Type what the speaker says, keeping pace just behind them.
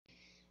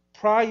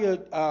prior,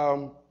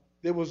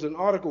 there was an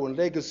article in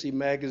Legacy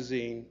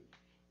magazine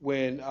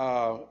when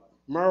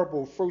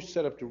Marable first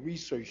set up the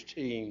research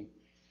team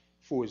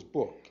for his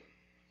book.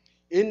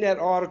 In that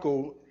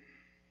article,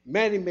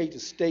 Manny made the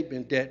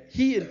statement that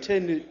he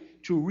intended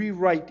to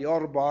rewrite the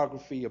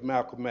autobiography of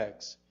Malcolm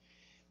X.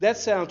 That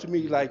sounds to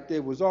me like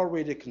there was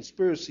already a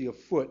conspiracy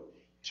afoot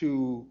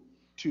to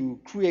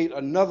create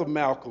another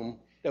Malcolm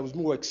that was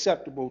more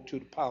acceptable to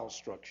the power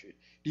structure.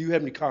 Do you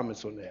have any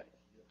comments on that?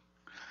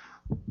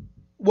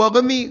 Well,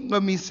 let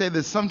me say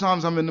this.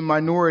 Sometimes I'm in the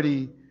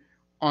minority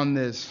on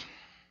this.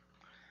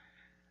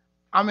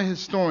 I'm a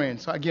historian,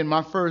 so again,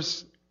 my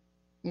first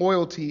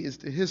loyalty is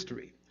to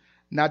history,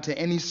 not to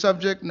any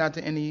subject, not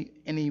to any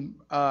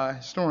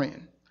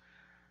historian.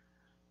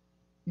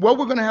 What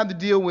we're going to have to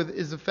deal with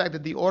is the fact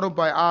that the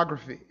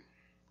autobiography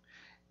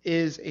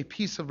is a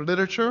piece of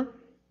literature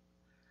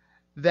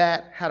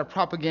that had a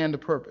propaganda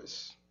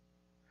purpose.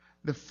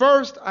 The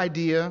first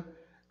idea,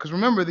 because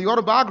remember, the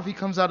autobiography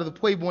comes out of the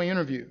Playboy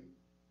interview.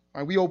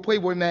 Right? We owe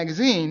Playboy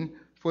magazine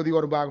for the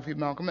autobiography of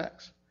Malcolm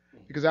X,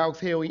 because Alex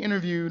Haley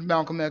interviewed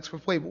Malcolm X for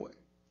Playboy.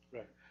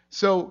 Right.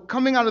 So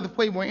coming out of the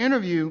Playboy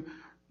interview,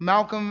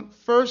 Malcolm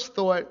first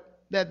thought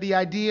that the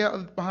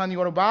idea behind the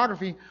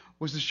autobiography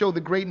was to show the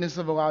greatness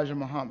of Elijah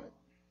Muhammad.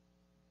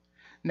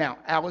 Now,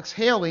 Alex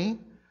Haley,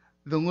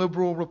 the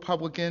liberal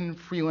Republican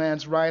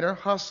freelance writer,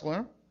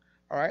 hustler,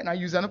 all right, and I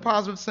use that in a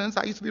positive sense.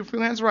 I used to be a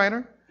freelance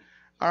writer.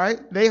 All right,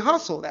 they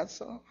hustle. That's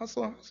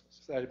hustle.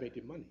 Decided to make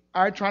their money.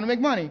 All right, trying to make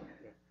money.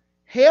 Yeah.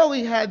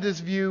 Haley had this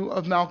view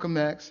of Malcolm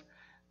X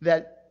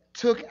that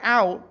took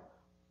out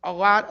a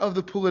lot of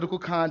the political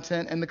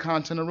content and the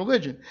content of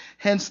religion,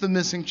 hence the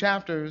missing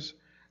chapters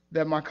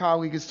that my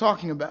colleague is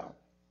talking about.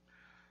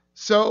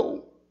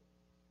 So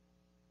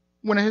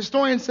when a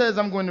historian says,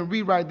 I'm going to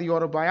rewrite the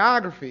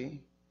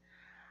autobiography,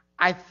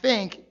 I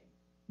think,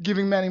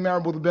 giving Manny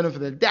Marable the benefit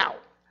of the doubt,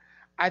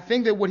 I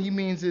think that what he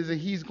means is that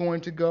he's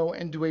going to go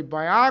and do a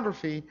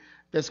biography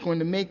that's going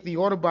to make the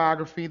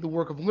autobiography the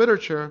work of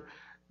literature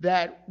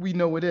that we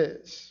know it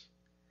is.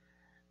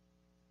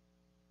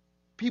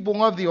 People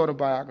love the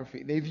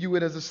autobiography. They view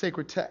it as a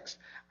sacred text.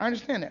 I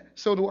understand that.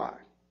 So do I.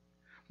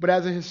 But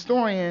as a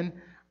historian,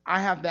 I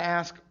have to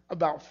ask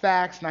about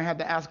facts and I have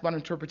to ask about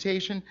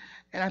interpretation.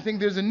 And I think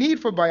there's a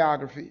need for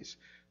biographies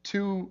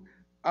to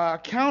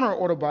counter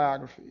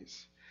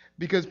autobiographies.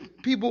 Because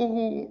people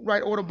who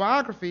write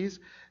autobiographies,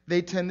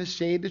 they tend to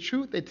shade the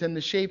truth, they tend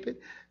to shape it,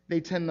 they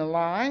tend to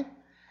lie.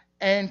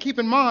 And keep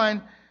in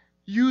mind,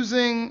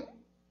 using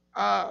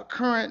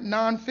current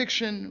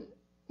nonfiction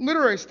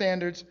literary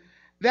standards,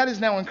 that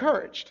is now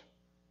encouraged.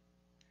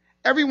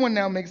 Everyone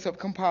now makes up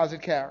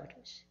composite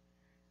characters.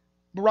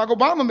 Barack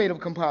Obama made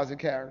up composite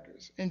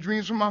characters in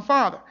Dreams from My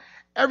Father.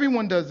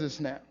 Everyone does this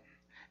now.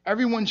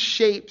 Everyone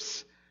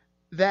shapes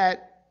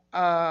that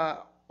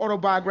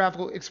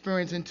autobiographical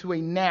experience into a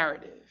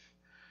narrative.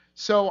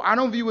 So I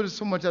don't view it as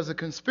so much as a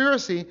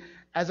conspiracy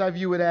as I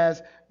view it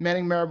as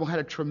Manning Marable had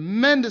a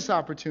tremendous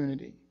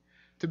opportunity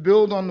to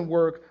build on the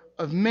work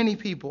of many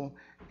people,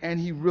 and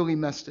he really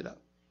messed it up.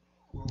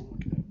 Well,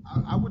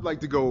 I would like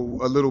to go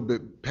a little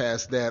bit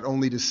past that,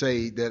 only to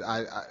say that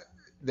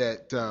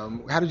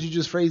how did you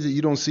just phrase it?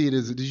 You don't see it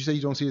as, did you say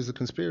you don't see it as a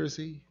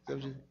conspiracy?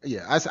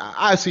 Yeah,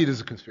 I see it as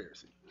a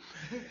conspiracy.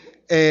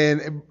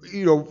 And,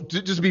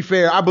 just to be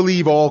fair, I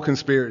believe all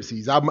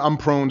conspiracies. I'm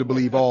prone to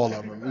believe all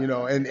of them,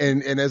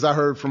 and as I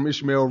heard from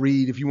Ishmael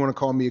Reed, if you want to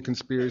call me a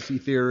conspiracy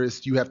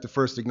theorist, you have to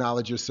first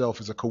acknowledge yourself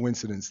as a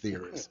coincidence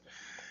theorist.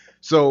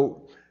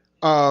 So,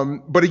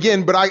 but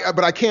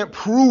I can't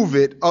prove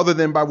it other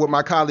than by what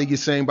my colleague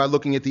is saying by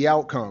looking at the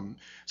outcome.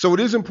 So it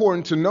is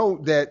important to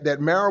note that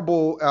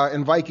Marable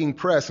and Viking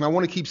Press, and I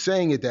want to keep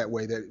saying it that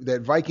way,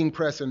 that Viking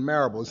Press and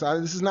Marable,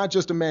 this is not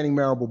just a Manning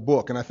Marable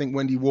book, and I think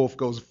Wendy Wolf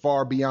goes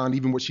far beyond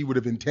even what she would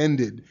have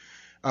intended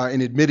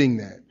in admitting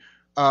that.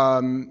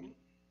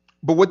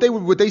 But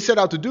what they set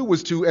out to do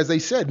was to, as they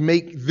said,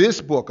 make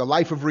this book, A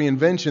Life of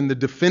Reinvention, the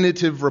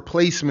definitive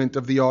replacement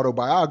of the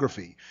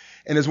autobiography.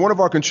 And as one of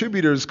our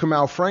contributors,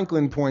 Kamal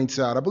Franklin, points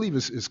out, I believe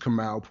is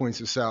Kamal points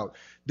this out,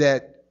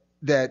 that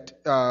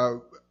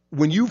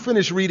when you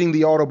finish reading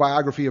the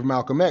autobiography of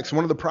Malcolm X,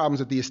 one of the problems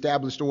that the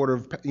established order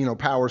of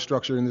power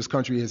structure in this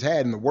country has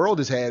had and the world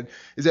has had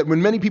is that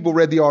when many people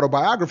read the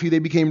autobiography, they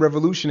became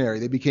revolutionary,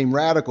 they became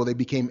radical, they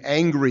became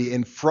angry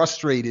and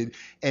frustrated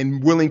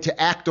and willing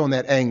to act on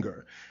that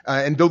anger.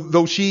 And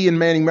though she and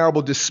Manning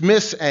Marable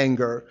dismiss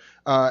anger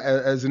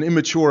as an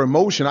immature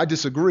emotion, I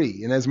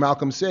disagree. And as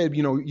Malcolm said,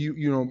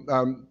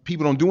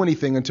 people don't do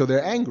anything until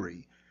they're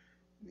angry.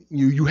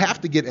 You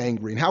have to get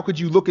angry. And how could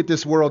you look at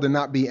this world and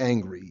not be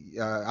angry?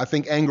 I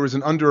think anger is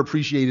an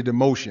underappreciated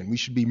emotion. We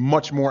should be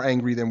much more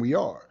angry than we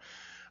are.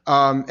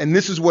 And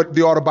this is what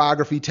the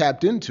autobiography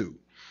tapped into.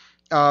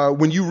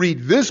 When you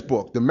read this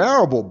book, the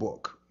Marable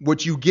book,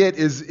 what you get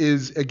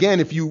is again,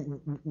 if you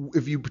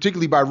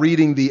particularly by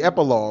reading the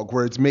epilogue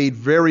where it's made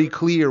very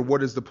clear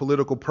what is the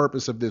political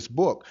purpose of this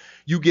book,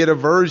 you get a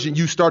version,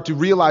 you start to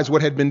realize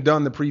what had been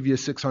done the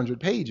previous 600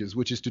 pages,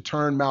 which is to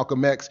turn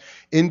Malcolm X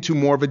into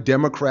more of a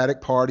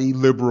Democratic Party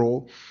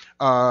liberal,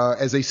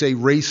 as they say,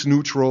 race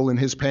neutral in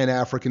his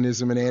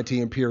Pan-Africanism and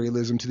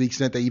anti-imperialism, to the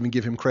extent they even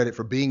give him credit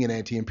for being an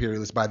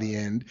anti-imperialist by the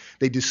end.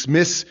 They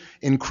dismiss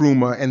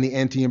Nkrumah and the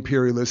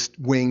anti-imperialist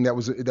wing that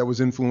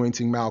was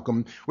influencing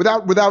Malcolm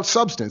without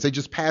substance. They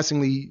just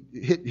passingly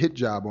hit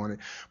job on it.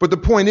 But the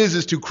point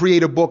is to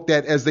create a book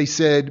that, as they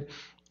said,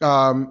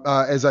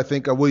 as I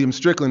think William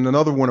Strickland,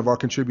 another one of our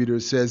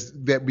contributors, says,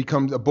 that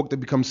becomes a book that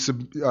becomes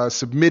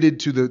submitted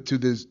to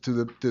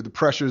the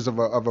pressures of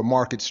a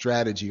market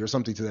strategy or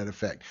something to that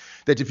effect.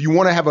 That if you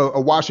want to have a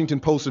Washington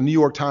Post or New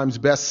York Times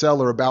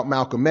bestseller about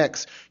Malcolm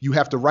X, you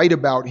have to write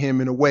about him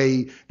in a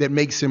way that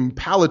makes him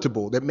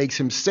palatable, that makes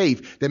him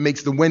safe, that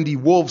makes the Wendy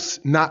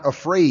Wolfs not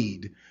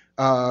afraid.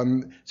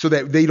 So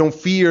that they don't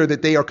fear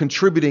that they are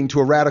contributing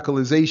to a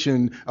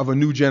radicalization of a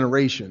new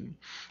generation.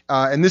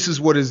 And this is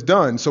what is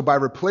done. So by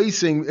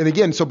replacing, and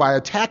again, so by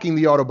attacking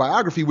the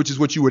autobiography, which is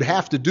what you would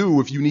have to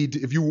do if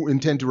you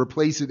intend to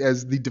replace it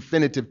as the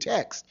definitive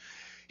text,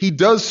 he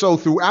does so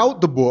throughout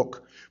the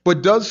book,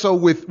 but does so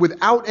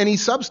without any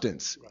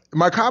substance. Right.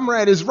 My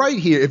comrade is right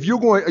here. If you're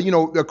going,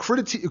 a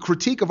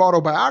critique of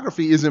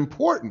autobiography is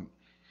important.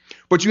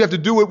 But you have to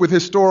do it with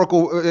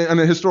on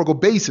a historical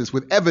basis,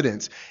 with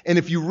evidence. And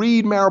if you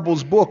read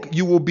Marable's book,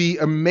 you will be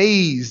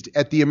amazed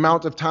at the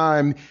amount of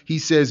time he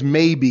says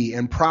maybe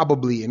and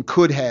probably and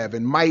could have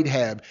and might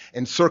have,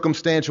 and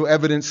circumstantial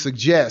evidence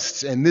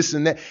suggests and this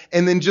and that,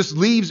 and then just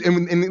leaves,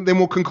 and then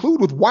we'll conclude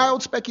with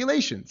wild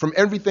speculation from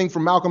everything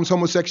from Malcolm's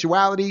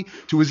homosexuality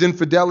to his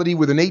infidelity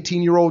with an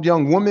 18-year-old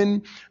young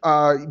woman,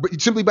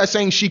 but simply by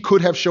saying she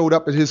could have showed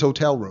up at his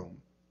hotel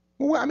room.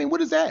 Well, I mean,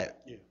 what is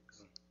that? Yeah.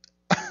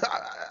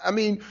 I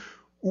mean,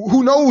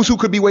 who knows who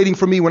could be waiting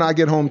for me when I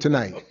get home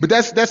tonight? But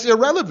that's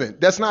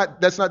irrelevant.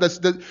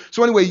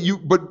 So anyway,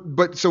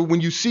 so when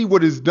you see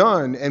what is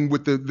done, and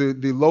with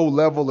the low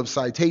level of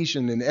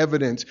citation and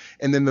evidence,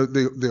 and then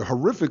the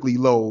horrifically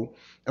low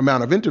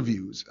amount of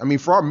interviews. I mean,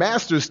 for our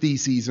master's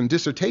theses and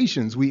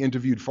dissertations, we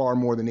interviewed far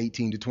more than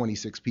 18 to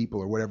 26 people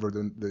or whatever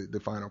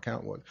the final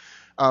count was.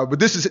 But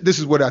this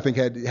is what I think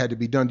had to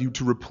be done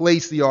to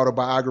replace the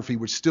autobiography,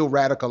 which still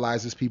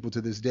radicalizes people to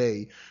this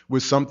day,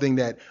 with something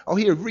that,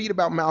 here, read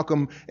about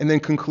Malcolm and then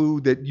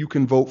conclude that you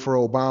can vote for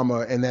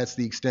Obama, and that's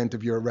the extent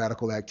of your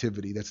radical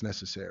activity that's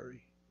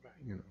necessary.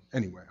 Right.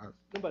 Anyway.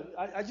 But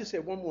I just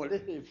said one more,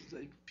 if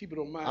people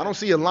don't mind. I don't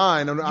see a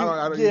line. I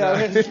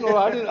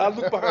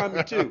look behind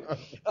me too.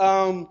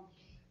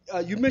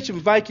 You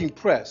mentioned Viking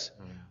Press,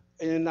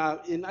 and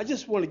I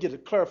just want to get a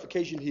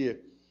clarification here.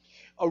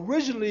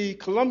 Originally,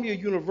 Columbia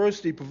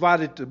University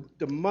provided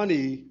the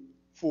money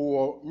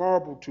for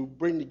Marable to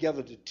bring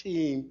together the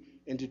team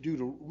and to do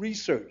the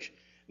research.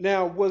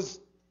 Now, was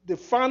the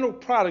final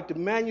product, the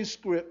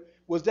manuscript,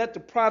 was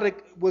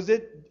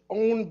it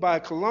owned by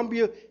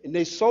Columbia and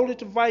they sold it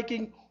to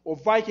Viking, or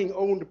Viking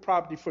owned the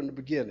property from the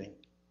beginning?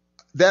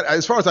 That,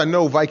 as far as I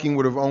know, Viking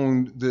would have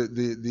owned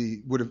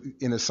would have,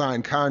 in a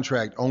signed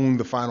contract, owned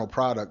the final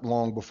product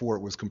long before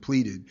it was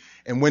completed.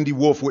 And Wendy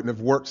Wolf wouldn't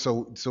have worked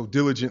so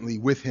diligently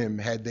with him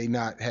had they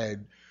not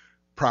had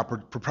proper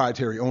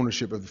proprietary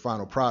ownership of the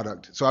final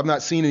product. So I've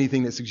not seen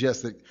anything that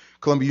suggests that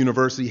Columbia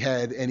University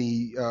had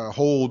any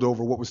hold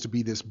over what was to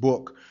be this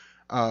book.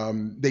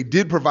 They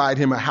did provide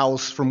him a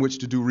house from which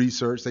to do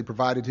research. They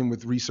provided him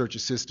with research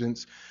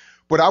assistants.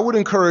 But I would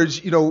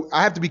encourage,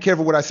 I have to be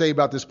careful what I say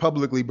about this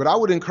publicly, but I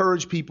would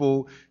encourage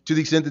people, to the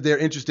extent that they're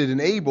interested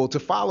and able, to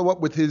follow up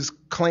with his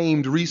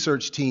claimed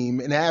research team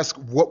and ask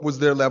what was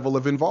their level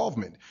of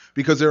involvement.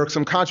 Because there are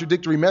some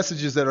contradictory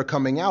messages that are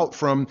coming out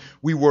from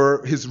we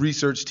were his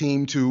research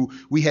team to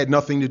we had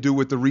nothing to do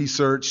with the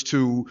research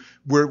to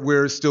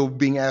we're still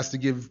being asked to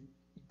give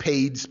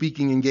paid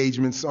speaking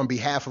engagements on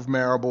behalf of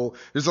Marable.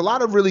 There's a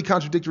lot of really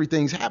contradictory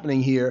things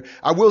happening here.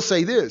 I will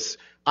say this.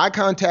 I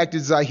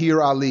contacted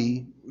Zahir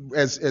Ali,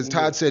 as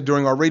Todd said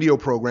during our radio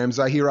program.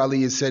 Zahir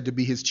Ali is said to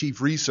be his chief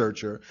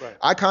researcher. Right.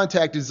 I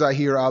contacted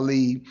Zahir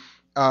Ali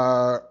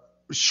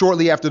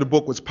shortly after the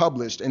book was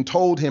published and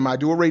told him, I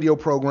do a radio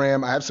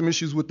program, I have some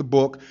issues with the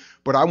book,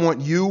 but I want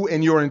you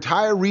and your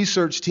entire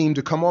research team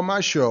to come on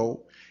my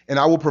show, and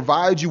I will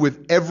provide you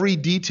with every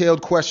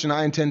detailed question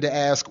I intend to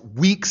ask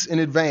weeks in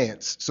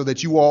advance so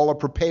that you all are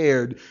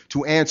prepared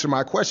to answer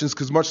my questions,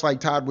 because much like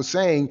Todd was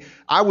saying,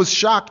 I was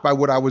shocked by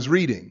what I was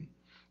reading.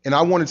 And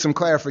I wanted some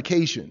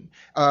clarification.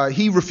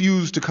 He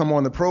refused to come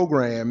on the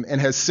program and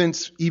has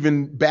since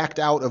even backed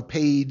out of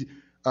paid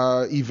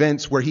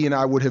events where he and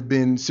I would have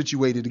been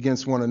situated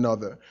against one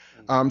another.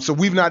 So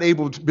we've not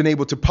been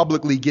able to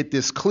publicly get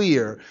this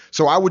clear.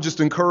 So I would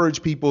just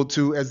encourage people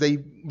to, as they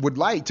would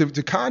like,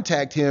 to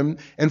contact him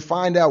and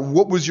find out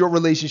what was your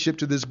relationship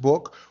to this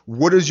book,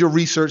 what is your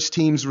research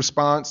team's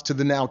response to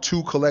the now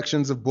 2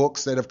 collections of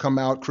books that have come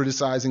out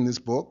criticizing this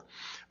book,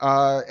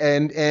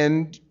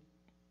 and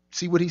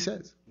see what he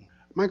says.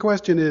 My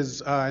question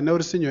is, I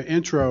noticed in your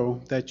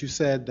intro that you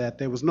said that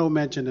there was no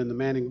mention in the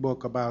Manning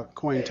book about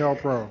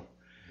COINTELPRO.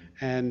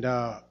 And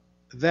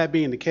that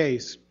being the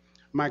case,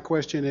 my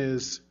question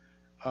is,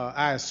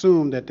 I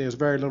assume that there's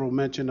very little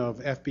mention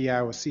of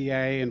FBI or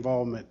CIA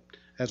involvement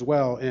as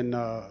well in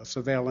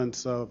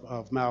surveillance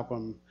of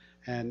Malcolm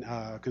and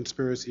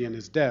conspiracy in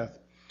his death.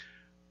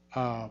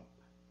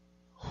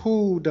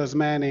 Who does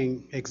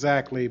Manning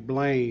exactly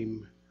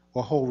blame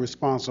or hold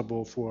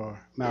responsible for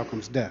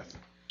Malcolm's death?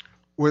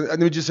 Well, let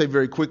me just say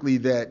very quickly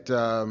that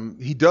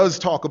he does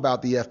talk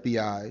about the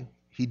FBI.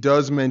 He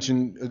does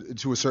mention,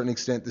 to a certain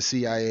extent, the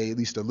CIA, at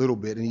least a little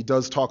bit, and he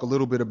does talk a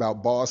little bit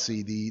about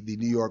BOSSI, the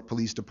New York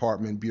Police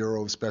Department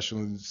Bureau of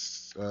Special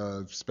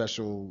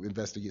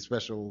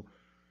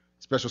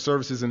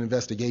Services and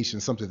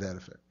Investigations, something to that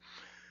effect.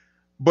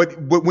 But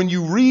when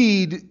you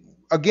read,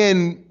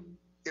 again,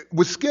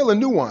 with skill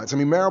and nuance, I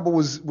mean, Marable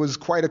was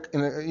quite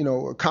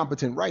a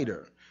competent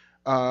writer.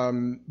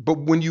 But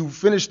when you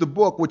finish the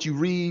book, what you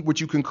read, what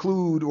you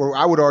conclude, or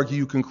I would argue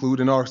you conclude,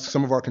 and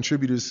some of our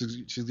contributors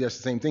suggest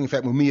the same thing. In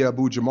fact, Mumia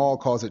Abu-Jamal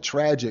calls it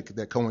tragic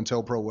that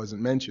COINTELPRO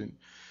wasn't mentioned.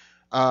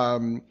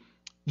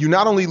 You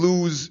not only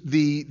lose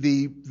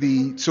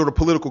the sort of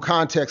political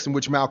context in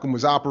which Malcolm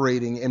was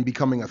operating and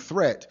becoming a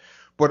threat,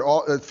 but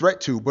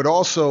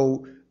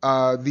also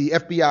the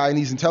FBI and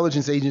these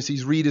intelligence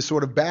agencies read as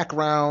sort of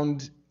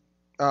background,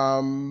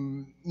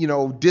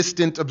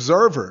 distant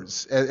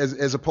observers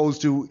as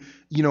opposed to,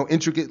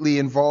 intricately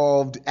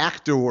involved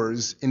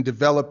actors in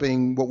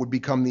developing what would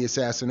become the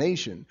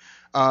assassination.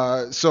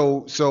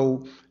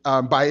 So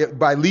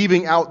by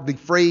leaving out the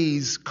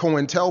phrase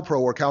COINTELPRO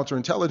or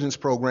counterintelligence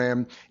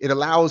program, it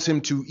allows him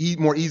to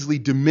more easily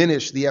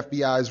diminish the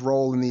FBI's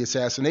role in the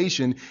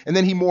assassination. And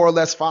then he more or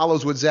less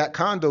follows what Zach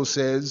Kondo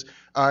says.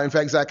 In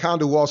fact, Zach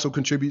Kondo, who also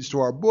contributes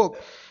to our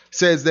book,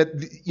 says that,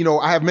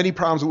 I have many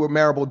problems with what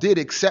Marable did,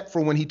 except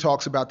for when he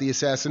talks about the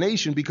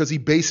assassination, because he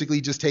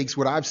basically just takes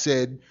what I've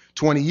said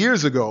 20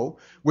 years ago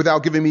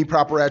without giving me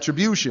proper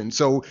attribution.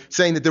 So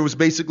saying that there was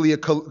basically a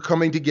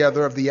coming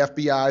together of the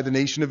FBI, the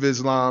Nation of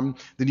Islam,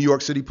 the New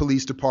York City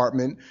Police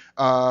Department,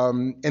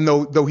 and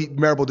though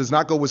Marable does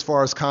not go as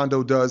far as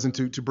Kondo does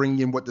into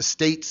bringing in what the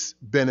state's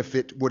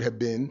benefit would have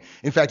been.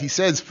 In fact, he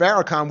says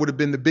Farrakhan would have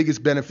been the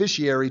biggest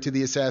beneficiary to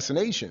the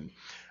assassination.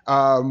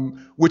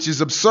 Which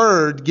is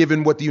absurd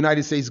given what the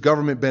United States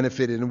government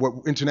benefited and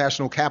what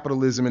international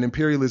capitalism and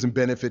imperialism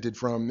benefited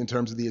from in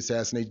terms of the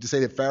assassination. To say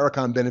that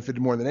Farrakhan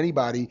benefited more than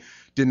anybody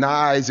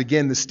denies,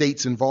 again, the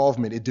state's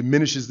involvement. It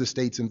diminishes the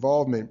state's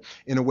involvement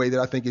in a way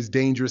that I think is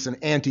dangerous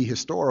and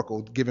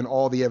anti-historical, given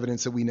all the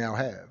evidence that we now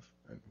have.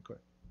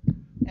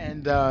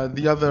 And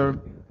the other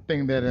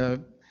thing that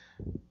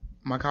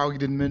my colleague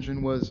didn't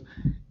mention was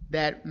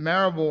that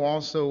Marable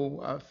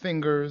also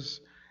fingers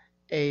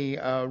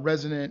a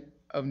resident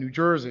of New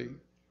Jersey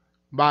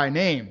by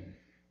name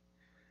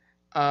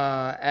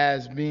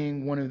as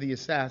being one of the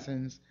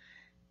assassins,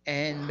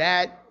 and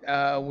that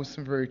was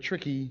some very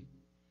tricky,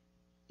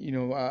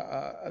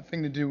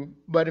 thing to do.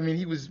 But I mean,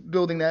 he was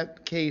building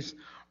that case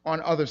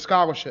on other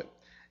scholarship,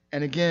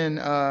 and again,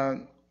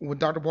 what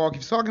Dr. Paul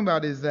keeps talking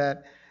about is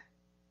that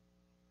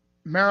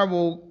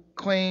Marable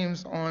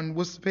claims on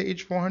what's the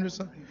page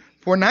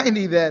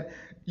 490 that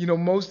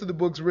most of the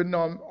books written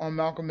on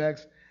Malcolm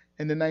X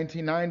in the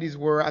 1990s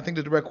were, I think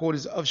the direct quote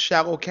is, of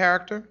shallow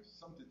character,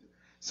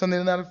 something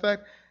to that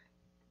effect.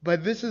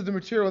 But this is the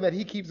material that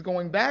he keeps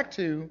going back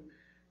to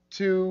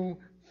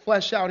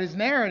flesh out his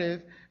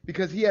narrative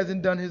because he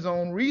hasn't done his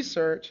own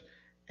research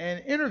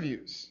and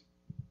interviews.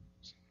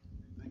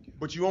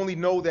 But you only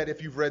know that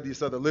if you've read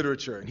this other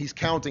literature. And he's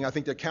counting, I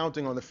think they're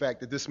counting on the fact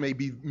that this may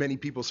be many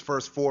people's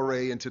first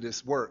foray into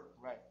this work.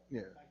 Right.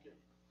 Yeah.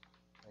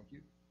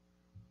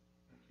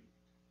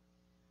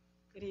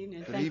 Good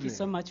evening. Thank you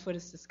so much for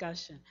this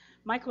discussion.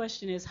 My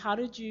question is, how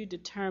did you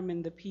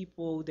determine the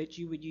people that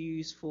you would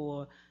use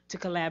to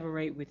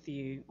collaborate with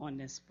you on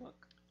this book?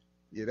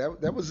 Yeah,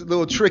 that was a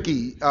little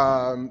tricky.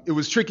 It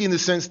was tricky in the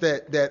sense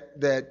that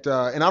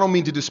and I don't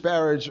mean to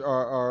disparage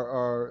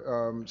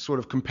our sort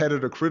of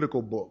competitor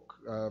critical book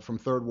from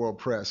Third World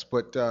Press,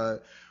 but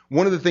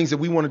one of the things that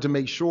we wanted to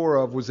make sure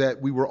of was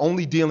that we were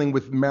only dealing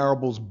with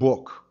Marable's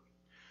book.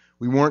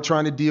 We weren't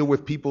trying to deal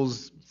with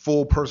people's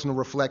full personal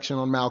reflection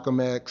on Malcolm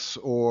X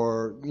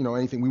or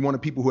anything. We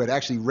wanted people who had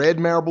actually read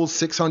Marable's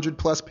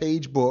 600-plus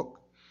page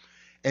book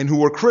and who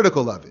were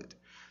critical of it.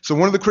 So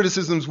one of the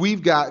criticisms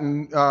we've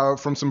gotten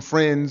from some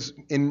friends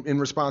in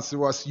response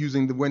to us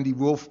using the Wendy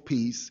Wolf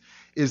piece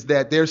is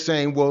that they're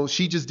saying, well,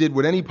 she just did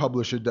what any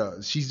publisher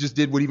does. She just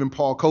did what even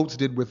Paul Coates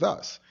did with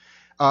us.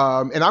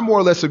 And I more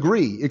or less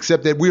agree,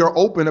 except that we are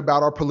open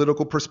about our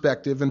political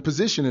perspective and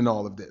position in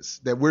all of this.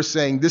 That we're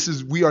saying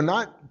we are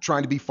not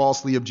trying to be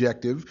falsely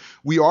objective.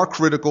 We are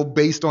critical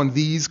based on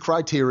these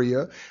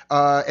criteria,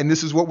 and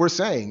this is what we're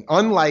saying.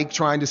 Unlike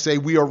trying to say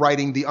we are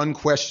writing the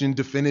unquestioned,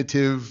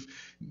 definitive,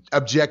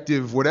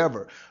 objective,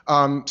 whatever.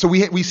 So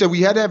we said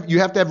you have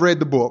to have read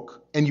the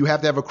book, and you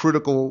have to have a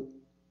critical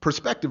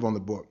perspective on the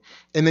book,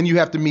 and then you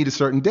have to meet a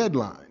certain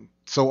deadline.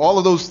 So all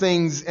of those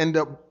things end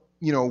up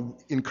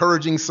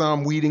encouraging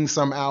some, weeding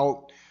some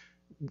out.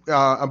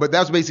 But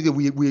that's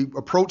basically, we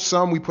approached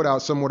some, we put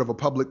out somewhat of a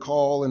public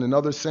call in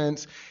another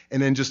sense,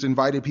 and then just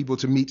invited people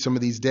to meet some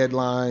of these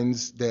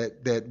deadlines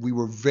that we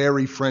were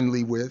very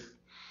friendly with.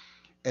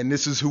 And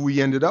this is who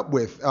we ended up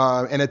with.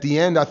 And at the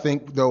end, I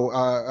think, though,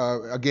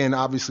 again,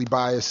 obviously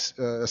bias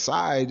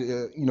aside,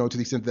 to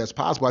the extent that's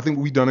possible, I think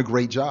we've done a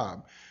great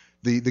job.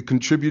 The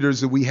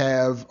contributors that we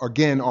have,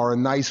 again, are a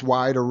nice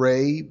wide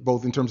array,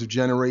 both in terms of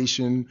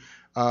generation,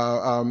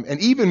 and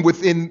even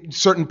within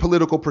certain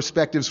political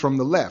perspectives from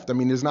the left. I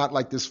mean, there's not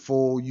like this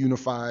full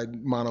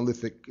unified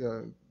monolithic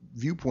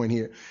viewpoint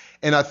here.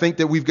 And I think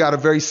that we've got a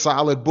very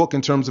solid book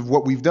in terms of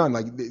what we've done.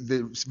 Like,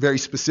 they're very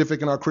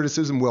specific in our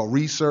criticism, well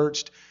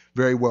researched,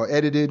 very well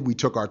edited. We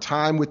took our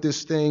time with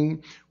this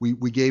thing.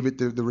 We gave it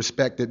the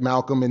respect that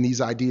Malcolm and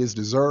these ideas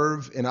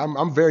deserve. And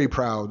I'm very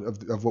proud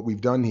of what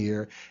we've done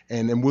here,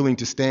 and I'm willing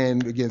to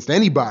stand against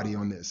anybody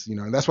on this.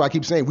 And that's why I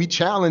keep saying we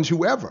challenge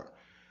whoever.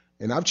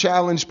 And I've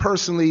challenged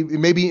personally,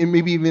 maybe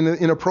even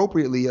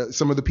inappropriately,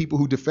 some of the people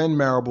who defend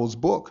Marable's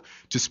book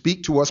to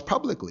speak to us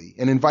publicly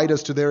and invite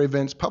us to their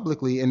events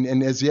publicly.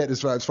 And as yet,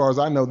 as far as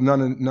I know,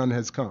 none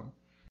has come.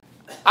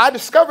 I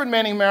discovered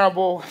Manning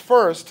Marable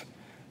first,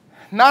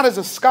 not as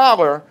a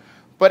scholar,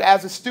 but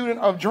as a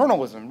student of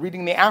journalism,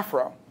 reading the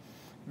Afro,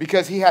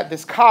 because he had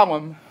this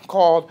column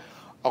called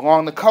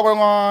Along the Color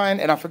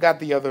Line, and I forgot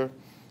the other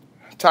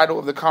title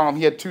of the column.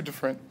 He had two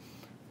different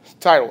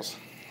titles.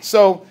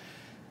 So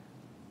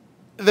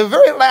the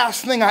very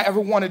last thing I ever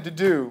wanted to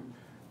do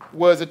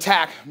was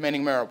attack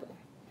Manning Marable.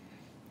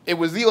 It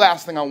was the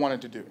last thing I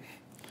wanted to do.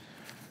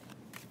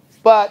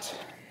 But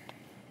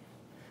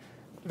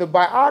the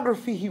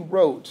biography he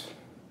wrote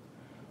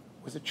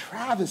was a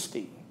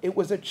travesty. It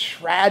was a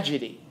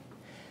tragedy.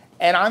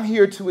 And I'm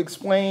here to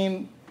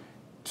explain,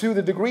 to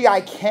the degree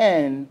I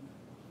can,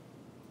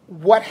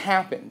 what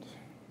happened.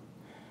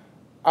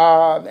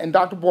 And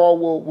Dr. Ball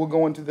will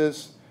go into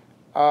this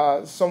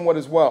somewhat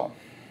as well.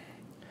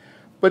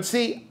 But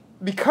see,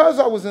 because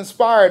I was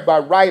inspired by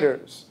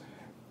writers,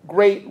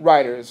 great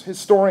writers,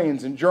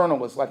 historians and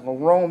journalists like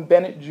Lerone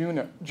Bennett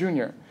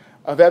Jr.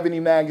 of Ebony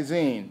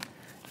Magazine,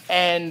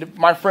 and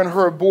my friend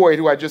Herb Boyd,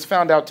 who I just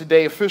found out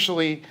today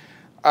officially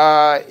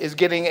is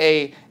getting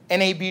a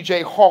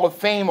NABJ Hall of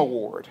Fame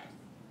award.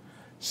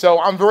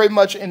 So I'm very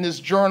much in this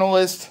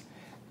journalist,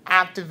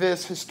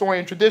 activist,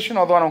 historian tradition.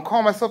 Although I don't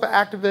call myself an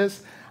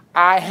activist,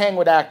 I hang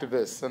with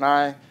activists and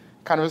I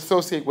kind of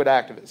associate with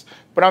activists.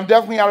 But I'm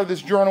definitely out of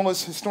this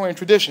journalist, historian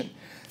tradition.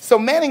 So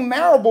Manning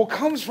Marable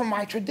comes from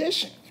my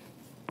tradition.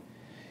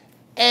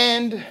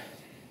 And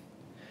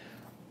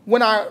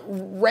when I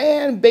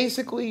ran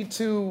basically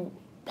to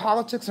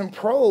politics and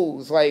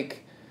prose,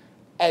 like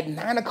at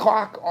 9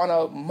 o'clock on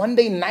a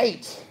Monday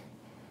night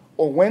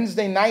or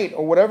Wednesday night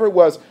or whatever it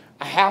was,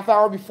 a half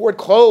hour before it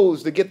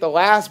closed to get the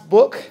last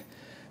book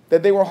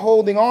that they were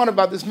holding on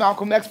about, this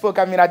Malcolm X book,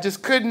 I mean, I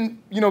just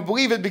couldn't,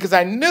 believe it, because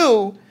I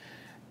knew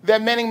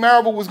that Manning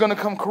Marable was going to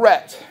come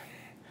correct.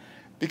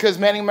 Because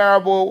Manning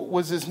Marable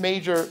was this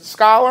major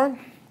scholar.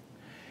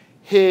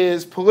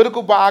 His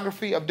political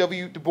biography of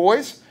W. Du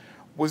Bois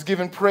was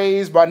given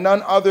praise by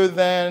none other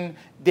than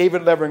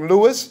David Levering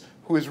Lewis,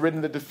 who has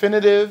written the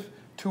definitive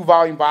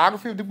 2-volume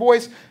biography of Du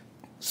Bois.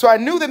 So I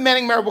knew that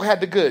Manning Marable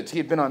had the goods. He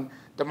had been on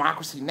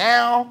Democracy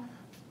Now!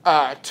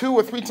 2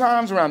 or 3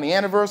 times around the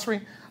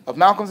anniversary of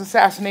Malcolm's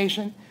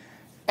assassination.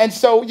 And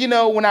so,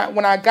 when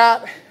I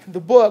got the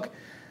book,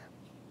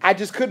 I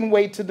just couldn't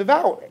wait to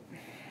devour it.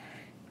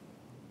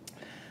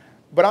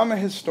 But I'm a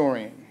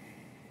historian.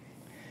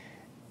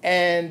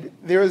 And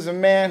there is a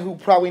man who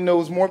probably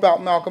knows more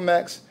about Malcolm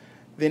X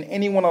than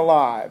anyone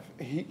alive.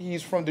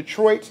 He's from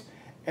Detroit,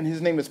 and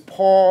his name is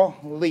Paul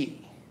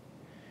Lee.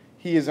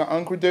 He is an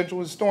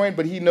uncredentialed historian,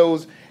 but he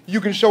knows, you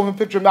can show him a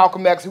picture of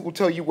Malcolm X, he will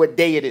tell you what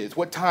day it is,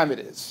 what time it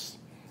is.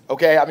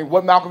 Okay? I mean,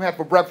 what Malcolm had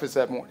for breakfast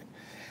that morning.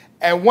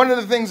 And one of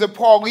the things that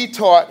Paul Lee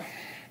taught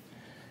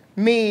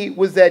me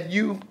was that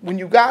when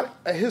you got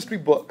a history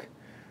book,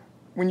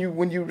 when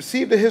you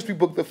received a history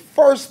book, the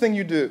first thing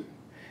you do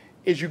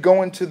is you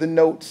go into the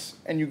notes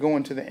and you go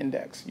into the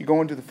index. You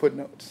go into the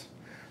footnotes.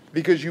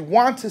 Because you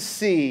want to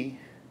see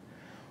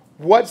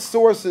what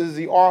sources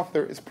the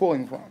author is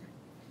pulling from.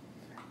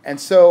 And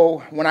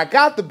so when I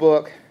got the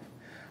book,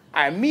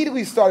 I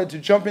immediately started to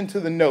jump into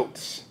the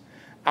notes.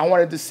 I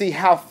wanted to see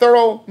how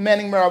thorough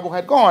Manning Marable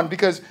had gone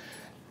because,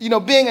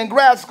 being in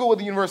grad school at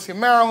the University of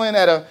Maryland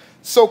at a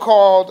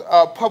so-called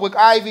public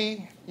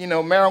Ivy,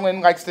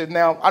 Maryland likes to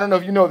now, I don't know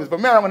if you know this, but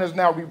Maryland has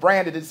now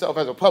rebranded itself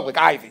as a public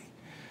Ivy.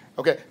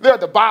 Okay, they're at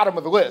the bottom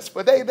of the list,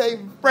 but they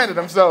branded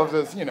themselves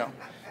as,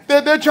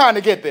 they're trying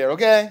to get there,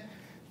 okay?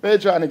 They're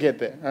trying to get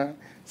there. Right?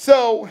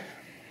 So,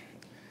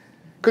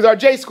 because our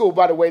J school,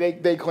 by the way,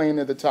 they claim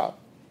they're the top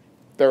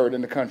 3rd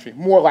in the country,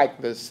 more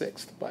like the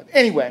 6th. But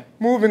anyway,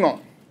 moving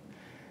on.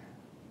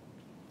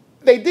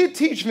 They did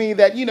teach me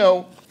that,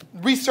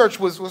 research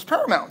was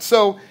paramount.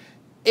 So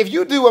if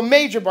you do a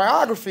major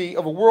biography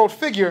of a world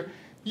figure,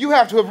 you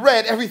have to have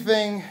read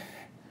everything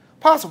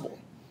possible.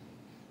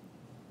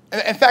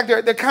 In fact, there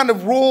are kind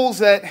of rules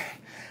that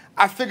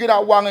I figured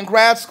out while in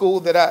grad school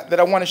that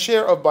I want to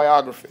share of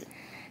biography.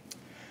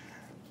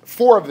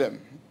 4 of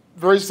them,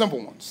 very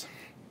simple ones.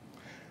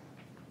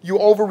 You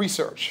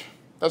over-research.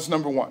 That's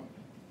number 1.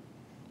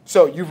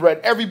 So you've read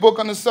every book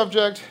on the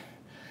subject.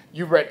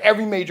 You've read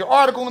every major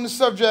article on the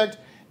subject.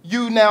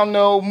 You now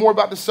know more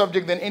about the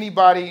subject than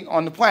anybody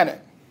on the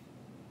planet.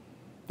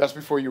 That's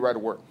before you write a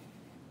work.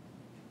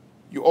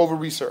 You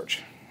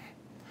over-research.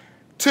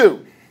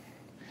 2,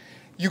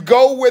 you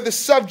go where the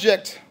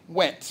subject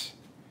went.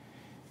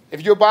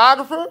 If you're a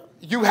biographer,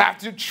 you have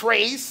to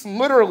trace,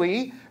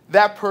 literally,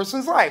 that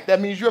person's life. That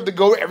means you have to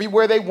go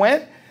everywhere they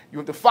went. You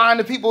have to find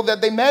the people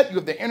that they met. You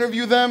have to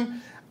interview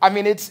them. I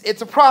mean,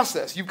 it's a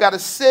process. You've got to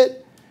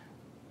sit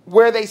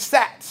where they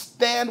sat,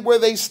 stand where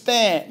they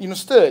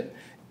stood.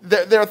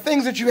 There are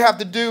things that you have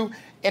to do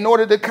in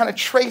order to kind of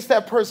trace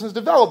that person's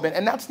development.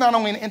 And that's not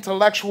only an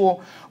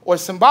intellectual or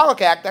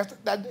symbolic act.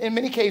 That in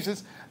many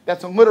cases,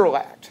 that's a literal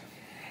act.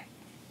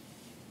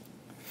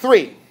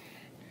 3,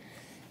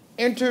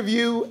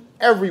 interview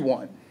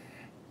everyone.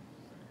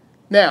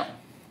 Now,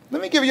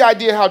 let me give you an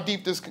idea how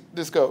deep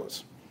this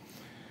goes.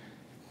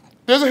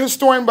 There's a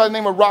historian by the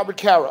name of Robert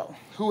Caro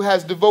who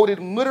has devoted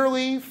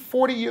literally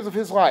 40 years of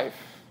his life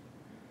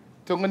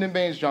to Lyndon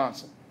Baines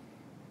Johnson.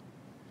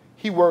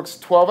 He works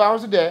 12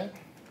 hours a day,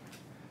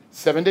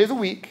 7 days a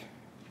week,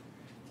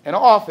 in an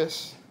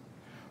office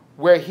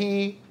where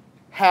he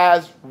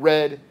has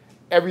read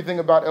everything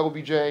about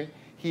LBJ.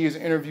 He has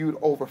interviewed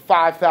over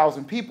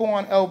 5,000 people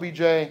on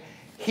LBJ.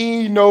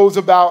 He knows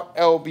about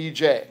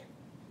LBJ.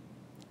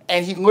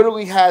 And he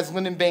literally has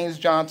Lyndon Baines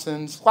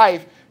Johnson's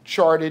life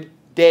charted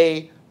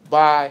day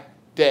by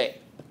day.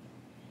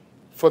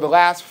 For the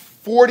last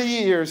 40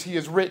 years, he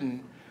has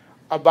written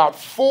about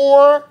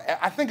 4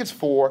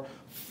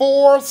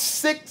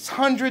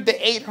 600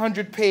 to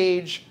 800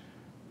 page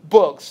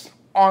books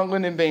on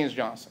Lyndon Baines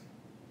Johnson.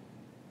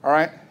 All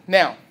right?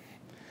 Now,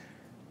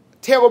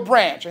 Taylor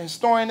Branch, a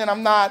historian that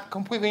I'm not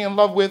completely in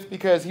love with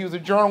because he was a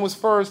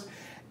journalist first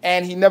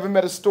and he never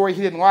met a story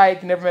he didn't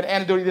like, never met an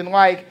anecdote he didn't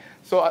like.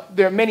 So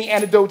there are many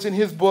anecdotes in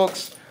his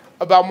books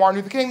about Martin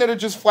Luther King that are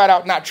just flat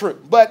out not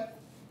true. But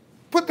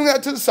putting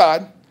that to the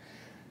side,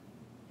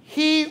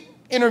 he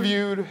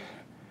interviewed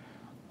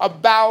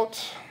about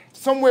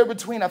somewhere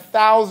between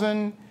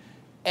 1,000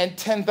 and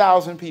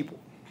 10,000 people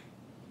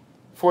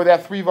for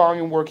that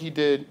 3-volume work he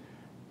did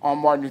on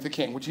Martin Luther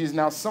King, which he has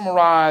now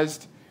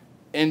summarized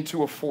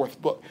into a 4th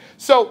book.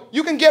 So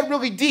you can get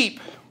really deep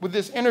with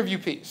this interview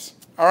piece,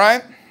 all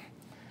right?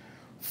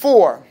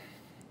 4,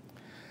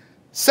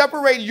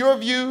 separate your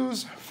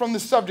views from the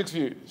subject's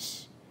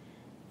views.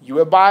 You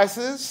have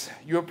biases,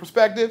 you have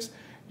perspectives.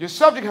 Your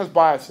subject has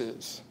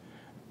biases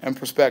and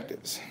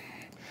perspectives.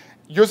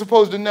 You're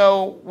supposed to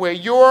know where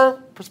your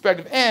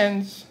perspective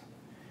ends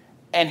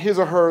and his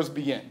or hers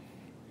begin.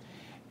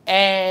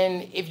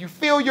 And if you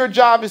feel your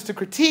job is to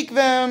critique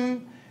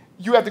them,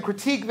 you have to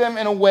critique them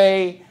in a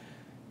way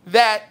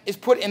that is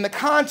put in the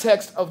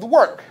context of the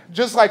work.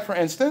 Just like, for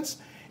instance,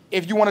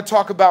 if you want to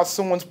talk about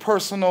someone's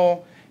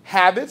personal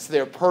habits,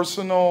 their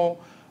personal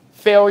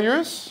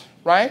failures,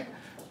 right?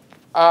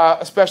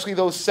 Especially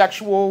those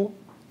sexual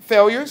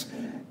failures,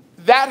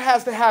 that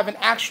has to have an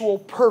actual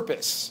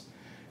purpose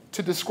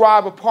to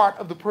describe a part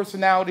of the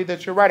personality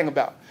that you're writing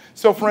about.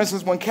 So, for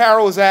instance, when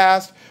Carol is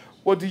asked,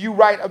 well, do you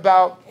write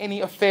about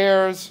any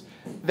affairs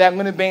that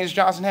Lyndon Baines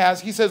Johnson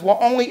has? He says, well,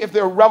 only if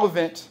they're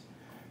relevant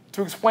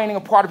to explaining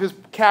a part of his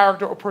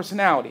character or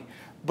personality.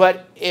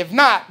 But if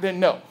not, then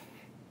no.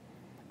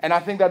 And I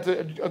think that's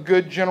a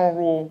good general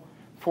rule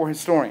for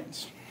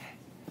historians.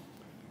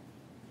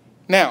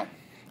 Now,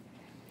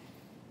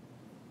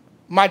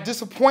 my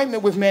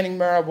disappointment with Manning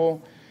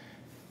Marable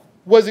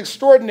was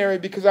extraordinary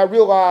because I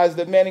realized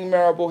that Manning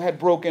Marable had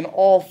broken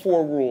all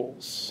 4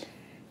 rules.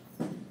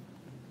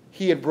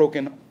 He had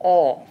broken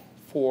all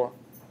 4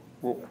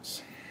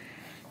 rules.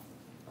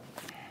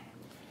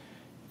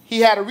 He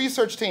had a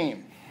research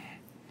team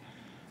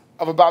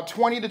of about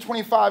 20 to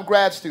 25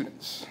 grad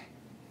students.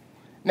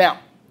 Now,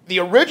 the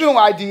original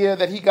idea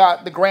that he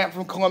got the grant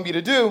from Columbia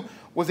to do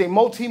was a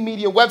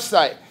multimedia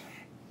website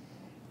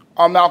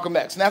on Malcolm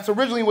X. And that's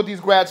originally what these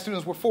grad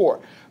students were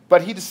for.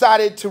 But he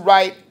decided to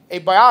write a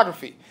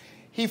biography.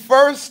 He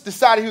first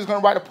decided he was going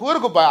to write a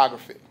political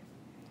biography.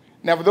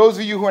 Now, for those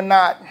of you who are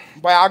not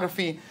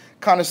biography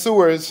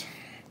connoisseurs,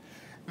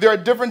 there are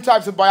different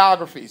types of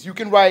biographies. You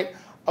can write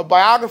a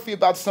biography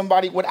about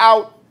somebody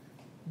without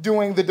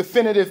doing the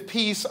definitive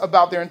piece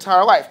about their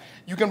entire life.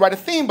 You can write a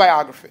theme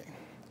biography.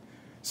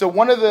 So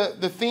one of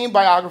the theme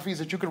biographies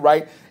that you could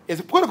write is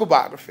a political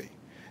biography.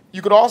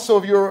 You could also,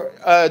 if you're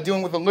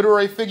dealing with a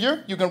literary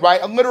figure, you can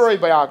write a literary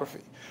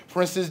biography.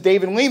 For instance,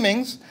 David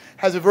Leemings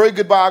has a very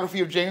good biography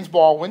of James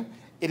Baldwin.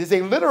 It is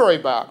a literary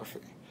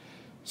biography.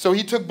 So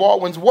he took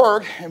Baldwin's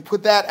work and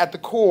put that at the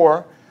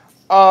core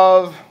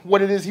of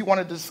what it is he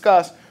wanted to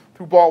discuss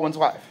through Baldwin's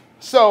life.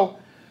 So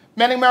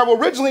Manning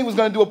Marable originally was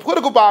going to do a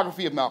political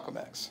biography of Malcolm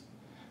X.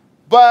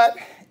 But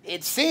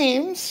it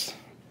seems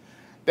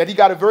that he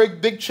got a very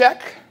big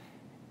check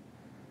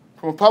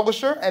from a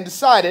publisher and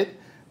decided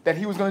that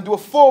he was going to do a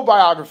full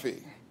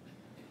biography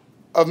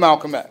of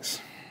Malcolm X.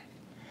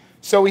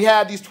 So we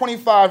had these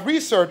 25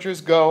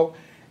 researchers go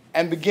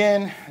and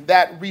begin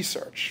that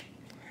research.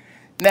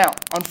 Now,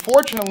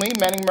 unfortunately,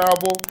 Manning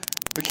Marable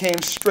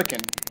became stricken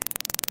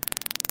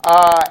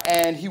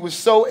and he was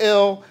so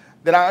ill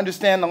that I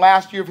understand the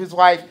last year of his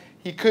life,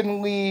 he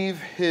couldn't leave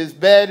his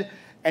bed,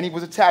 and he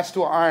was attached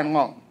to an iron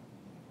lung.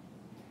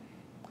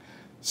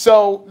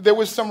 So there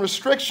was some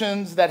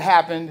restrictions that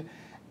happened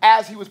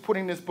as he was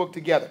putting this book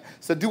together.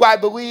 So do I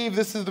believe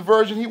this is the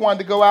version he wanted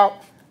to go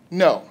out?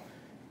 No.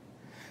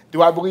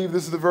 Do I believe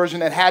this is the version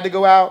that had to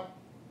go out?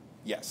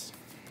 Yes.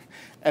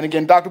 And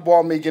again, Dr.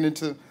 Ball may get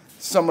into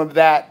some of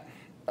that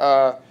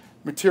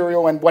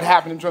material and what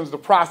happened in terms of the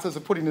process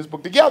of putting this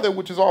book together,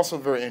 which is also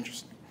very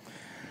interesting.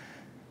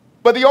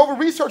 But the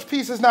over-research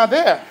piece is not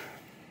there.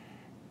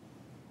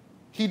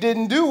 He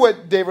didn't do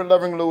what David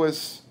Loving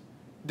Lewis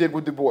did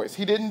with Du Bois.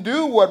 He didn't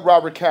do what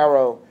Robert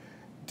Caro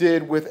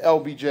did with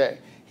LBJ.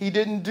 He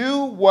didn't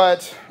do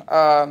what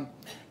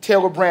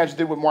Taylor Branch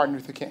did with Martin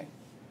Luther King.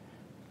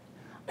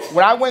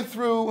 When I went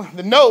through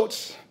the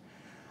notes,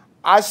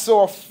 I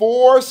saw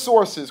 4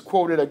 sources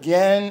quoted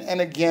again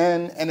and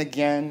again and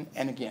again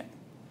and again.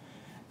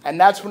 And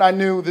that's when I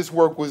knew this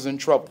work was in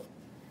trouble.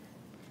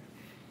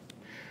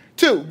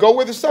 2, go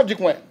where the subject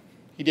went.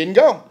 He didn't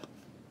go.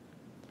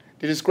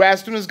 Did his grad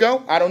students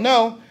go? I don't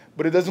know,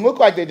 but it doesn't look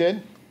like they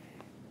did.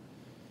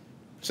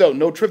 So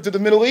no trip to the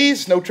Middle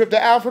East, no trip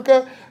to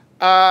Africa.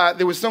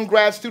 There were some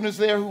grad students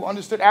there who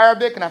understood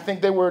Arabic, and I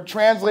think they were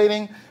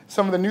translating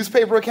some of the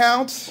newspaper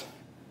accounts.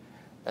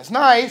 That's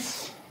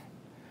nice.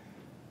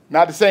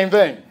 Not the same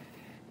thing.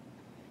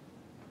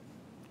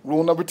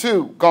 Rule number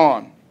 2,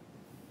 gone.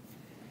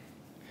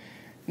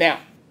 Now,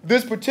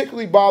 this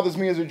particularly bothers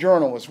me as a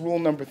journalist, rule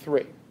number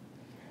 3.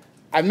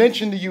 I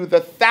mentioned to you the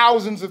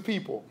thousands of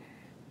people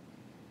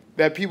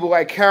that people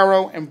like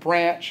Caro and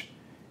Branch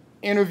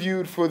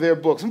interviewed for their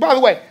books. And by the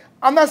way,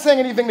 I'm not saying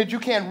anything that you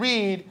can't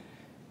read.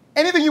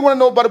 Anything you want to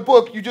know about a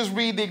book, you just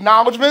read the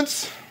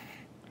acknowledgments,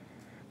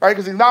 right?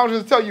 Because the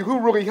acknowledgments tell you who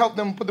really helped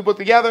them put the book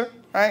together,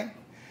 right?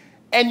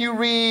 And you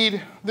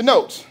read the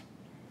notes.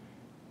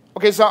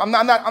 Okay, so I'm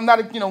not,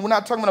 we're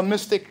not talking about a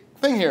mystic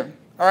thing here,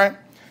 all right?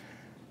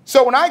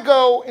 So when I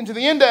go into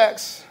the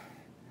index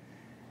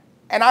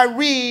and I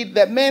read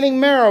that Manning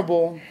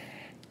Marable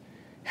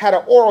had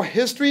an oral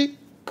history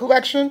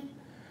collection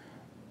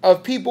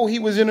of people he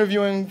was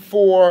interviewing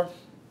for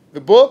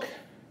the book,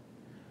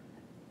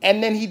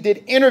 and then he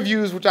did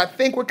interviews, which I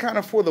think were kind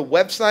of for the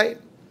website,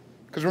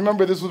 because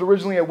remember, this was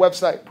originally a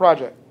website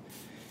project.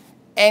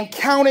 And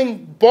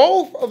counting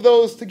both of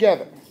those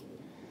together,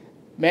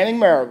 Manning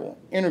Marable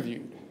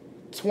interviewed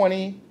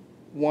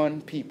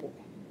 21 people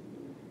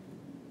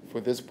for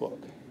this book.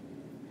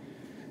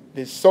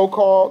 This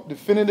so-called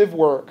definitive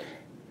work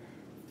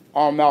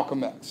on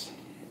Malcolm X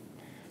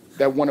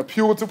that won a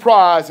Pulitzer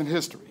Prize in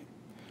history.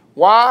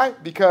 Why?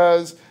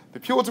 Because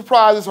the Pulitzer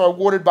Prizes are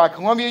awarded by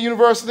Columbia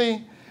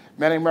University.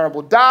 Manning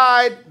Marable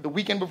died the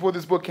weekend before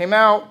this book came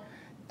out,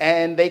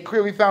 and they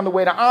clearly found a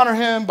way to honor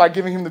him by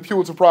giving him the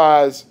Pulitzer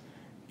Prize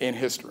in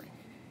history.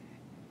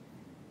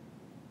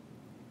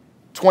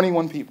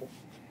 21 people.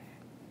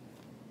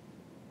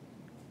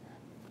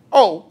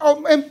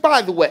 Oh, and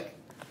by the way,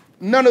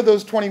 none of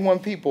those 21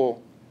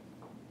 people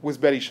was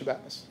Betty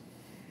Shabazz.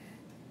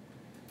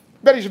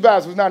 Betty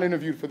Shabazz was not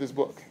interviewed for this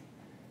book.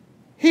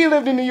 He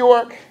lived in New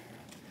York.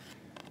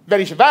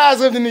 Betty Shabazz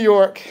lived in New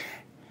York.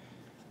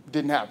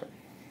 Didn't happen.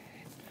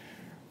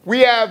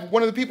 We have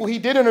one of the people he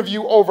did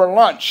interview over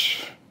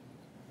lunch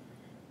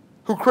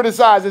who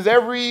criticizes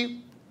every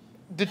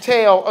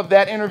detail of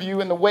that interview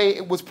and the way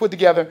it was put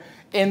together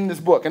in this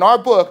book. In our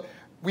book,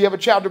 we have a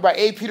chapter by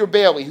A. Peter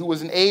Bailey, who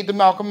was an aide to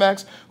Malcolm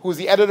X, who was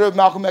the editor of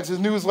Malcolm X's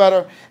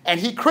newsletter, and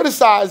he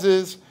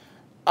criticizes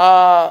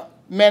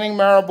Manning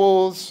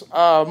Marable's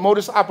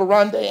modus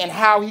operandi and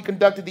how he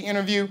conducted the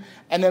interview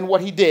and then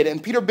what he did.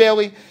 And Peter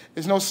Bailey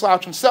is no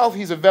slouch himself.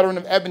 He's a veteran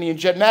of Ebony and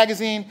Jet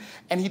magazine,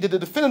 and he did the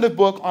definitive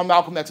book on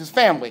Malcolm X's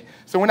family.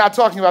 So we're not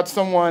talking about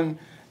someone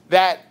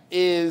that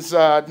is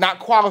not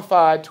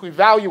qualified to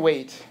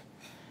evaluate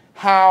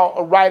how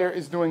a writer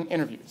is doing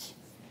interviews.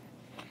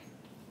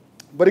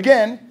 But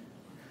again,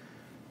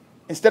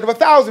 instead of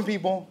 1,000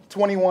 people,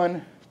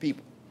 21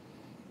 people.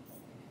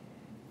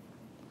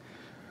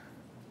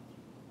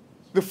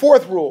 The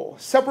 4th rule,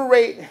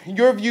 separate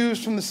your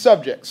views from the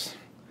subjects.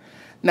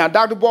 Now,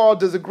 Dr. Ball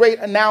does a great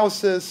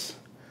analysis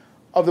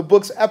of the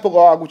book's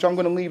epilogue, which I'm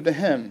going to leave to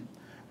him.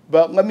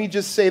 But let me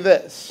just say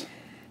this.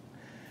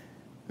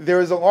 There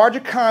is a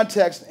larger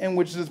context in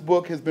which this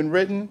book has been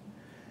written.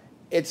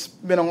 It's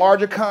been a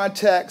larger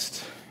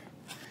context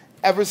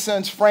ever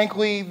since,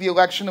 frankly, the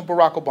election of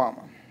Barack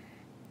Obama.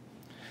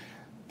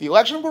 The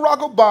election of Barack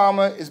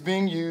Obama is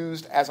being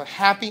used as a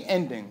happy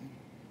ending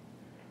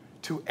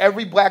to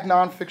every black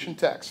nonfiction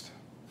text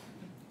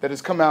that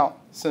has come out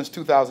since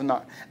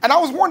 2009. And I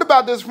was warned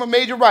about this from a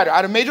major writer. I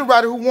had a major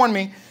writer who warned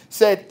me,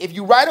 said, if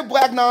you write a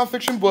black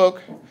nonfiction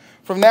book,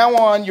 from now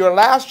on, your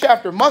last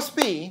chapter must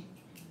be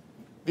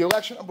the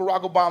election of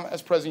Barack Obama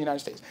as president of the United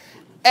States.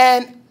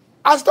 And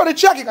I started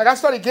checking. Like, I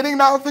started getting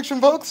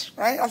nonfiction books,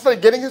 right? I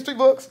started getting history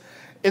books.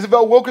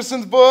 Isabel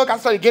Wilkerson's book. I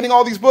started getting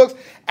all these books.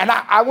 And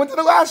I went to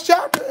the last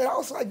chapter, and I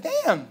was like,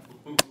 damn.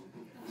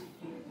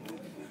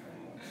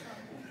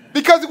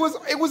 Because it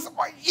was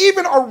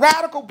even a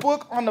radical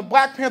book on the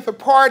Black Panther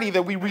Party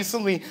that we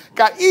recently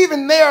got.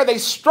 Even there, they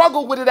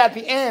struggled with it at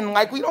the end.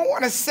 Like, we don't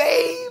want to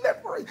say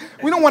that,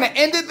 we don't want to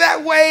end it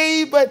that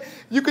way, but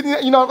you can,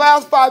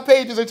 last 5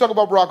 pages, they talk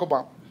about Barack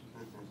Obama.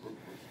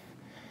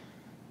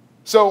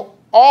 So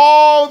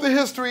all the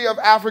history of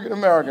African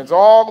Americans,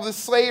 all of the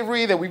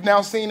slavery that we've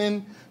now seen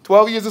in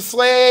 12 Years a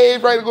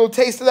Slave, right, a little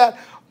taste of that,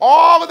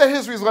 all of that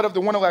history has led up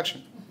to one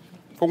election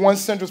for one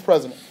centrist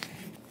president.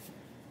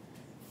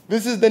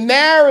 This is the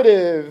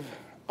narrative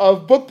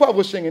of book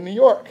publishing in New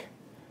York.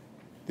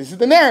 This is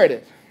the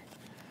narrative.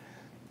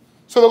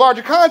 So the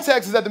larger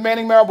context is that the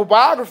Manning Marable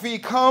biography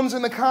comes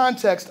in the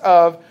context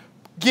of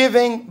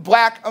giving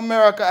Black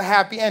America a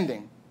happy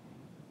ending.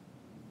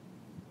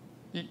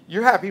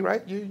 You're happy,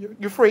 right?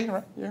 You're free,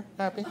 right? You're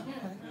happy, right?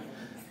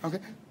 Okay.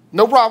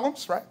 No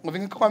problems, right?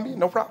 Living in Columbia,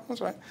 no problems,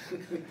 right?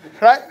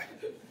 Right?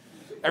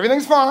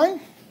 Everything's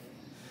fine.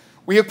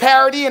 We have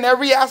parity in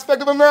every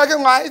aspect of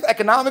American life,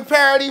 economic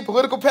parity,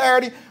 political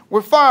parity.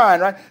 We're fine,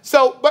 right?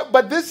 So,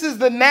 but this is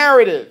the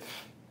narrative.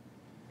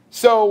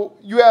 So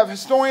you have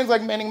historians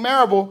like Manning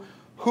Marable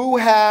who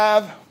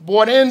have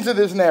bought into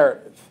this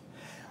narrative,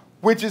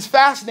 which is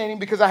fascinating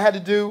because I had to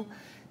do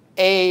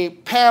a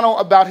panel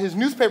about his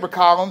newspaper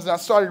columns, and I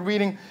started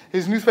reading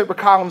his newspaper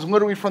columns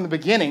literally from the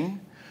beginning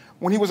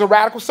when he was a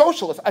radical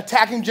socialist,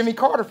 attacking Jimmy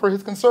Carter for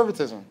his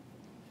conservatism.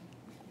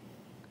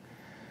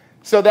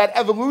 So that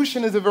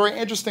evolution is a very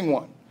interesting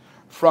one,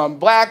 from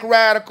Black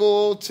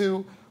radical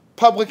to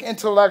public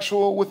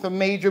intellectual with a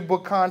major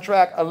book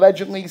contract,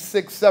 allegedly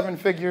 6-7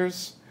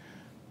 figures,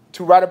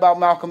 to write about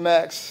Malcolm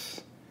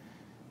X,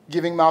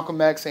 giving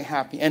Malcolm X a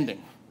happy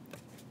ending,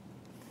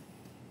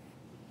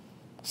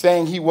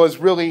 saying he was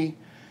really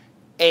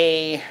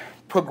a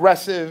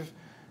progressive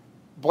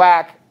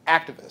Black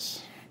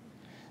activist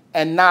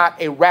and not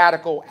a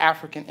radical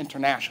African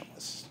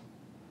internationalist.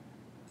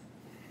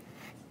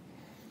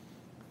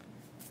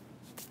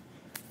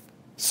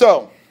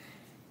 So,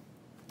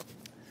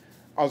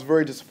 I was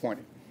very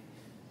disappointed.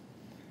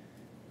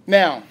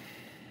 Now,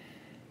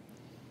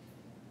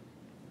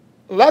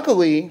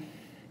 luckily,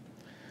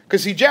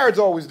 because see, Jared's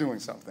always doing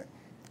something,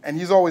 and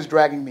he's always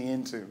dragging me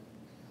into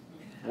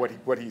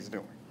what he's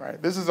doing, right?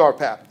 This is our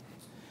pattern.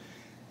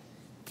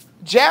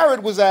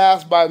 Jared was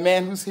asked by a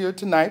man who's here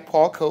tonight,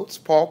 Paul Coates.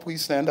 Paul,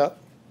 please stand up,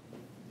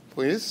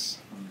 please.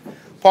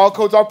 Paul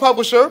Coates, our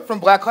publisher from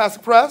Black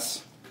Classic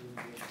Press.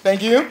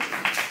 Thank you.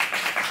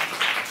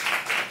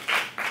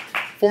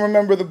 Former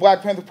member of the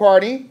Black Panther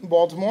Party in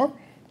Baltimore.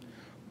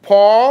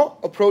 Paul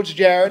approached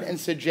Jared and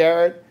said,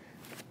 Jared,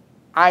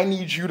 I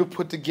need you to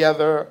put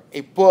together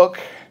a book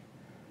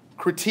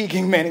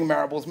critiquing Manning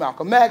Marable's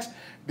Malcolm X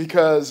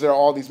because there are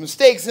all these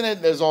mistakes in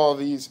it, there's all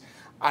these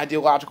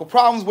ideological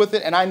problems with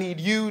it, and I need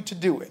you to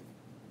do it.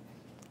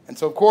 And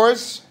so, of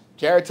course,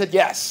 Jared said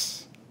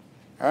yes.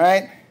 All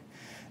right?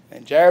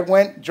 And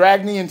Jared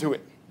dragged me into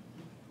it.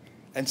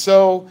 And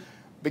so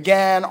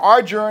began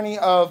our journey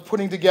of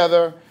putting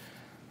together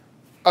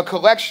a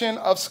collection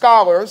of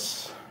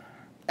scholars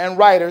and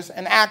writers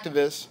and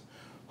activists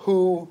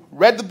who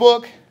read the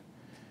book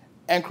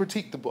and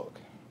critiqued the book.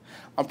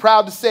 I'm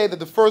proud to say that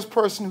the first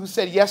person who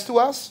said yes to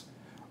us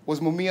was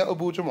Mumia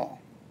Abu-Jamal.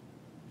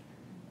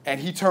 And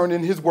he turned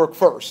in his work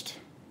first.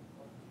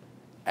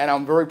 And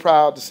I'm very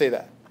proud to say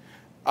that.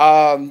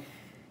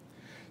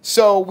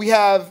 So we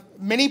have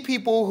many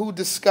people who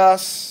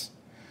discuss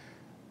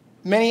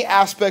many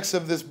aspects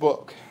of this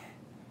book.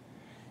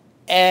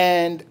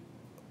 And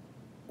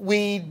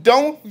we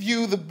don't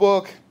view the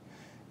book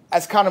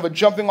as kind of a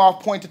jumping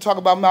off point to talk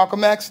about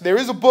Malcolm X. There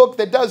is a book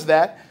that does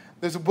that.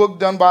 There's a book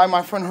done by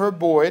my friend Herb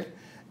Boyd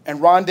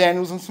and Ron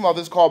Daniels and some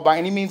others called By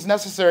Any Means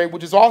Necessary,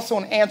 which is also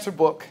an answer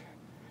book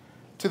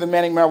to the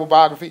Manning Marable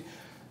biography.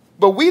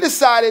 But we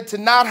decided to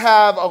not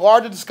have a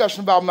larger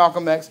discussion about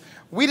Malcolm X.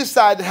 We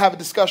decided to have a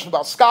discussion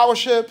about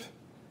scholarship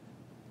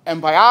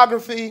and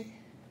biography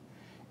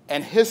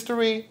and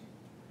history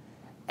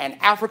and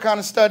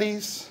Africana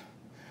studies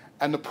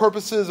and the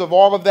purposes of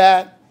all of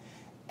that,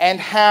 and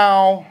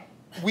how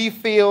we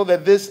feel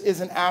that this is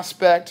an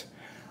aspect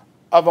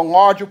of a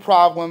larger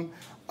problem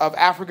of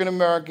African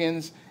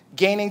Americans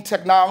gaining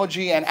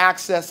technology and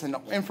access and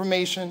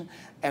information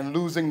and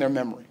losing their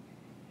memory.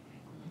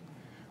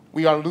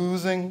 We are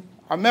losing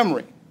our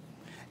memory.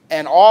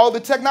 And all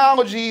the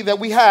technology that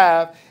we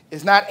have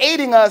is not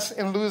aiding us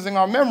in losing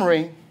our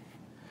memory,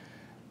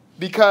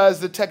 because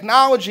the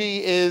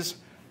technology is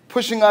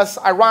pushing us,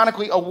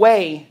 ironically,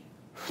 away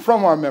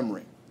from our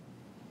memory,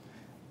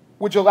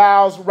 which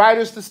allows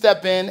writers to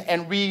step in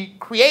and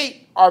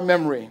recreate our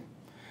memory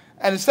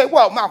and to say,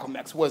 well, Malcolm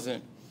X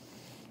wasn't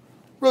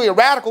really a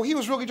radical. He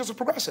was really just a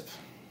progressive.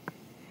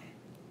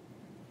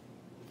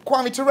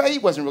 Kwame Ture, he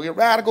wasn't really a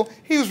radical.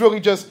 He was really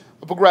just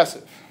a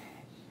progressive.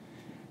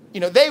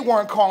 They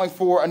weren't calling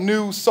for a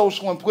new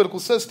social and political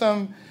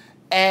system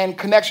and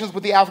connections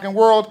with the African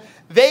world.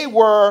 They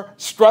were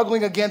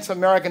struggling against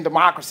American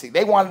democracy.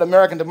 They wanted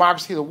American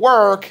democracy to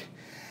work,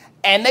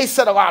 and they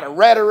said a lot of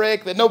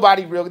rhetoric that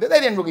they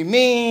didn't really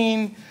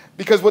mean,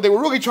 because what they were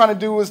really trying to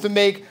do was to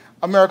make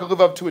America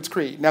live up to its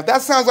creed. Now, if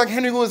that sounds like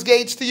Henry Louis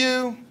Gates to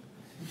you,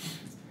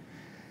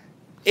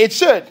 it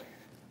should,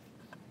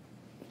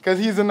 because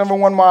he's the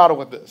 #1 model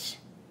with this.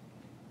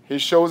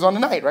 His show is on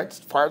tonight, right?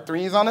 Part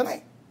 3 is on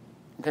tonight.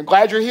 Okay,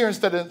 glad you're here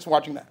instead of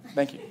watching that.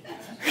 Thank you.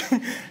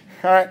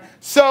 All right,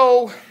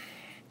 so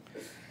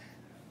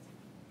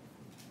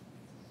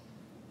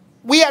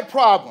we had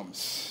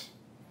problems.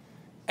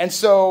 And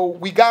so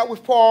we got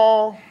with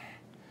Paul,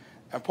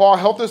 and Paul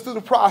helped us through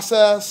the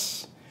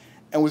process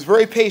and was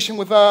very patient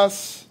with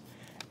us,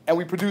 and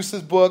we produced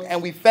this book,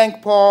 and we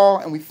thank Paul,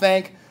 and we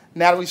thank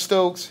Natalie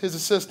Stokes, his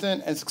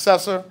assistant and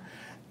successor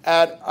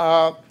at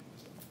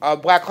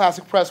Black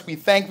Classic Press. We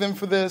thank them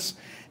for this,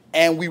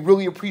 and we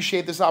really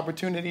appreciate this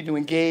opportunity to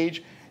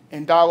engage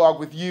in dialogue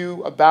with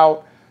you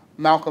about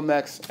Malcolm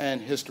X and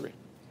history.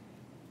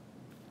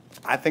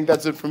 I think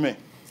that's it for me.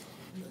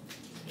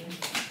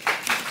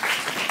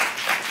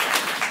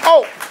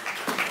 Oh,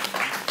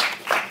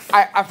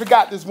 I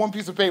forgot there's one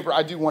piece of paper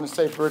I do want to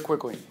say very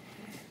quickly.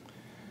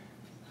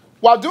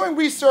 While doing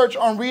research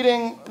on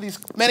reading these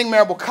Manning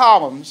Marable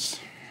columns,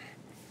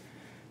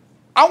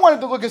 I wanted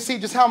to look and see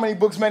just how many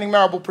books Manning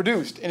Marable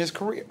produced in his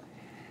career.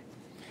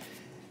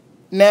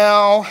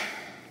 Now,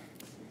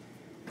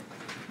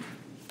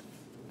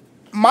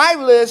 my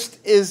list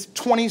is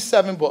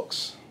 27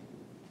 books.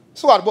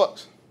 It's a lot of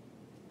books.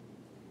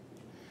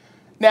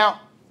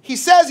 Now, he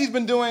says he's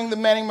been doing the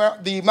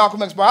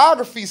Malcolm X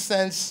biography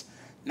since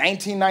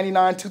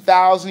 1999,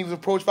 2000. He was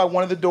approached by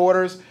one of the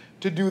daughters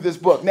to do this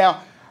book.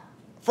 Now,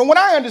 from what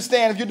I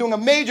understand, if you're doing a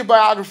major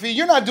biography,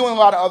 you're not doing a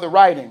lot of other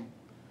writing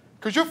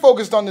because you're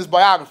focused on this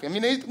biography. I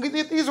mean,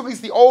 these are at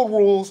least the old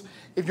rules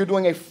if you're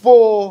doing a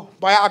full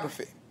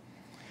biography.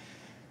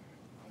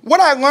 What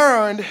I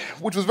learned,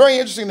 which was very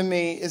interesting to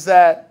me, is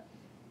that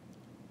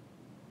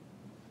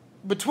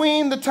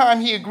between the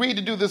time he agreed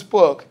to do this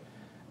book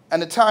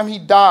and the time he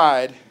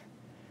died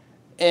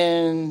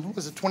in, what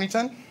was it,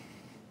 2010?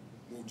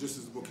 Well, just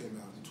as the book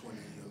came out in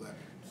 2011.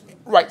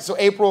 So. Right, so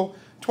April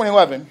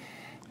 2011.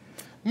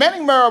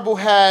 Manning Marable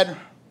had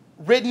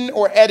written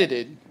or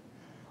edited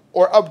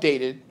or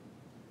updated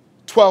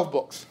 12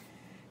 books.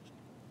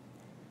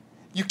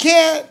 You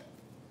can't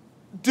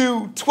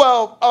do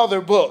 12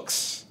 other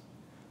books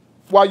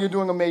while you're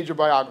doing a major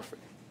biography.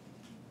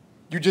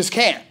 You just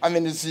can't. I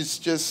mean, it's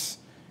just,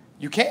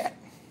 you can't.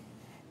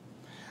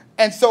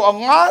 And so a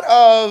lot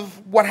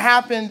of what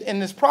happened in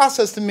this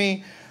process to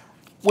me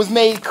was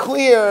made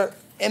clear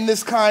in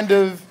this kind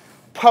of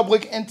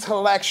public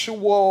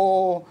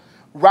intellectual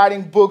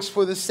writing books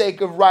for the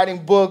sake of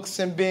writing books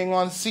and being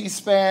on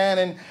C-SPAN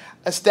and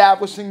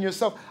establishing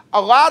yourself.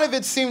 A lot of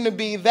it seemed to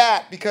be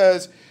that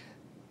because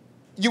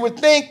you would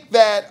think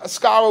that a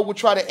scholar would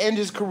try to end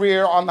his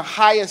career on the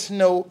highest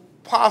note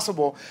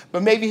possible,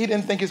 but maybe he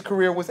didn't think his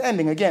career was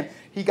ending. Again,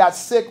 he got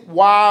sick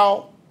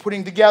while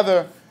putting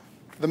together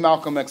the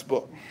Malcolm X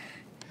book.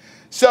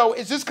 So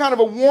it's just kind of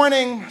a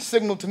warning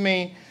signal to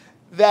me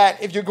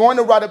that if you're going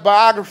to write a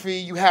biography,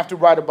 you have to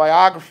write a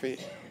biography.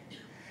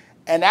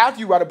 And after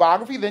you write a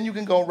biography, then you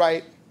can go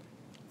write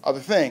other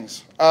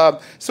things.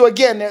 So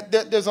again,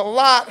 there's a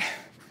lot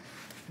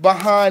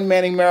behind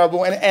Manning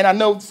Marable, and I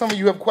know some of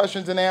you have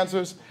questions and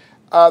answers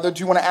that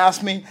you want to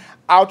ask me.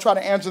 I'll try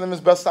to answer them as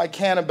best I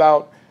can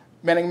about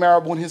Manning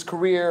Marable and his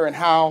career and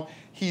how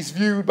he's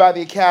viewed by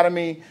the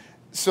Academy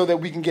so that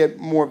we can get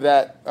more of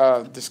that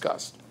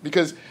discussed.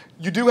 Because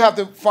you do have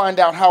to find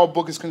out how a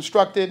book is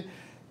constructed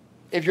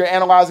if you're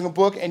analyzing a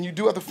book, and you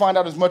do have to find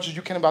out as much as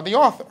you can about the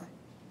author.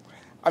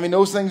 I mean,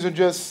 those things are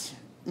just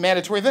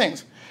mandatory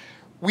things.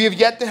 We have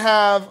yet to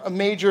have a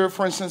major,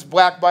 for instance,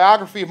 black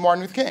biography of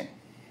Martin Luther King.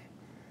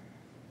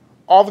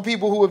 All the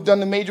people who have done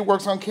the major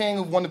works on King,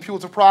 who've won the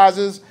Pulitzer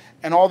Prizes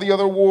and all the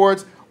other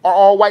awards, are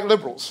all white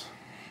liberals.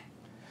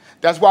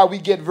 That's why we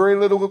get very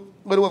little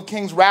of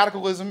King's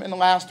radicalism in the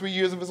last 3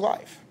 years of his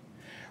life.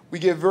 We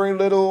get very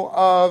little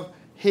of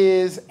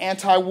his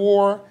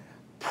anti-war,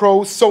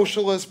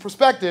 pro-socialist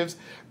perspectives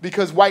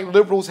because white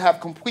liberals have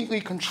completely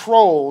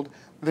controlled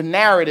the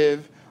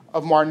narrative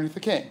of Martin Luther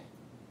King.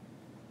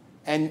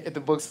 And if the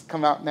books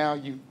come out now,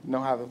 you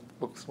know how the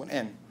books would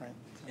end, right?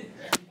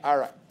 All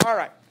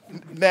right.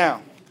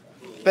 Now,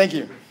 thank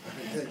you.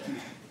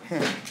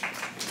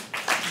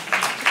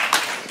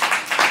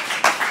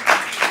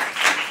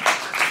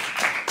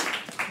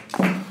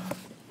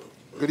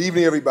 Good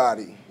evening,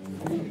 everybody.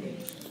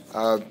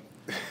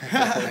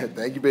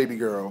 Thank you, baby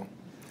girl.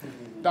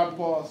 Dr.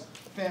 Paul's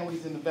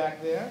family's in the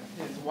back there.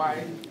 His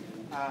wife,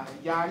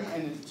 Yadi,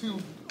 and his two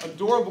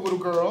adorable little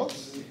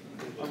girls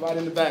are right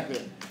in the back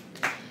there.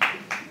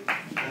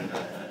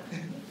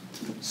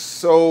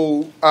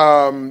 So,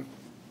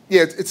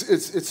 yeah,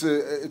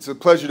 it's a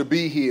pleasure to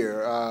be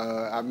here.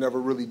 I've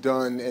never really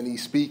done any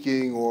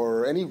speaking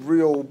or any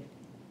real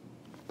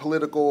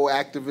political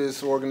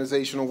activist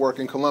organizational work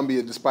in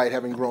Columbia, despite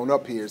having grown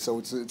up here. So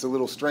it's a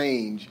little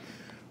strange,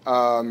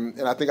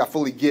 and I think I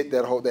fully get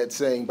that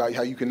saying about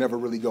how you can never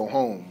really go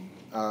home.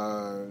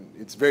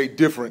 It's very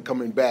different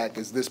coming back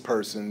as this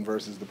person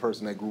versus the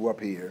person that grew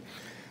up here.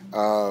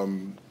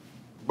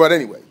 But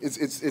anyway,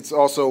 it's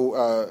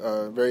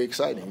also very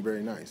exciting,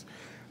 very nice.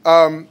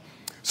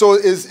 So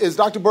as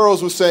Dr.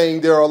 Burroughs was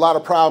saying, there are a lot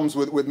of problems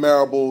with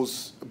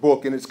Marable's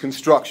book and its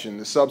construction,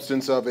 the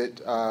substance of it,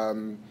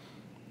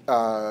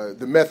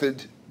 the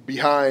method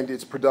behind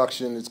its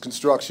production, its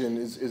construction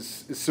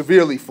is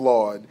severely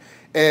flawed.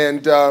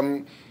 And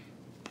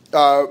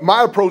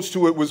my approach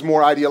to it was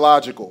more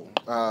ideological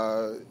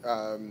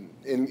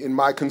in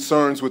my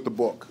concerns with the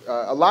book.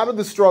 A lot of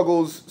the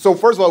struggles, so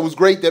first of all, it was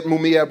great that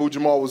Mumia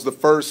Abu-Jamal was the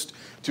first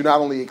to not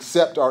only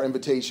accept our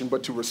invitation,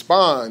 but to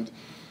respond.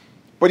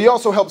 But he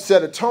also helped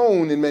set a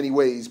tone in many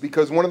ways,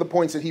 because one of the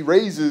points that he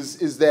raises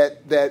is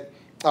that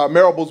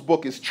Marable's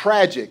book is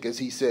tragic, as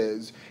he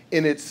says,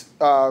 in its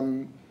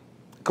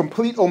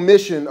complete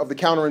omission of the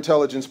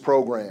counterintelligence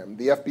program.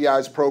 The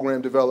FBI's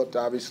program developed,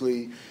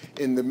 obviously,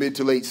 in the mid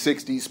to late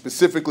 60s,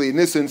 specifically in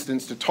this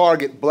instance to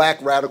target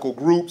black radical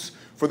groups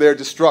for their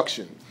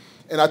destruction.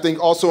 And I think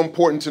also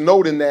important to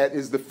note in that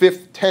is the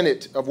fifth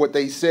tenet of what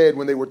they said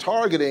when they were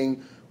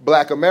targeting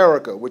black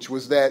America, which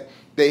was that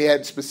they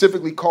had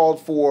specifically called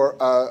for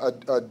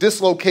a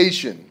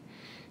dislocation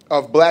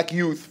of black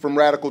youth from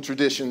radical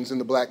traditions in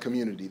the black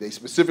community. They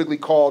specifically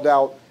called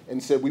out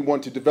and said, we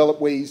want to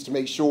develop ways to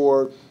make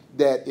sure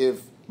that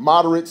if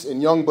moderates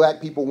and young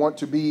black people want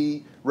to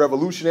be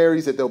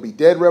revolutionaries, that they'll be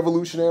dead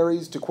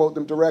revolutionaries, to quote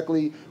them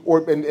directly.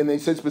 And they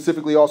said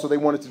specifically also they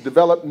wanted to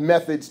develop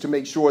methods to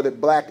make sure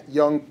that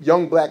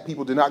young black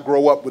people did not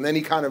grow up with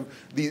any of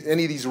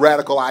these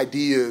radical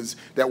ideas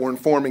that were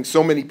informing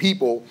so many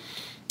people.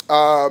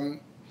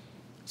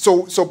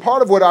 So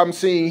part of what I'm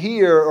seeing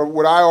here, or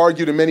what I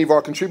argued and many of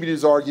our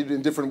contributors argued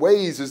in different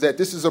ways, is that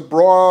this is a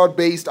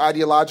broad-based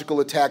ideological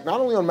attack, not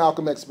only on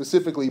Malcolm X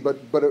specifically,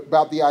 but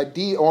about the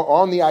idea,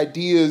 on the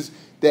ideas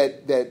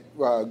that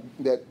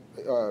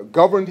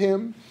governed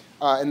him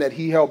and that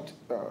he helped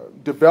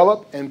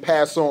develop and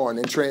pass on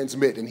and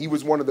transmit. And he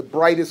was one of the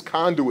brightest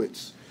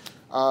conduits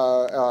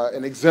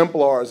and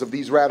exemplars of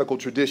these radical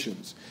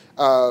traditions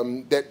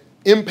that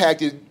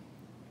impacted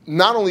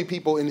not only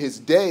people in his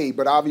day,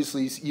 but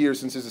obviously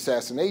years since his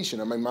assassination.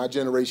 I mean, my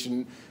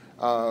generation,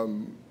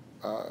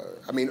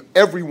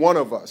 every one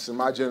of us in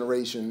my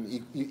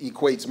generation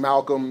equates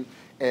Malcolm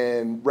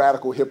and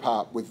radical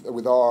hip-hop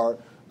with our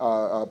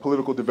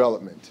political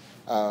development.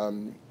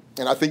 And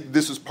I think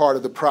this is part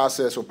of the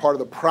process, or part of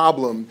the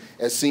problem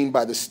as seen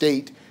by the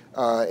state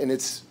and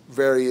its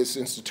various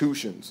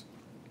institutions.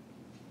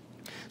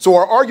 So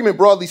our argument,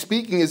 broadly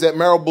speaking, is that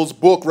Marable's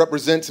book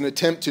represents an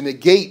attempt to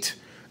negate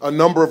a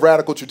number of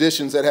radical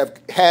traditions that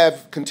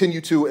have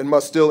continued to and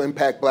must still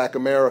impact black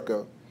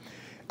America,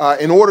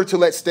 in order to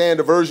let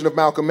stand a version of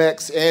Malcolm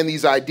X and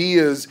these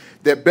ideas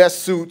that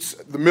best suits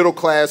the middle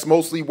class,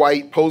 mostly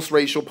white,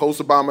 post-racial,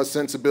 post-Obama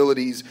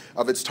sensibilities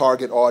of its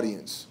target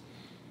audience.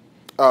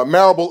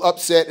 Marable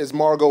upset, as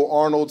Margot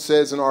Arnold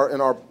says in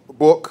our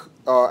book,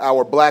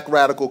 our black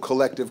radical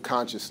collective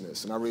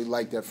consciousness. And I really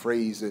like that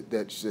phrase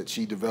that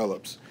she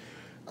develops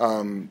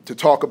to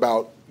talk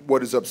about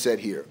what is upset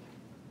here.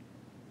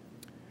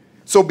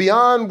 So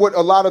beyond what a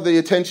lot of the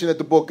attention that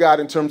the book got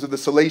in terms of the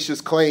salacious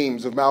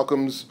claims of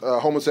Malcolm's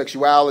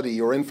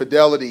homosexuality or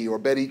infidelity, or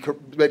Betty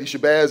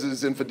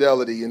Shabazz's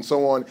infidelity and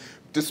so on,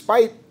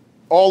 despite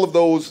all of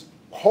those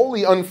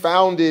wholly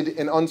unfounded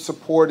and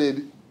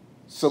unsupported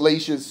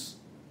salacious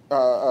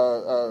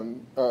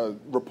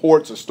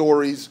reports or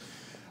stories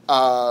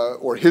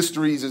or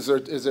histories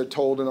as they're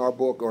told in our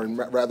book, or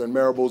rather in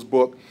Marable's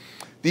book,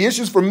 the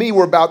issues for me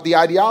were about the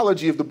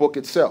ideology of the book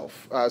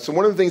itself. So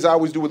one of the things I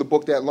always do with a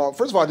book that long,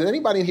 first of all, did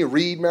anybody in here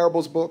read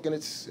Marable's book in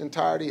its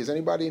entirety? Has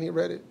anybody in here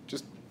read it?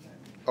 Just,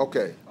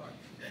 okay.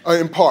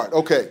 In part,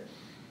 okay.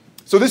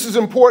 So this is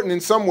important in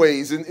some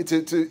ways. And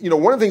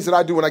one of the things that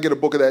I do when I get a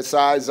book of that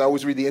size is I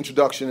always read the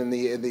introduction and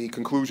the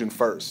conclusion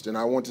first. And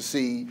I want to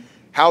see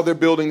how they're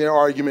building their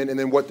argument and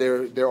then what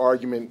their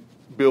argument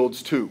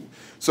builds to.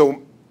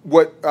 So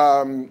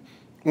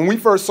when we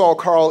first saw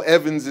Carl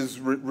Evans's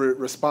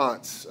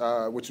response,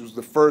 which was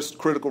the first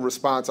critical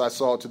response I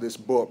saw to this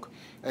book,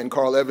 and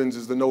Carl Evans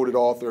is the noted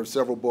author of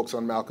several books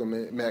on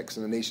Malcolm X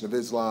and the Nation of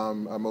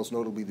Islam, most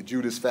notably The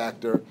Judas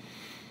Factor.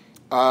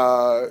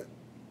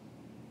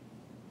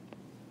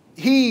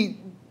 He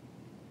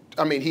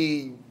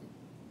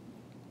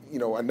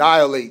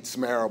annihilates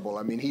Marable.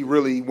 I mean, he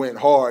really went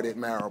hard at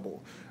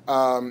Marable.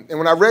 And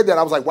when I read that,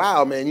 I was like,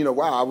 wow, man,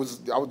 I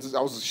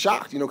was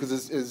shocked,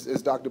 because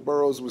as Dr.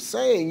 Burroughs was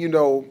saying,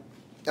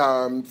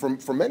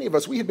 for many of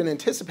us, we had been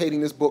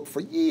anticipating this book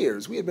for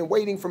years. We had been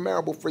waiting for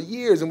Marable for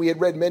years, and we had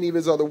read many of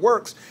his other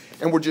works,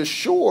 and were just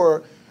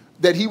sure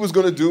that he was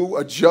going to do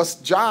a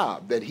just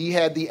job, that he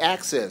had the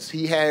access,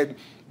 he had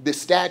the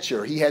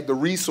stature, he had the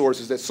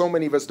resources that so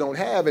many of us don't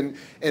have, and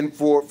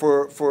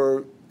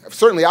for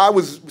certainly I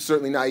was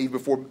certainly naive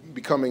before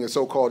becoming a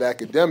so-called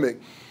academic.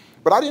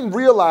 But I didn't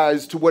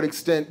realize to what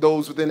extent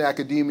those within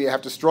academia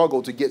have to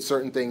struggle to get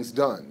certain things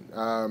done,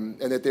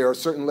 and that there are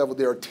certain levels,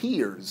 there are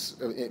tiers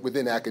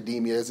within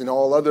academia, as in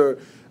all other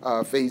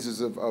phases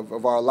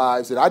of our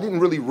lives, that I didn't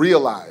really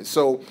realize.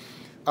 So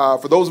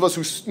For those of us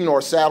who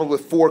are saddled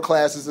with 4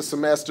 classes a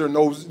semester,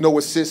 no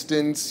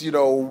assistants,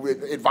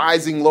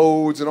 advising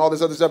loads and all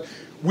this other stuff,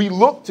 we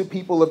look to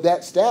people of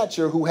that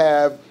stature who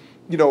have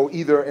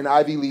either an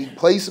Ivy League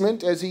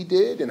placement, as he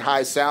did, and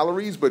high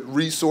salaries, but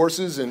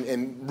resources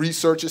and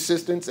research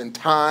assistants and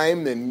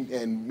time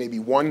and maybe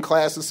 1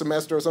 class a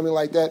semester or something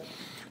like that,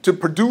 to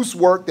produce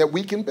work that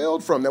we can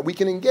build from, that we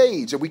can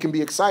engage, that we can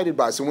be excited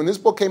by. So when this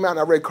book came out and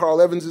I read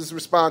Carl Evans's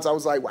response, I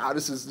was like, wow,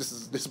 this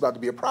is about to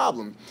be a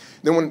problem.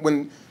 Then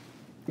when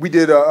we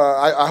did,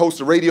 I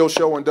host a radio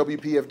show on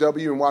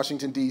WPFW in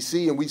Washington,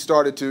 D.C., and we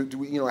started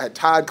to had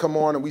Todd come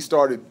on, and we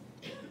started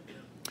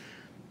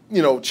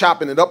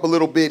chopping it up a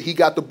little bit. He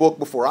got the book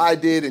before I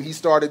did, and he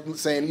started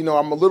saying,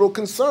 I'm a little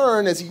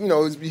concerned as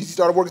he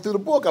started working through the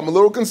book. I'm a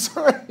little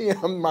concerned.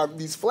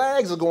 These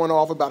flags are going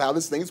off about how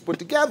this thing is put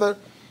together.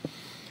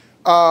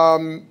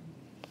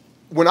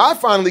 When I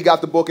finally got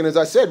the book, and as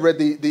I said, read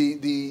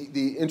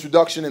the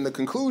introduction and the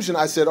conclusion,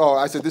 I said,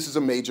 this is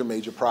a major,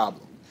 major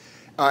problem.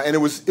 And it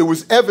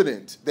was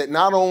evident that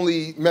not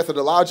only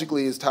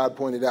methodologically, as Todd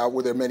pointed out,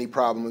 were there many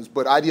problems,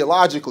 but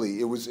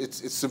ideologically,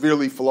 it's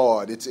severely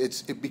flawed.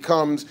 It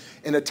becomes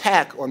an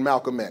attack on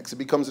Malcolm X. It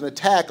becomes an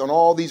attack on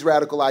all these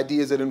radical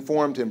ideas that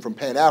informed him, from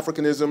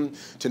Pan-Africanism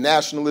to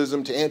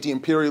nationalism to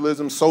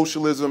anti-imperialism,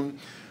 socialism,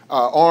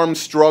 armed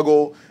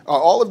struggle.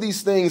 All of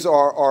these things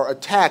are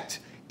attacked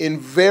in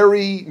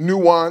very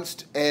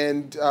nuanced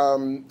and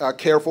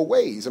careful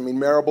ways. I mean,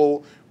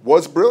 Marable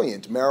was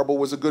brilliant. Marable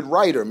was a good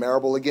writer.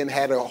 Marable, again,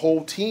 had a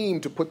whole team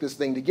to put this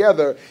thing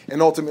together.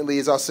 And ultimately,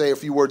 as I'll say a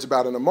few words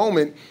about in a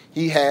moment,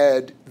 he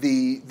had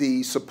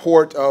the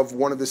support of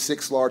one of the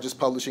 6 largest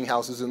publishing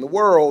houses in the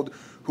world,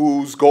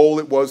 whose goal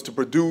it was to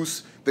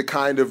produce the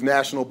kind of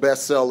national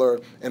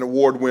bestseller and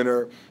award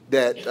winner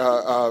that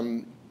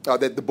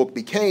the book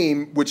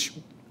became, which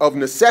of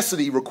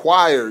necessity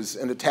requires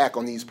an attack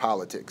on these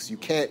politics. You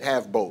can't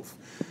have both.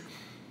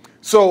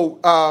 So,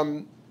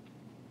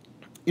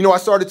 I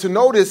started to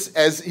notice,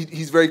 as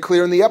he's very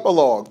clear in the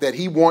epilogue, that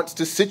he wants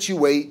to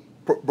situate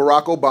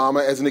Barack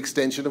Obama as an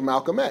extension of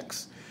Malcolm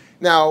X.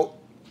 Now,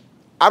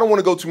 I don't want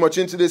to go too much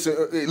into this,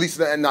 at least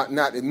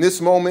not in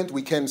this moment.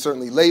 We can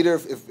certainly later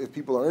if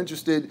people are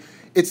interested.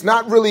 It's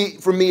not really,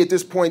 for me at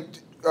this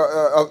point,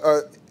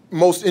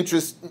 most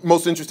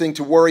interesting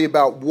to worry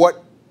about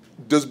what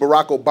does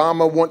Barack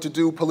Obama want to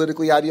do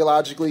politically,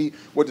 ideologically?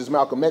 What does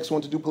Malcolm X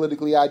want to do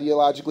politically,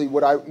 ideologically?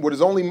 What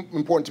is only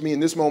important to me in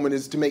this moment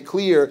is to make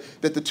clear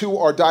that the two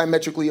are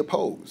diametrically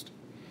opposed.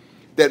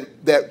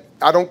 That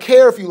I don't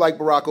care if you like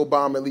Barack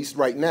Obama, at least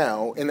right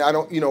now, and I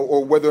don't,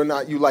 or whether or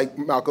not you like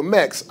Malcolm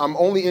X. I'm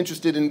only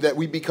interested in that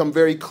we become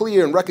very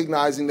clear in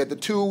recognizing that the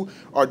two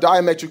are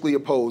diametrically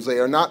opposed. They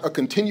are not a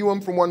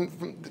continuum from one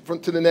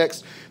to the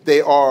next.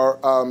 They are,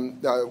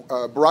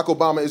 Barack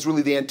Obama is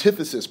really the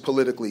antithesis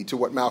politically to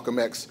what Malcolm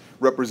X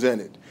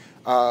represented.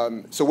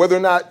 So whether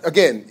or not,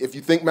 again, if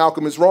you think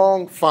Malcolm is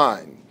wrong,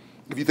 fine.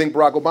 If you think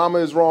Barack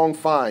Obama is wrong,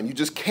 fine. You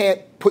just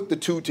can't put the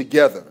two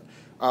together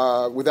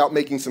without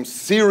making some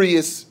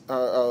serious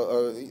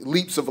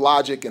leaps of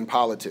logic and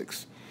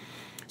politics.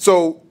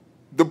 So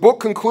the book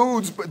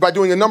concludes by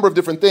doing a number of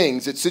different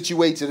things. It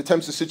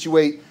attempts to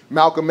situate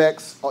Malcolm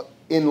X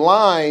in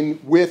line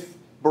with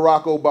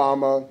Barack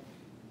Obama,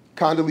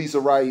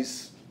 Condoleezza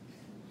Rice,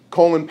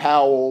 Colin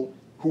Powell,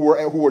 who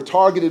were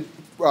targeted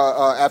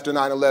after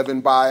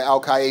 9/11 by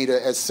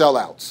Al-Qaeda as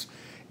sellouts.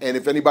 And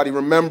if anybody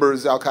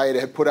remembers, Al-Qaeda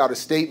had put out a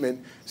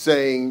statement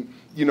saying,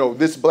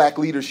 this black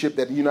leadership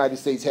that the United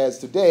States has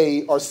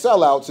today are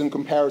sellouts in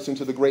comparison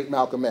to the great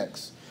Malcolm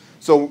X.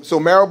 So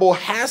Marable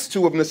has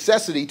to, of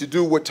necessity, to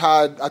do what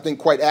Todd, I think,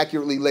 quite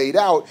accurately laid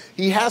out.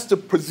 He has to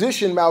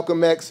position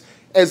Malcolm X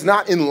as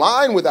not in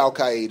line with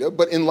Al-Qaeda,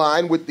 but in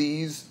line with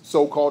these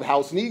so-called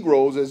house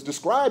Negroes as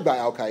described by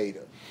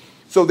Al-Qaeda.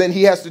 So then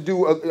he has to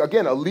do,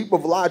 again, a leap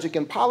of logic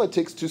in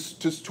politics to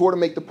sort of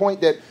make the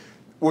point that,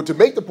 or to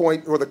make the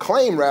point, or the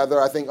claim rather,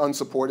 I think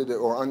unsupported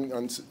or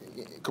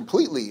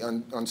completely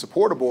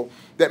unsupportable,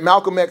 that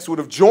Malcolm X would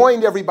have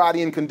joined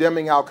everybody in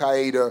condemning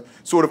Al-Qaeda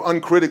sort of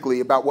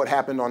uncritically about what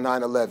happened on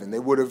 9/11.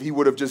 He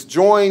would have just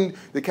joined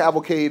the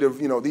cavalcade of,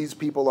 these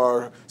people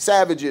are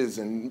savages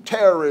and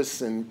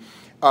terrorists, and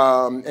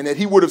that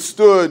he would have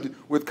stood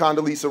with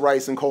Condoleezza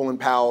Rice and Colin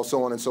Powell,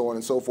 so on and so on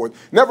and so forth.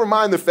 Never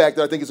mind the fact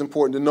that I think it's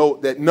important to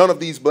note that none of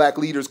these black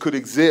leaders could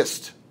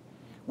exist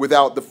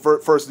without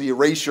first the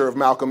erasure of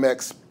Malcolm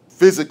X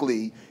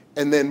physically,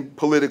 and then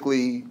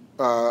politically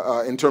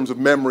in terms of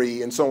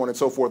memory and so on and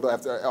so forth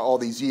after all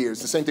these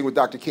years. The same thing with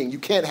Dr. King. You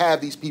can't have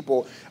these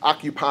people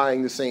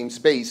occupying the same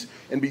space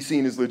and be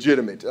seen as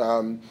legitimate.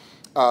 So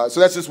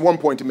that's just one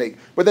point to make.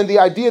 But then the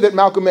idea that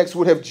Malcolm X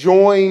would have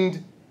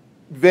joined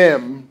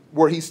them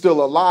were he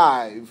still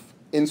alive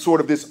in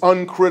sort of this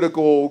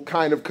uncritical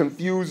kind of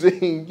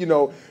confusing,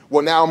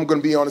 well, now I'm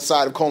going to be on the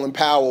side of Colin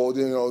Powell,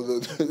 the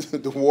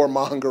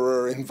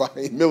warmonger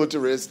and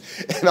militarist,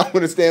 and I'm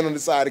going to stand on the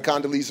side of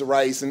Condoleezza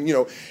Rice, and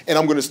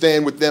I'm going to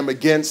stand with them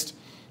against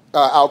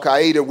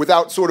al-Qaeda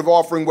without sort of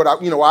offering what,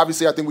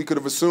 obviously I think we could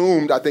have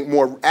assumed, I think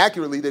more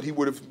accurately, that he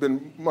would have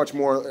been much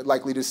more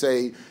likely to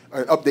say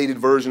an updated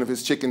version of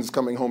his chickens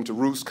coming home to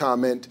roost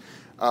comment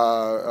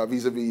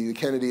vis-a-vis the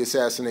Kennedy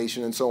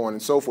assassination and so on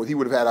and so forth. He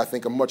would have had, I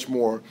think, a much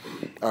more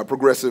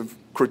progressive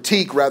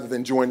critique rather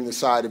than joining the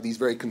side of these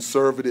very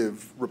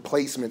conservative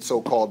replacement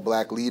so-called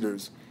black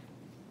leaders.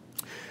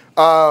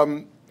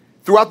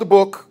 Throughout the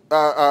book,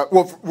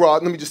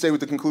 let me just say with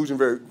the conclusion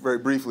very, very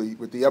briefly,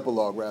 with the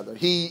epilogue rather,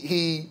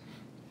 he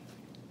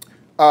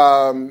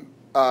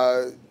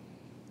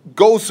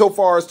goes so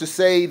far as to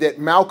say that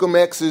Malcolm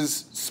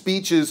X's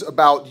speeches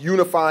about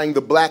unifying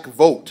the black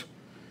vote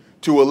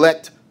to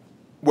elect,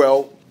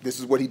 well, this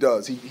is what he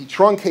does. He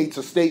truncates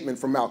a statement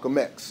from Malcolm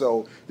X.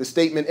 So the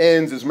statement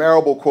ends, as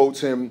Marable quotes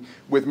him,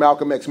 with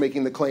Malcolm X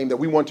making the claim that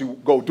we want to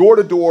go door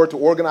to door to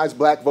organize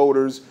black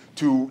voters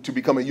to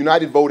become a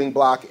united voting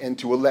bloc and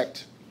to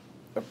elect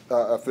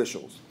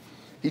officials.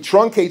 He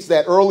truncates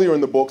that earlier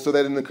in the book so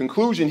that in the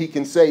conclusion he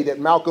can say that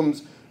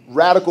Malcolm's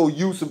radical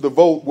use of the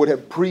vote would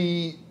have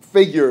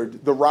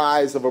prefigured the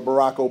rise of a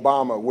Barack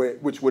Obama,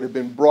 which would have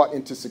been brought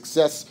into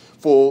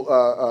successful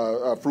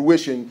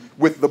fruition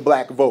with the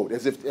black vote,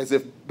 as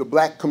if the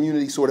black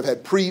community sort of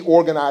had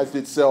pre-organized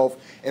itself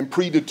and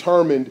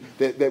predetermined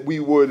that we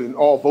would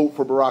all vote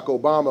for Barack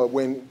Obama,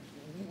 when,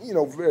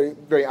 very,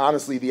 very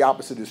honestly, the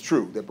opposite is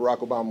true, that Barack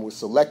Obama was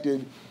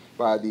selected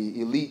by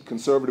the elite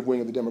conservative wing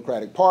of the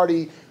Democratic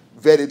Party,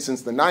 vetted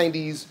since the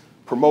 90s,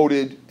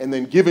 promoted, and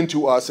then given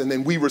to us, and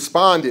then we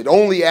responded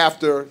only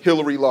after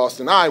Hillary lost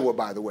in Iowa,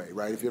 by the way,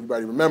 right? If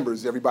everybody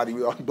remembers,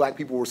 black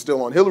people were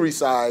still on Hillary's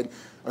side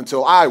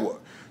until Iowa.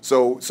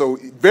 So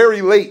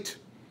very late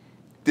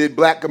did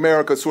black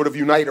America sort of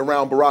unite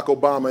around Barack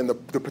Obama and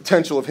the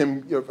potential of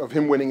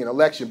him winning an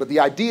election. But the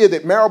idea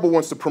that Marable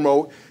wants to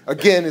promote,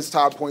 again, as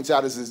Todd points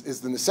out,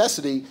 is the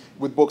necessity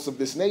with books of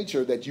this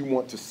nature that you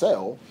want to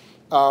sell.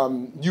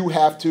 You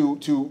have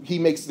to. He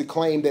makes the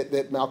claim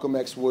that Malcolm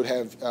X would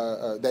have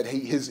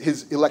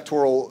his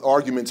electoral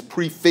arguments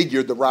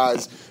prefigured the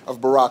rise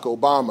of Barack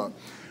Obama,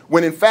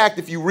 when in fact,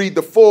 if you read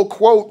the full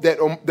quote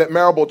that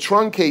Marable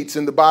truncates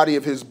in the body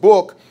of his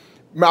book,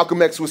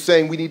 Malcolm X was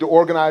saying we need to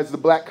organize the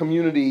black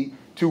community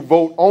to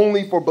vote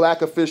only for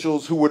black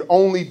officials who would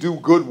only do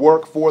good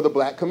work for the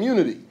black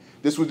community.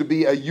 This was to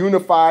be a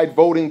unified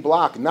voting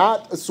bloc,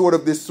 not a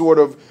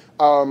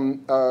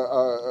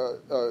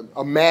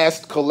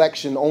massed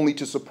collection only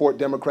to support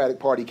Democratic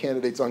Party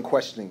candidates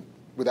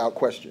without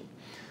question.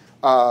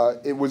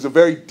 It was a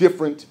very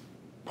different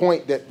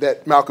point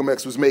that Malcolm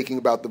X was making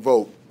about the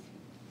vote.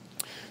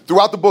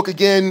 Throughout the book,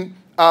 again,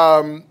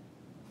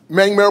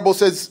 Manning Marable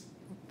says,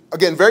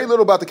 again, very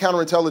little about the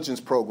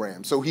counterintelligence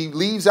program. So he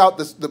leaves out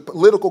the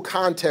political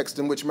context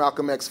in which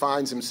Malcolm X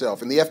finds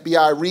himself. And the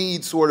FBI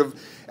reads sort of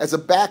as a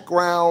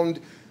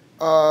background,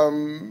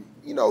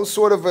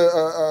 sort of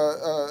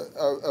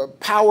a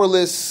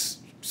powerless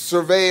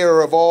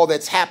surveyor of all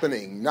that's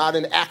happening, not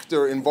an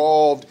actor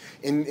involved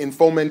in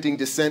fomenting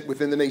dissent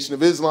within the Nation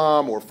of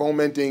Islam or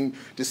fomenting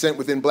dissent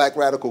within black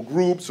radical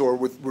groups or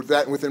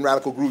within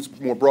radical groups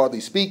more broadly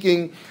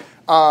speaking.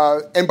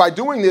 And by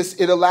doing this,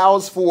 it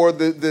allows for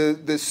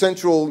the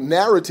central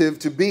narrative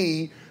to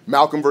be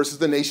Malcolm versus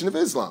the Nation of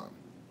Islam,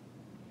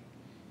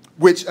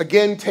 which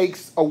again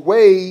takes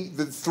away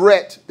the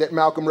threat that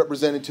Malcolm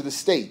represented to the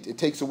state. It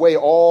takes away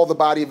all the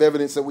body of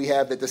evidence that we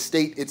have that the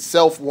state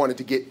itself wanted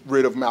to get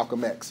rid of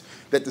Malcolm X,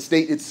 that the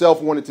state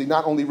itself wanted to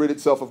not only rid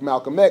itself of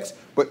Malcolm X,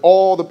 but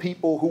all the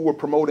people who were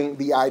promoting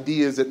the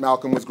ideas that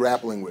Malcolm was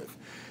grappling with.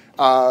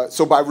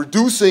 So by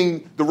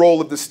reducing the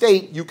role of the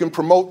state, you can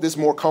promote this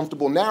more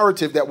comfortable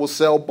narrative that will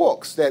sell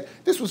books, that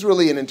this was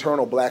really an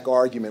internal black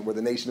argument where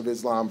the Nation of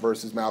Islam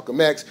versus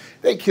Malcolm X,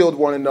 they killed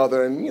one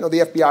another, and the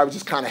FBI was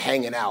just kind of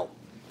hanging out.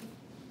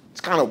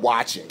 It's kind of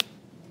watching.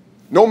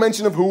 No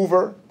mention of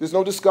Hoover. There's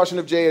no discussion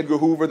of J. Edgar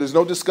Hoover. There's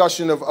no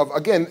discussion of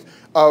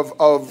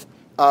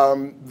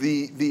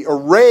the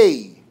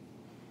array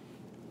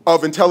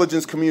of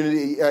intelligence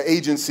community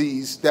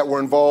agencies that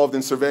were involved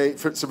in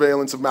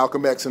surveillance of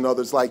Malcolm X and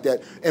others like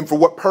that, and for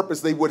what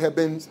purpose they would have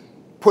been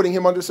putting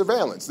him under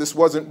surveillance. This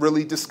wasn't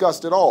really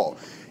discussed at all.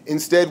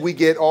 Instead, we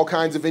get all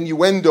kinds of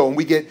innuendo, and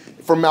we get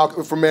from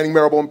Manning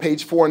Marable on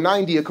page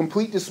 490 a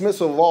complete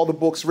dismissal of all the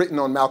books written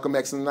on Malcolm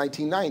X in the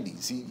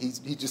 1990s.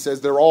 He just says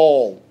they're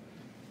all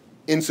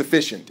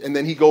insufficient, and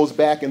then he goes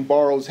back and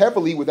borrows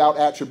heavily without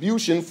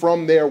attribution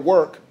from their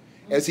work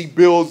as he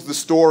builds the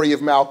story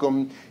of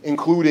Malcolm,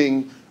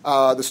 including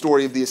the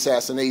story of the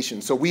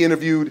assassination. So we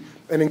interviewed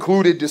and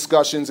included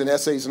discussions and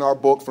essays in our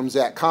book from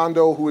Zach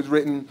Kondo, who has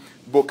written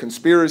the book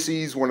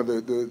Conspiracies, one of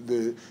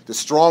the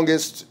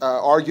strongest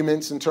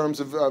arguments in terms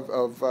of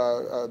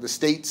the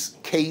state's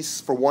case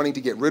for wanting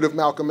to get rid of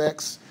Malcolm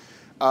X.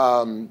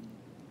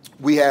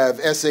 We have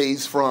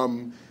essays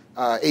from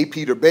A.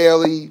 Peter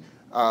Bailey.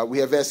 We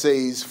have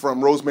essays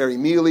from Rosemary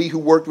Neely, who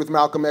worked with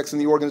Malcolm X in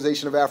the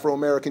Organization of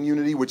Afro-American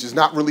Unity, which is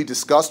not really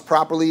discussed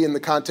properly in the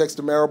context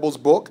of Marable's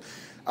book.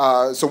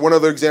 So one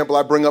other example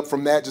I bring up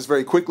from that just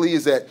very quickly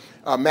is that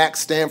Max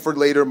Stanford,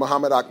 later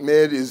Muhammad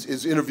Ahmed,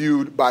 is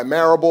interviewed by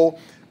Marable,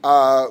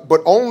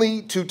 but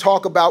only to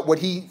talk about what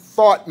he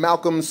thought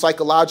Malcolm's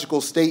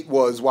psychological state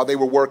was while they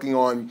were working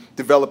on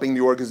developing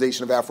the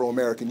Organization of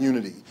Afro-American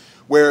Unity.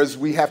 Whereas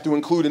we have to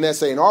include an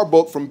essay in our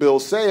book from Bill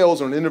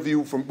Sales, or an interview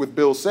with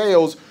Bill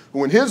Sales,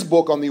 who in his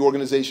book on the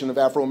Organization of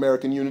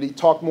Afro-American Unity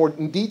talked more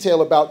in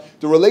detail about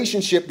the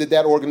relationship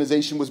that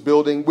organization was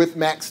building with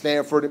Max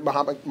Stanford and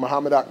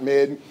Muhammad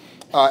Ahmed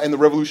and the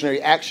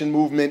Revolutionary Action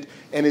Movement,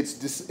 and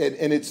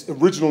its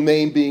original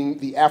name being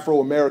the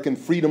Afro-American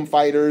Freedom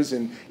Fighters,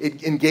 and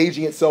it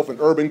engaging itself in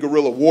urban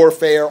guerrilla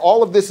warfare.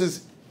 All of this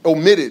is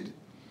omitted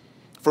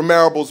from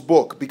Marable's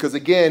book, because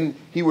again,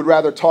 he would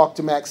rather talk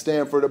to Max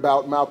Stanford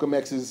about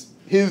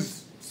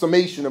his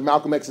summation of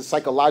Malcolm X's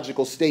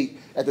psychological state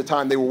at the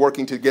time they were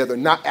working together,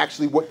 not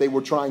actually what they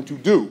were trying to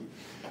do.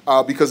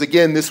 Because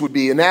again, this would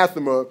be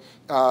anathema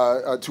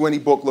to any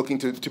book looking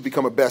to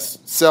become a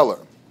bestseller.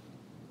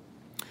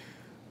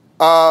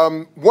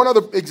 One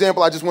other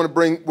example I just want to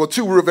bring, well,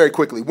 two very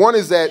quickly. One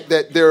is that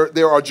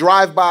there are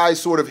drive-by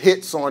sort of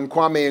hits on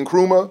Kwame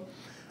Nkrumah,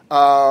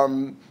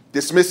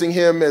 dismissing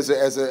him as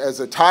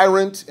a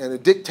tyrant and a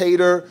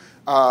dictator,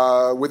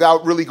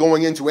 without really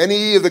going into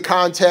any of the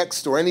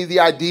context or any of the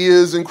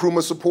ideas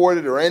Nkrumah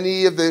supported, or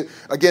any of the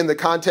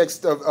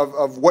context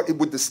of what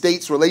would the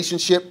state's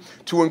relationship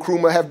to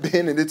Nkrumah have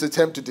been in its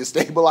attempt to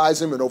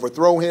destabilize him and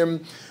overthrow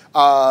him.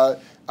 So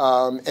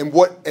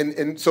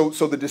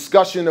the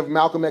discussion of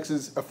Malcolm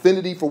X's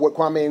affinity for what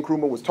Kwame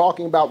Nkrumah was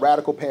talking about,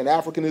 radical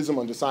Pan-Africanism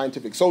under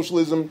scientific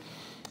socialism,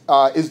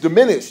 is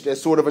diminished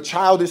as sort of a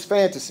childish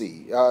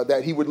fantasy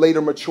that he would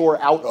later mature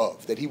out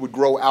of, that he would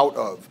grow out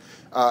of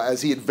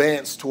as he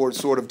advanced towards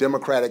sort of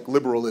democratic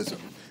liberalism.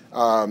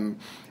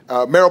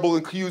 Marable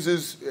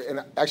accuses,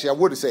 and actually I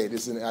would say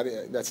this,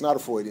 that's not a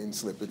Freudian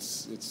slip,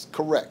 it's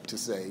correct to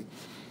say,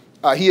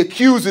 he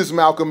accuses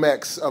Malcolm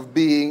X of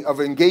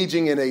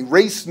engaging in a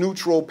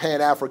race-neutral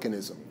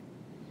Pan-Africanism,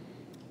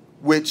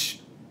 which...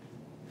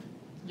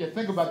 Yeah,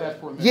 think about that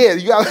for a minute. Yeah,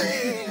 you got...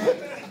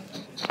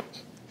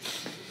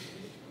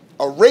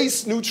 A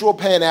race-neutral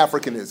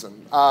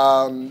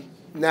Pan-Africanism.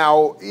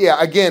 Now,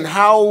 yeah, again,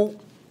 how...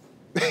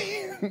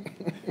 I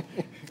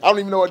don't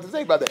even know what to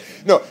say about that.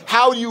 No,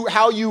 how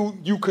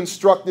you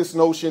construct this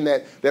notion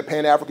that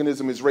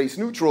Pan-Africanism is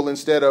race-neutral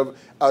instead of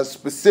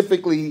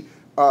specifically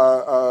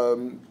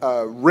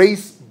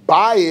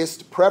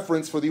race-biased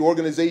preference for the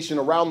organization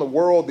around the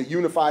world, the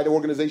unified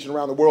organization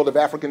around the world of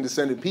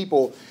African-descended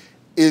people,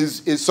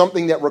 is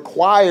something that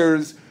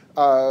requires...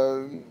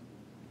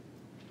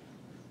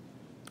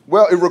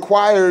 it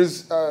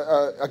requires,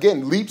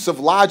 again, leaps of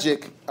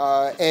logic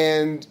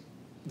and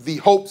the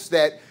hopes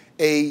that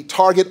a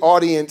target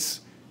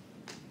audience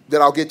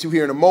that I'll get to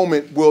here in a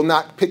moment will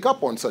not pick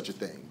up on such a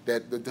thing,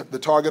 that the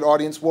target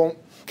audience won't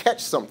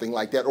catch something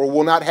like that, or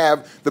will not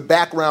have the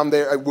background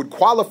there would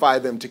qualify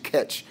them to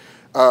catch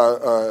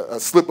a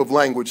slip of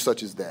language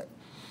such as that.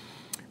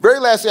 Very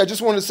lastly, I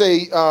just want to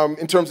say,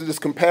 in terms of this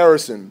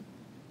comparison,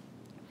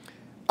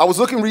 I was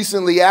looking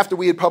recently after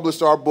we had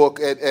published our book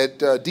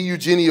at D.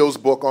 Eugenio's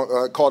book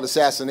called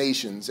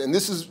Assassinations, and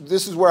this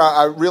is where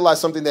I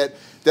realized something that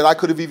I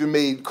could have even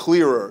made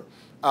clearer,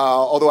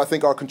 although I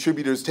think our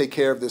contributors take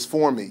care of this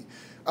for me.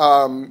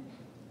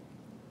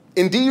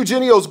 In D.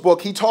 Eugenio's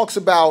book, he talks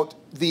about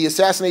the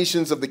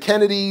assassinations of the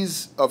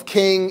Kennedys, of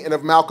King, and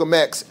of Malcolm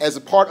X as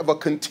a part of a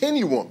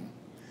continuum.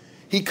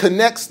 He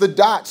connects the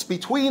dots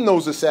between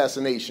those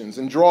assassinations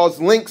and draws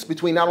links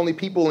between not only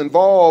people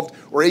involved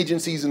or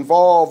agencies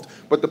involved,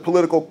 but the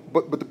political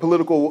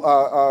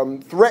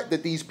threat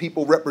that these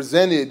people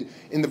represented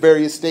in the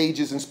various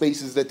stages and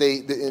spaces that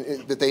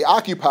they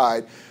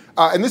occupied.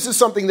 And this is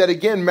something that,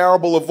 again,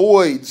 Marable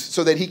avoids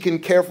so that he can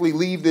carefully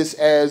leave this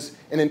as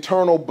an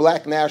internal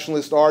black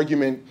nationalist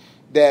argument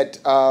that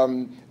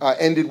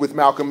ended with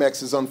Malcolm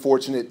X's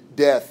unfortunate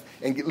death,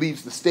 and it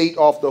leaves the state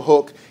off the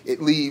hook.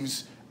 It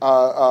leaves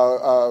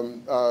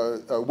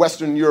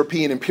Western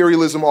European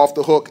imperialism off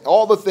the hook.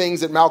 All the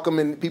things that Malcolm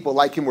and people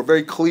like him were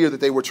very clear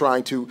that they were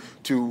trying to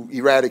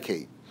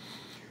eradicate.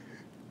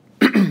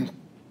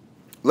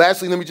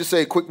 Lastly, let me just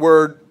say a quick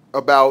word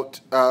about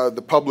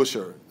the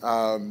publisher.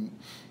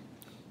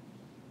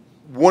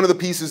 One of the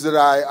pieces that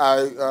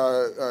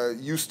I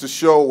used to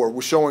show, or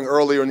was showing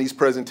earlier in these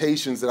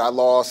presentations, that I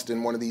lost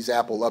in one of these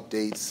Apple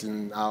updates,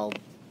 and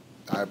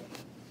I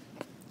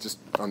just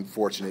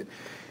unfortunate,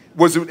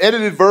 was an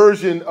edited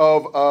version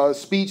of a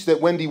speech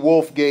that Wendy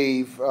Wolf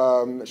gave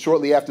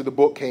shortly after the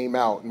book came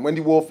out. And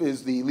Wendy Wolf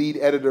is the lead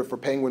editor for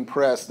Penguin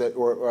Press,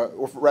 or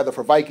rather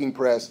for Viking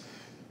Press,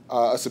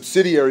 a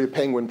subsidiary of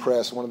Penguin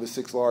Press, one of the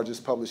 6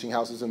 largest publishing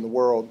houses in the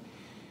world,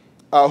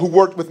 who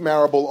worked with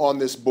Marable on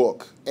this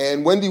book.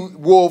 And Wendy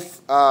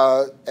Wolf,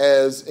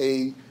 as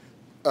a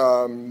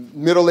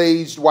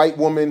middle-aged white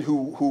woman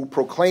who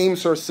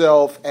proclaims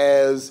herself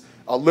as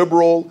a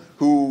liberal,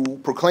 who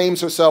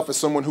proclaims herself as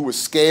someone who was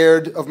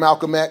scared of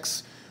Malcolm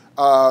X,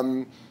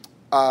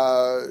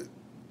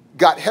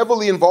 got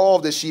heavily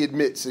involved, as she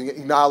admits and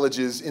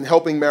acknowledges, in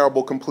helping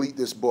Marable complete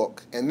this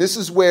book. And this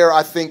is where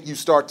I think you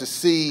start to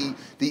see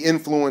the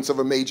influence of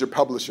a major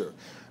publisher.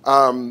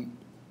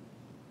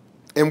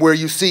 And where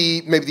you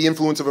see maybe the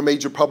influence of a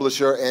major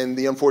publisher and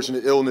the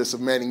unfortunate illness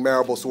of Manning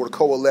Marable sort of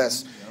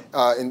coalesce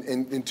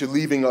into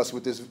leaving us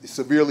with this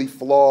severely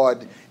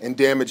flawed and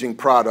damaging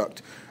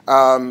product.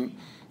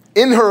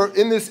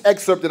 In this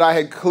excerpt that I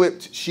had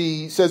clipped,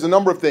 she says a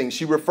number of things.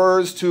 She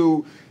refers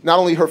to not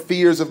only her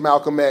fears of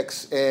Malcolm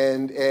X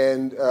and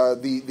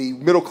the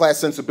middle-class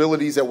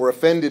sensibilities that were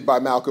offended by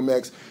Malcolm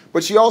X,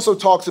 but she also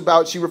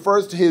she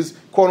refers to his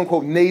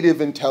quote-unquote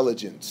native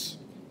intelligence,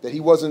 that he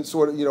wasn't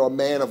sort of, a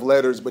man of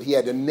letters, but he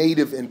had a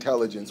native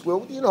intelligence.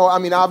 Well,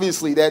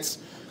 obviously that's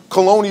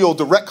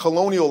direct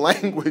colonial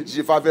language,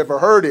 if I've ever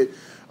heard it,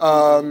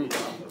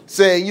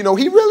 saying, he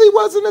really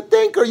wasn't a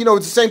thinker. It's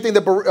the same thing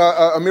that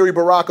Amiri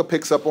Baraka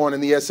picks up on in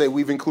the essay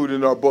we've included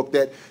in our book,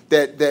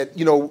 that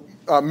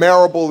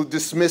Marable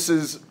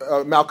dismisses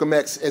Malcolm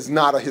X as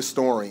not a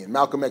historian.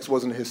 Malcolm X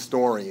wasn't a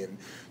historian,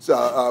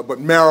 but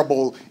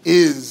Marable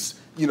is,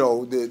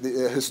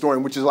 the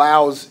historian, which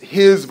allows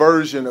his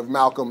version of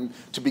Malcolm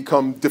to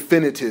become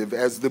definitive,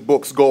 as the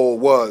book's goal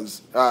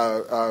was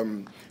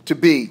to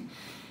be.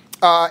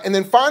 And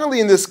then finally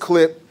in this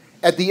clip,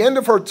 at the end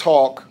of her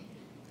talk,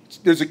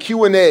 there's a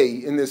Q&A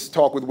in this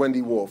talk with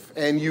Wendy Wolf,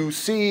 and you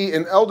see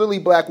an elderly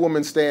black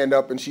woman stand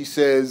up, and she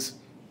says,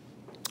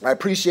 I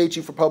appreciate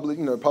you for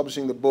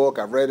publishing the book.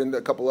 I've read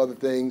a couple other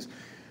things,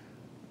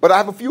 but I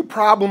have a few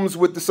problems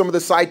with some of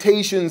the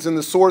citations and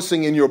the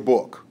sourcing in your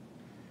book.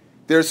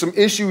 There's some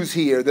issues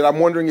here that I'm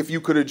wondering if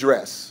you could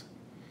address.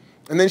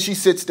 And then she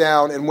sits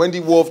down, and Wendy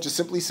Wolf just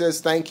simply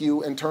says thank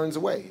you and turns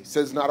away,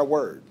 says not a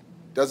word,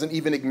 doesn't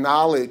even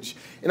acknowledge.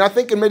 And I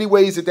think in many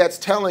ways that's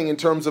telling in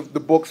terms of the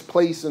book's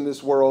place in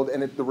this world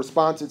and the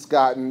response it's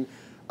gotten,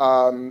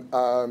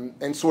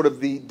 and sort of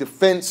the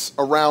defense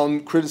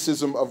around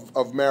criticism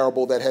of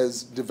Marable that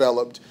has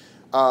developed,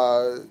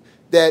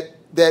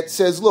 that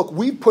says, look,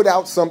 we've put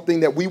out something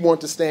that we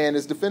want to stand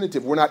as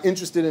definitive. We're not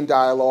interested in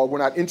dialogue. We're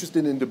not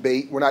interested in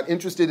debate. We're not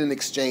interested in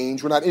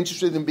exchange. We're not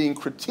interested in being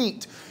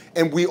critiqued.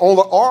 And we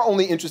are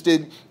only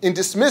interested in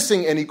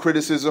dismissing any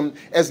criticism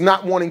as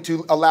not wanting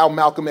to allow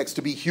Malcolm X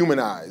to be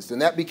humanized. And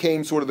that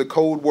became sort of the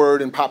code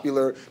word in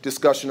popular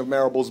discussion of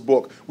Marable's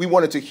book. We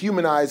wanted to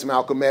humanize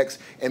Malcolm X,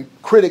 and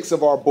critics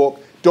of our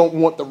book don't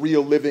want the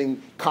real,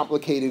 living,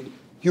 complicated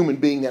human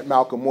being that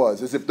Malcolm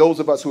was. As if those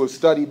of us who have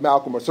studied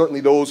Malcolm, or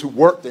certainly those who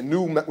worked and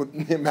knew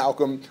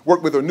Malcolm,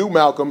 worked with or knew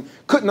Malcolm,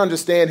 couldn't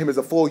understand him as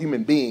a full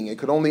human being and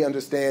could only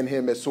understand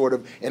him as sort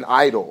of an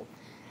idol.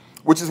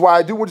 Which is why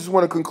I do just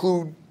want to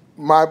conclude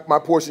my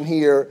portion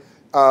here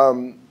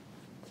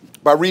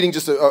by reading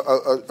just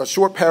a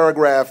short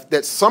paragraph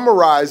that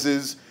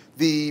summarizes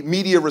the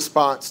media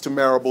response to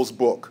Marable's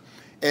book.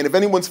 And if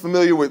anyone's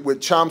familiar with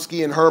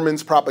Chomsky and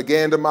Herman's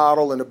propaganda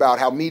model and about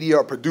how media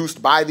are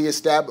produced by the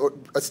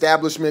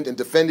establishment and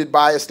defended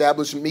by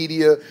establishment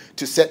media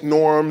to set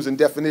norms and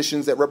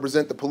definitions that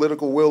represent the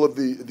political will of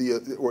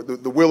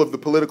the will of the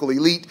political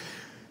elite,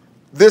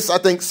 this, I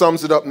think,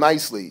 sums it up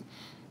nicely.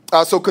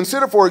 So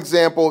consider, for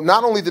example,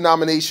 not only the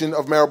nomination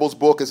of Marable's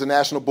book as a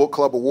National Book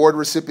Club Award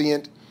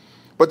recipient,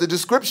 but the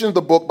description of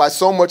the book by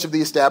so much of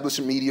the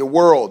establishment media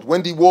world.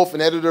 Wendy Wolf,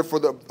 an editor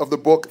of the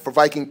book for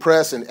Viking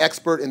Press, an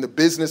expert in the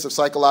business of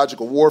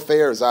psychological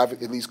warfare, as I've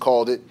at least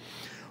called it,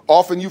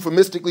 often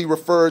euphemistically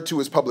referred to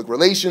as public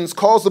relations,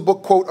 calls the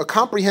book, quote, a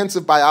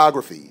comprehensive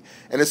biography,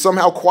 and is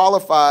somehow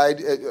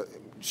qualified,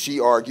 she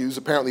argues,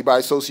 apparently by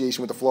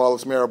association with the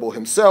flawless Marable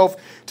himself,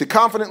 to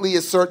confidently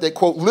assert that,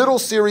 quote, little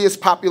serious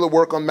popular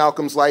work on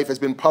Malcolm's life has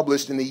been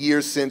published in the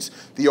years since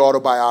the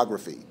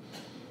autobiography.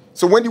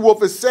 So Wendy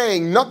Wolf is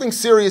saying nothing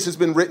serious has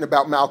been written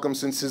about Malcolm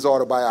since his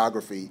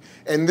autobiography.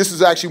 And this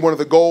is actually one of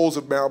the goals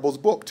of Marable's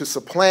book, to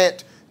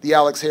supplant the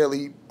Alex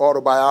Haley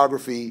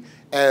autobiography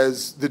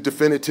as the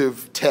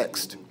definitive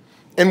text.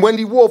 And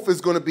Wendy Wolf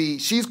is going to be,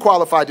 she's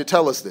qualified to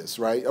tell us this,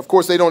 right? Of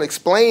course, they don't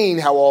explain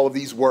how all of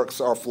these works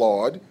are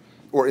flawed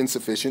or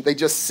insufficient. They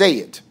just say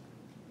it.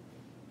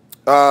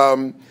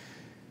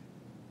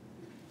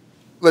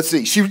 Let's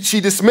see.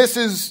 She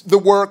dismisses the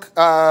work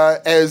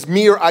as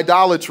mere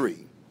idolatry.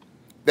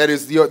 That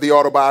is the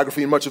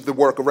autobiography and much of the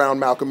work around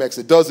Malcolm X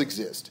that does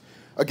exist.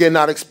 Again,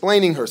 not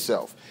explaining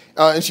herself.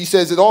 And she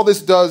says that all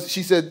this does,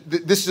 she said,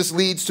 this just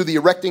leads to the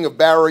erecting of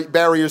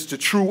barriers to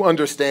true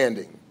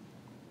understanding.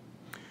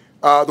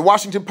 The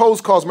Washington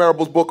Post calls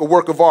Marable's book a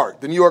work of art.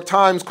 The New York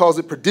Times calls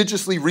it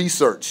prodigiously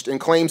researched and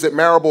claims that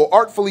Marable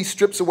artfully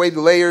strips away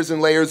the layers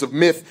and layers of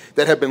myth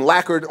that have been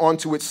lacquered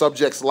onto its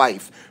subject's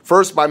life,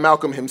 first by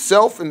Malcolm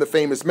himself in the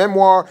famous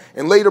memoir,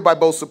 and later by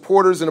both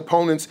supporters and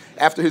opponents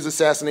after his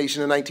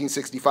assassination in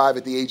 1965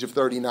 at the age of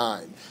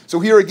 39. So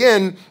here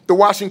again, the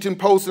Washington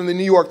Post and the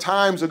New York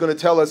Times are going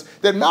to tell us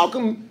that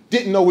Malcolm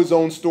didn't know his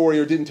own story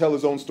or didn't tell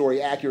his own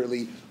story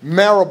accurately.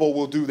 Marable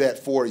will do that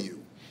for you.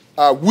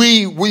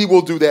 We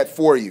will do that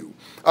for you.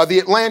 The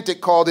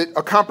Atlantic called it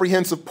a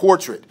comprehensive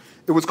portrait.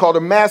 It was called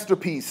a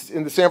masterpiece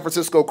in the San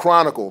Francisco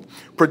Chronicle,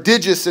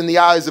 prodigious in the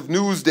eyes of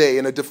Newsday,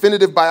 and a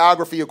definitive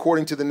biography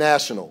according to the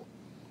National.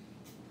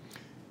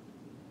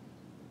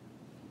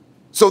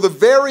 So the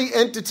very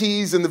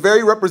entities and the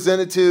very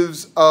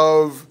representatives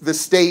of the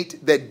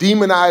state that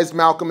demonized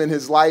Malcolm in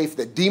his life,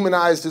 that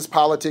demonized his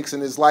politics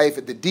in his life,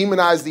 that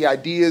demonized the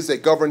ideas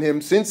that govern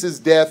him since his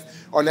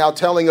death, are now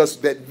telling us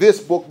that this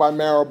book by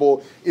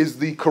Marable is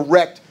the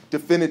correct,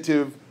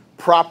 definitive,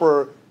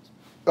 proper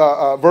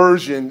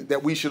version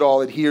that we should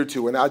all adhere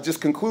to. And I'll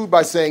just conclude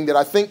by saying that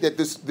I think that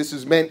this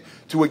is meant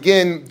to,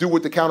 again, do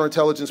what the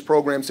counterintelligence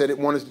program said it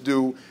wanted to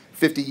do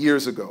 50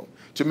 years ago,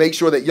 to make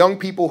sure that young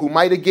people who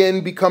might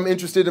again become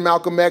interested in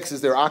Malcolm X as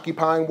they're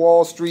occupying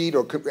Wall Street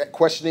or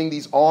questioning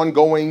these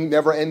ongoing,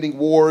 never-ending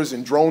wars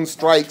and drone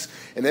strikes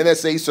and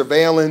NSA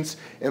surveillance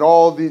and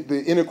all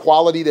the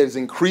inequality that is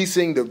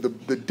increasing,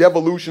 the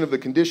devolution of the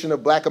condition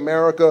of black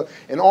America,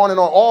 and on,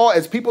 all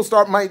as people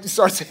might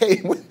start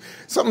saying,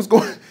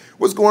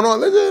 what's going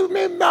on?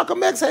 Man,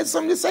 Malcolm X had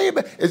something to say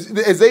about it.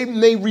 As they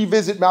may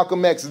revisit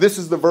Malcolm X, this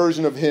is the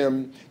version of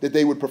him that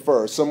they would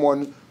prefer.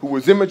 Someone who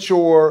was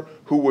immature,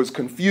 who was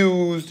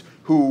confused,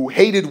 who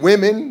hated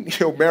women. You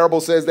know, Marable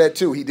says that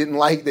too. He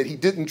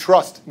didn't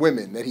trust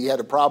women, that he had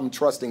a problem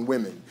trusting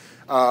women.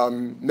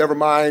 Never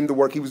mind the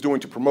work he was doing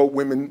to promote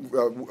women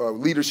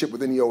leadership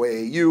within the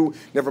OAAU.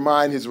 Never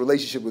mind his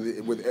relationship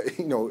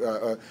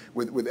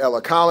with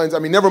Ella Collins. I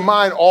mean, never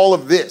mind all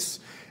of this.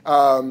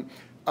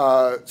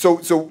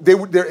 So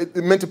they're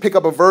meant to pick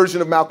up a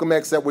version of Malcolm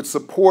X that would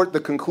support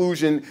the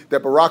conclusion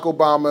that Barack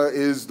Obama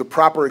is the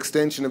proper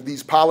extension of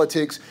these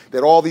politics,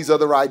 that all these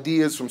other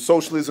ideas from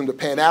socialism to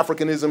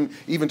Pan-Africanism,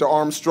 even to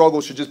armed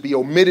struggle, should just be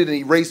omitted and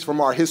erased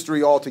from our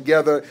history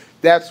altogether.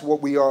 That's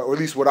what we are, or at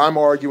least what I'm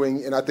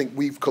arguing, and I think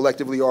we've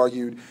collectively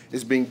argued,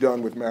 is being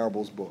done with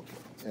Marable's book.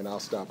 And I'll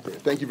stop there.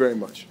 Thank you very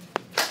much.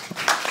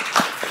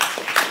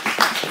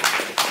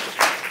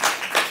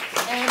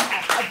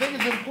 I think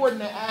it's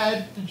important to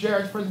add to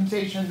Jared's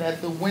presentation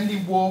that the Wendy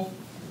Wolf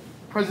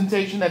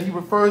presentation that he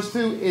refers to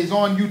is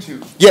on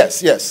YouTube.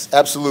 Yes,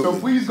 absolutely. So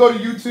please go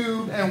to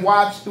YouTube and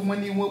watch the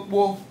Wendy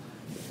Wolf.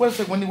 What is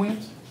it, Wendy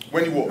Williams?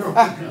 Wendy Wolf.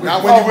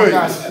 Not Wendy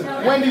Williams.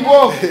 Wendy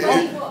Wolf.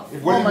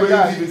 If Wendy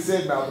Williams even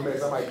said Malcolm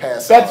X, I might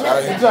pass That's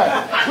out.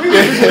 right.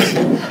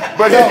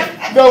 But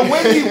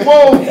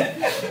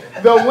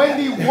the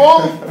Wendy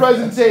Wolf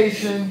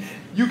presentation,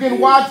 you can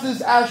watch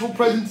this actual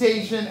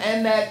presentation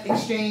and that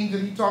exchange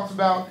that he talks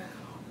about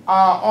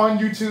on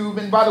YouTube.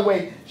 And by the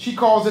way, she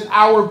calls it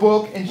Our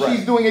Book, and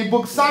she's doing a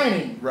book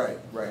signing. Right.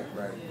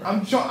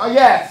 I'm sure.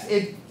 Yes.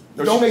 She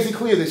makes it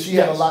clear that she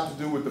had a lot to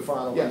do with the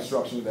final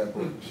construction of that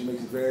book. She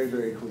makes it very,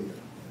 very clear.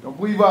 Don't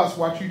believe us.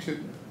 Watch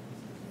YouTube.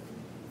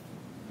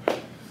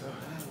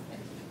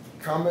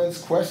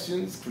 Comments,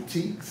 questions,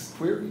 critiques,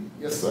 query?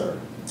 Yes, sir.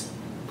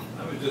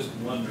 I was just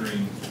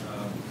wondering,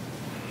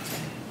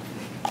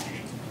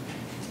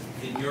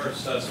 in your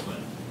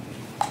assessment,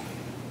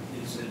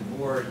 is it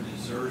more a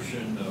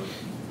desertion of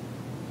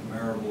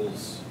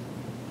Marable's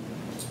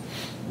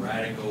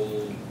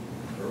radical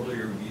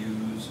earlier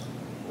views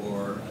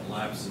or a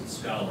lapse in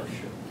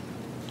scholarship?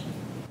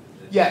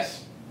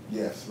 Yes.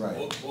 Yes,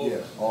 right.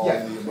 Yes. All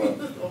of the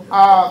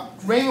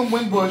above. Raymond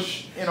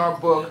Winbush, in our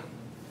book,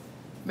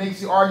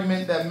 makes the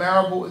argument that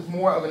Marable is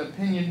more of an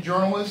opinion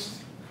journalist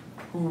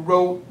who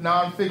wrote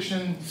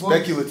nonfiction books.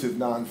 Speculative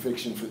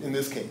nonfiction in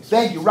this case.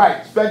 Thank you,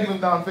 right.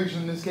 Speculative nonfiction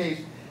in this case.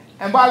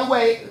 And by the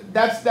way,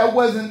 that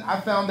wasn't,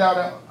 I found out,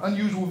 an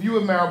unusual view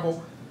of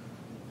Marable.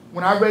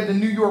 When I read the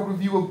New York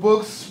Review of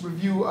Books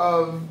review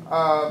of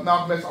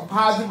Malcolm X, a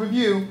positive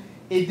review,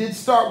 it did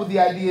start with the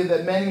idea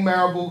that Manning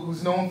Marable,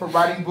 who's known for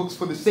writing books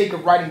for the sake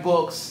of writing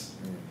books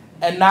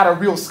and not a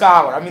real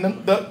scholar. I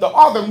mean, the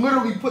author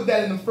literally put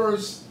that in the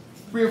first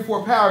 3 or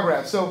 4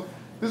 paragraphs. So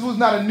this was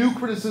not a new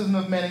criticism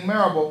of Manning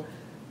Marable.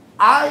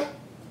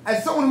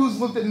 As someone who's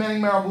looked at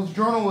Manning Marable's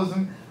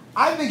journalism,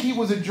 I think he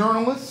was a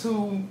journalist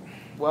who,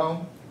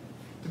 well,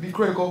 to be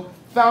critical,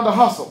 found a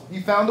hustle. He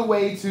found a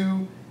way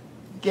to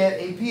get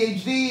a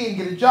PhD and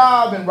get a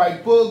job and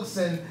write books.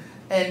 And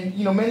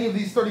you know, many of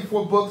these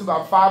 34 books,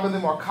 about 5 of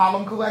them are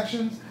column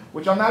collections,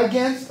 which I'm not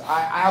against.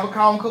 I have a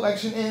column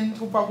collection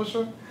to a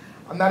publisher.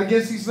 I'm not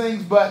against these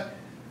things, but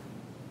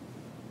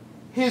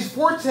his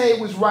forte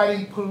was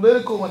writing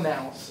political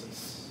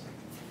analysis.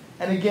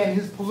 And again,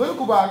 his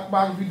political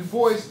biography, Du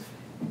Bois,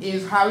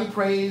 is highly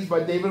praised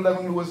by David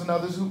Levin-Lewis and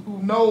others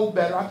who know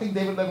better. I think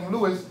David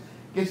Levin-Lewis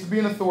gets to be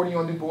an authority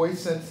on Du Bois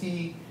since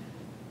he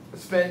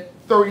spent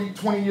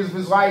 20 years of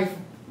his life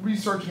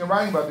researching and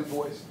writing about Du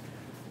Bois.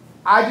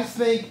 I just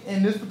think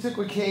in this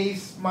particular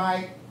case,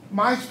 my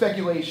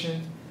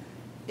speculation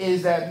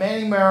is that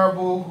Manning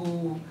Marable,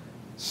 who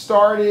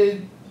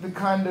started the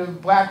kind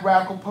of black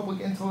radical public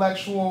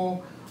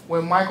intellectual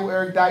when Michael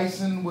Eric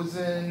Dyson was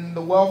in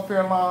the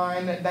welfare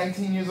line at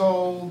 19 years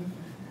old,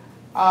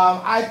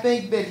 I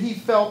think that he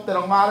felt that a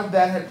lot of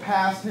that had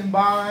passed him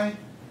by.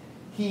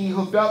 He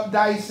hooked up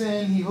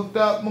Dyson, he hooked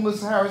up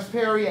Melissa Harris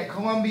Perry at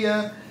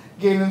Columbia,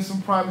 gave him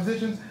some prime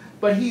positions,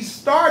 but he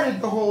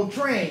started the whole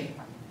train.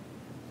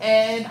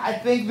 And I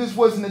think this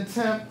was an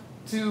attempt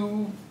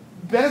to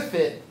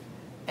benefit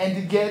and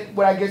to get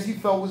what I guess he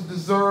felt was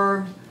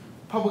deserved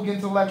public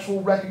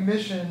intellectual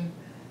recognition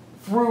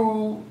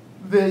through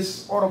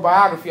this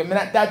autobiography. I mean,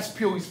 that's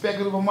purely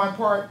speculative on my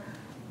part,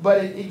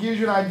 but it gives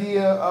you an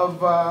idea of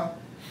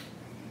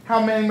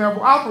how Manning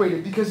Marable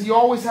operated, because he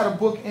always had a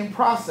book in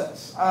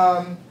process.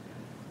 I'm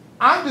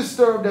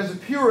disturbed as a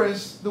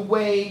purist the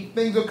way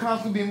things are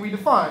constantly being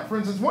redefined. For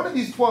instance, one of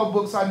these 12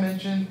 books I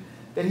mentioned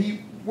that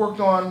he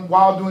worked on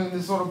while doing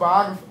this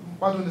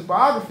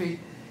biography,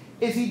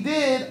 is he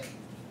did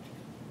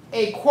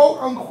a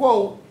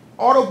quote-unquote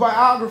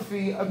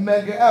autobiography of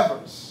Medgar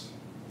Evers.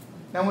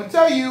 Now, I'm going to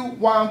tell you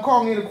why I'm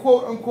calling it a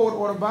quote-unquote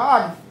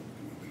autobiography.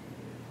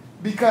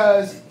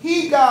 Because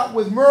he got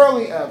with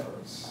Murley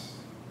Evers.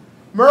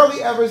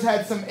 Murley Evers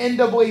had some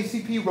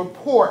NAACP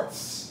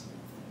reports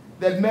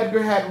that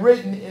Medgar had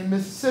written in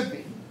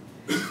Mississippi.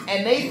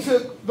 And they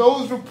took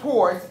those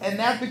reports, and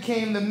that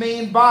became the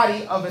main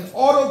body of an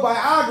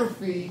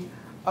autobiography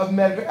of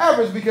Medgar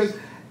Evers. Because,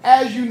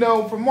 as you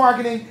know from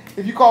marketing,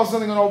 if you call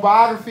something an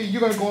autobiography,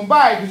 you're going to go and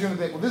buy it because you're going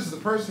to think, well, this is the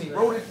person, he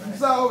wrote it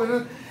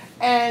himself.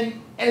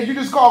 And if you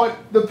just call it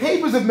the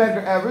papers of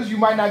Medgar Evers, you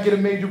might not get a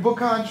major book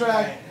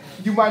contract,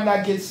 you might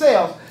not get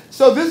sales.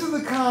 So this is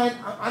the kind,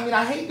 I mean,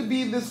 I hate to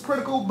be this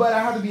critical, but I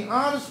have to be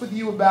honest with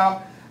you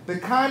about the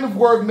kind of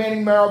work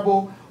Manning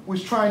Marable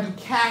was trying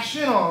to cash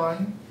in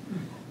on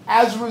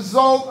as a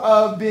result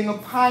of being a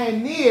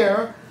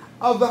pioneer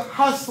of the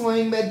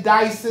hustling that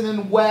Dyson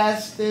and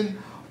West and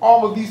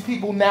all of these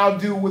people now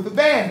do with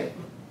abandon.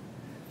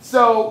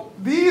 So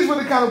these were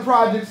the kind of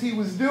projects he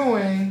was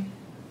doing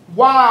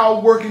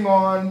while working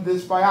on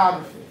this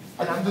biography.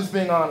 And I'm just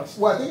being honest.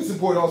 Well, I think it's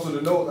important also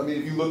to note, I mean,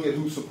 if you look at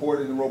who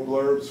supported and wrote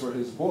blurbs for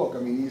his book, I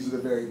mean, these are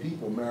the very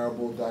people,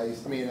 Marable,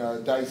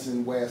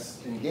 Dyson,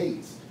 West, and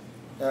Gates.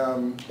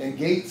 And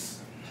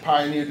Gates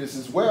pioneered this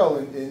as well,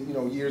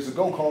 and years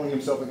ago, calling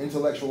himself an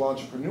intellectual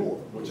entrepreneur,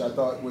 which I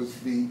thought was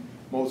the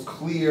most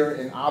clear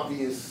and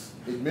obvious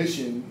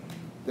admission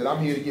that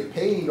I'm here to get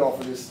paid off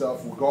of this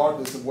stuff,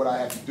 regardless of what I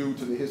have to do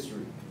to the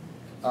history.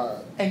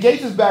 And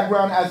Gates'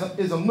 background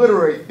is a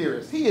literary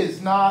theorist. He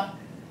is not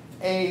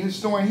a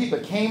historian. He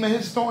became a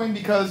historian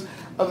because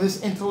of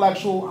this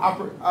intellectual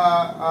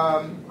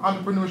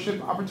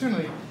entrepreneurship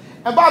opportunity.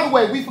 And by the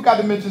way, we forgot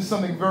to mention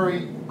something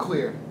very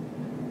clear.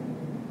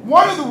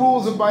 One of the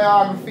rules of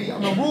biography,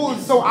 and the rule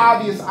is so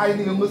obvious I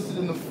didn't even list it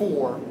in the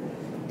 4,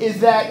 is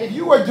that if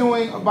you are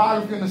doing a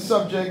biography on a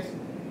subject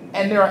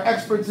and there are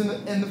experts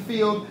in the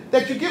field,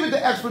 that you give it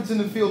to experts in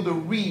the field to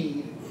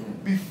read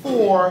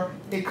before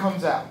it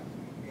comes out.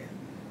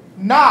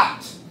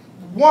 Not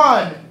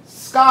one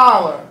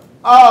scholar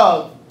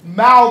of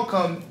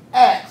Malcolm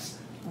X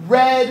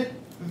read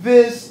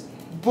this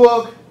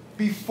book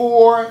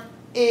before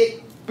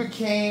it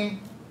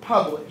became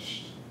published.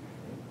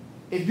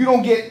 If you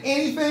don't get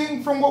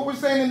anything from what we're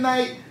saying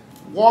tonight,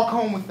 walk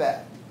home with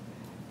that.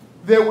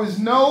 There was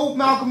no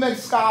Malcolm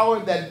X scholar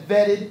that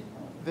vetted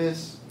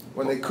this.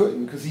 When they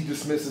couldn't, because he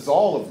dismisses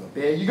all of them.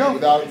 There you go.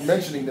 Without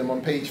mentioning them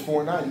on page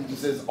 490, he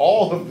just says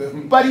all of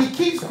them. But he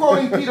keeps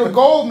quoting Peter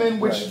Goldman,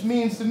 which Right.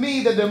 means to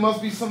me that there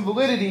must be some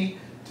validity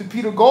to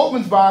Peter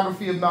Goldman's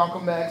biography of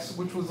Malcolm X,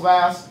 which was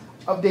last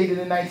updated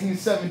in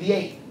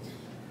 1978.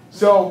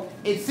 So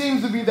it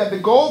seems to be that the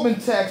Goldman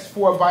text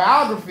for a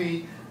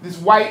biography, this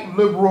white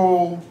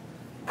liberal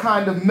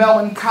kind of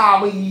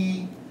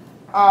melancholy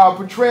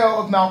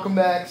portrayal of Malcolm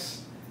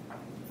X,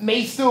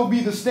 may still be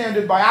the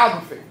standard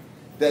biography.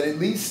 That at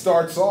least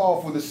starts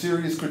off with a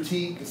serious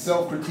critique,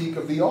 self-critique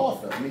of the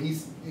author. I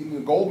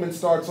mean, Goldman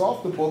starts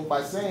off the book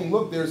by saying,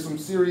 look, there's some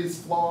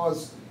serious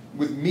flaws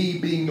with me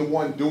being the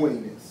one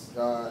doing this.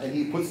 And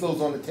he puts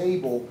those on the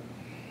table.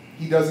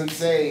 He doesn't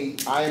say,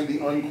 I am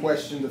the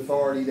unquestioned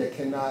authority that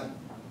cannot,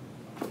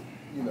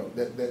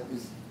 that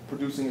is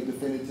producing a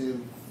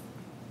definitive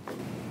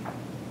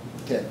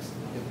text.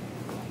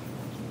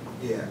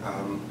 Yeah,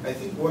 I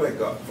think what I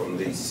got from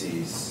this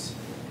is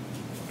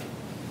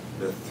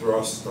the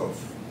thrust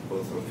of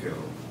both of your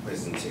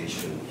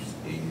presentations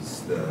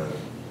is the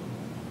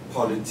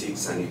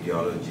politics and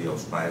ideology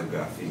of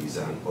biographies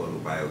and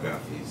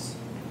autobiographies.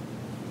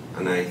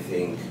 And I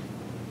think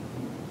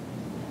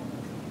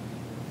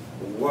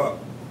what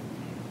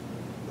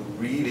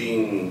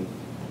reading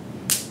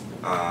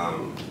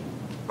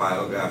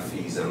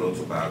biographies and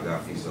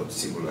autobiographies of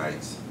civil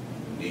rights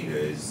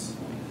leaders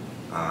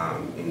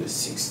in the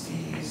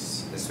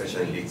 60s,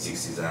 especially late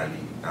 60s,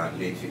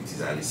 late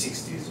 50s, early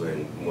 60s,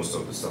 when most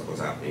of the stuff was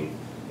happening,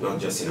 not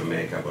just in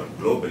America, but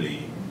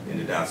globally, in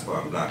the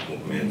diaspora and black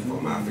movement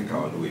from Africa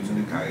all the way to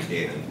the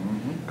Caribbean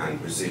and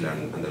Brazil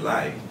and the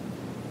like,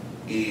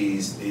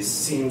 is there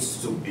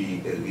seems to be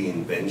a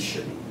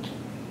reinvention,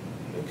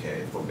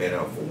 okay, for better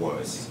or for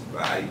worse.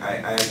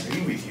 I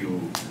agree with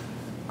you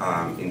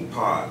in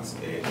part,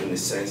 in the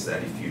sense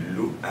that if you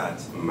look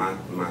at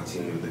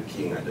Martin Luther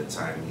King at the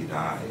time he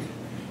died,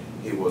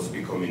 he was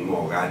becoming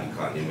more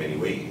radical in many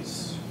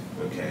ways,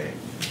 okay?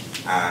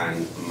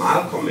 And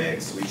Malcolm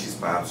X, which is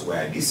perhaps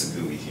where I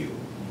disagree with you,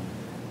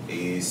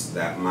 is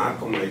that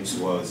Malcolm X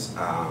was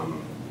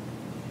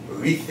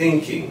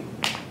rethinking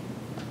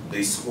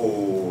this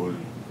whole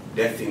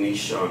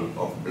definition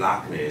of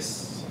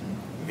blackness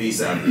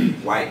vis-a-vis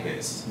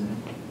whiteness,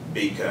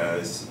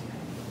 because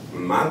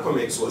Malcolm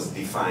X was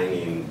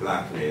defining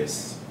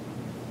blackness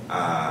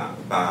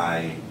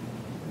by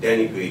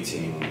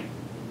denigrating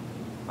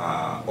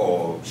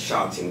or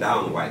shouting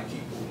down white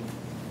people.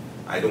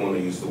 I don't want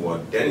to use the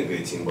word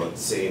denigrating, but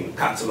saying,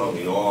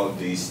 cataloging all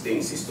these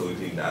things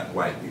historically that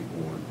white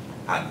people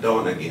had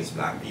done against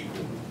black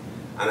people.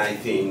 And I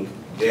think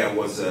there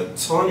was a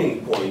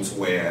turning point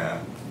where,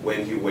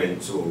 when he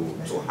went to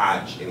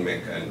Hajj in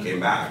Mecca and came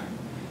back,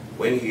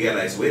 when he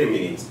realized, wait a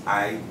minute,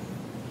 I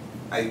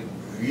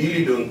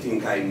really don't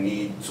think I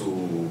need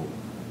to,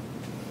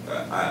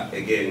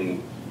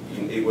 again,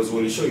 it was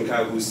Wole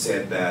Soyinka who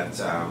said that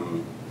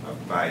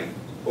by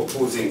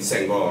opposing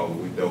Senghor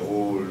with the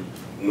whole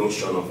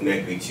notion of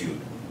negritude,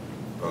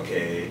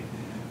 okay,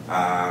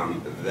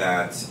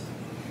 that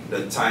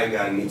the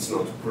tiger needs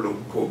not to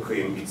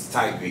proclaim its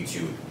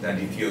tigritude, that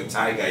if you're a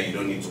tiger, you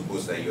don't need to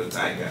boast that you're a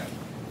tiger.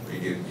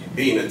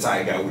 Being a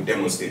tiger will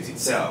demonstrate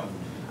itself.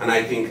 And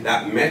I think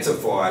that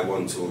metaphor I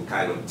want to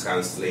kind of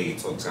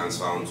translate or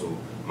transfer onto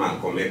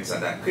Malcolm X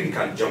at that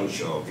critical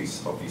juncture of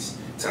his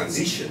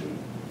transition,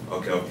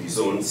 okay, of his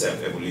own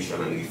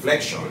self-evolution and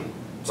reflection.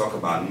 Talk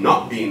about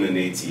not being a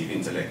native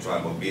intellectual,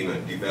 but being a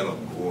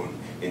developed, grown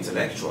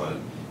intellectual.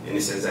 In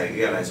a sense, I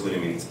realized, wait a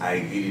minute, I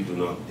really do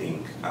not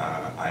think,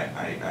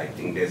 I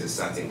think there's a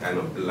certain kind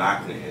of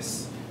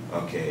blackness,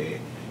 okay,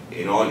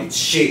 in all its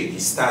shade. He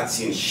starts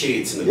seeing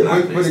shades in the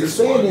blackness.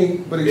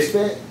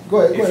 Go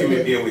ahead. If you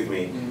may bear with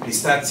me, he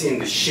starts seeing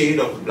the shade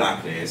of the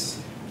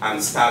blackness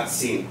and starts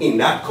seeing in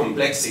that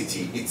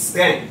complexity its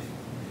strength.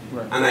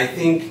 Right. And I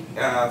think,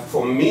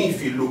 for me,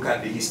 if you look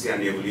at the history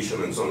and the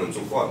evolution and so on and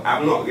so forth,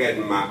 I've not read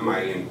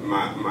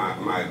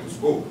Michael's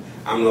book.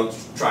 I'm not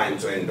trying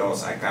to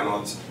endorse. I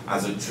cannot,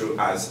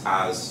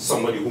 as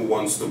somebody who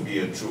wants to be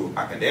a true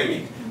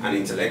academic and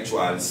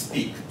intellectual,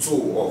 speak to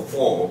or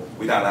for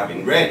without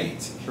having read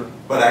it. Sure.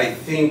 But I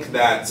think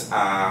that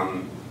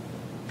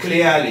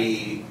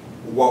clearly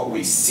what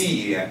we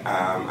see, and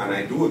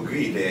I do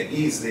agree,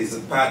 there's a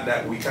part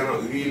that we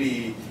cannot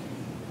really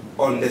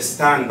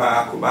understand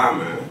Barack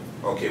Obama,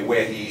 okay,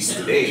 where he is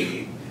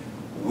today,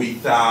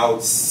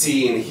 without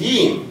seeing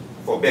him,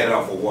 for better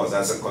or for worse,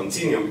 as a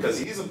continuum, because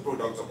he is a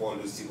product of all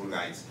those civil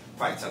rights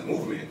fights and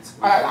movements.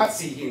 I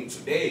see him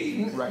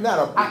today. Right.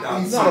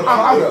 He's not a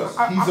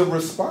product. He's a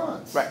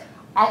response. Right.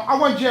 I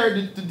want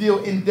Jared to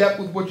deal in depth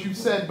with what you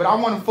said, but I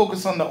want to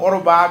focus on the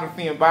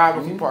autobiography and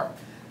biography part.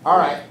 All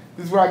right.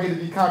 This is where I get to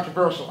be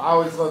controversial. I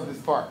always love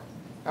this part.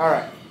 All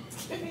right.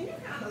 Can you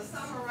kind of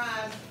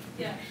summarize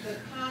the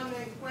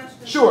common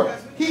question? Sure.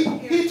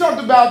 He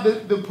talked about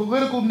the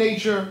political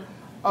nature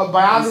of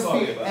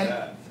biography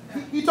and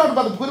he talked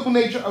about the political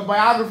nature of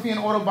biography and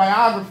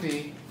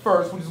autobiography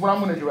first, which is what I'm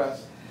going to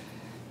address.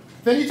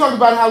 Then he talked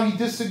about how he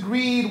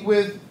disagreed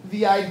with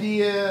the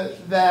idea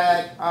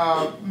that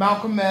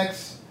Malcolm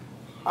X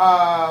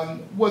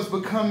was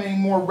becoming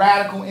more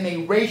radical in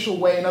a racial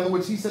way. In other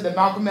words, he said that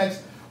Malcolm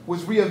X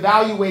was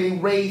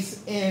reevaluating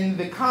race in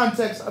the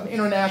context of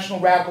international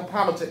radical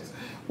politics,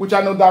 which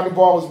I know Dr.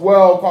 Ball is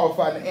well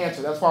qualified to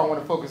answer. That's why I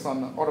want to focus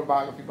on the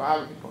autobiography,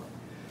 biography part.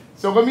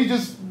 So let me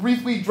just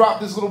briefly drop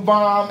this little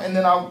bomb, and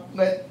then I'll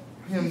let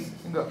him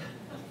go.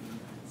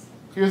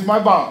 Here's my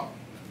bomb.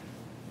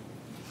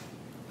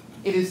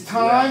 It is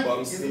time.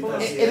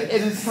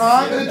 It is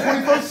time in the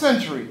 21st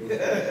century.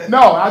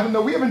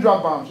 No, we haven't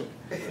dropped bombs yet.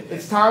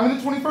 It's time in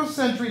the 21st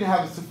century to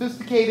have a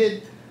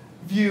sophisticated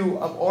view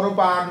of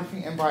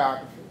autobiography and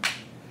biography.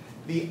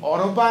 The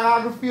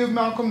autobiography of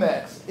Malcolm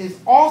X is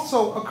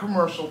also a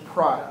commercial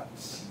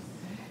product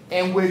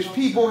in which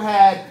people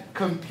had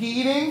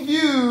competing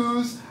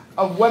views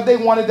of what they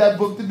wanted that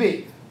book to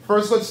be.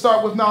 First, let's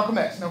start with Malcolm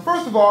X. Now,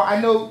 first of all,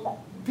 I know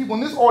people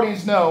in this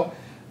audience know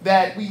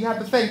that we have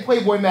to thank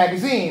Playboy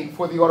magazine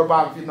for the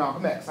autobiography of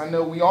Malcolm X. I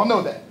know we all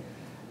know that.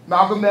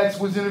 Malcolm X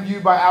was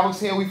interviewed by Alex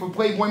Haley for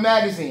Playboy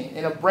magazine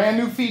in a brand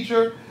new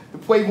feature, the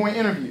Playboy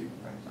interview.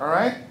 All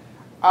right?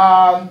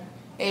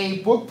 A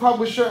book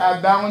publisher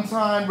at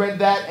Ballantine read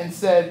that and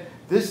said,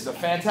 this is a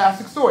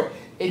fantastic story.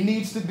 It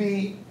needs to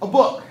be a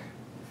book.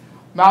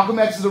 Malcolm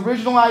X's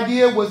original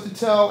idea was to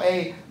tell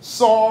a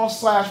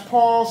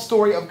Saul/Paul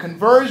story of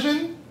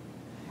conversion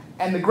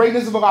and the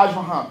greatness of Elijah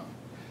Muhammad.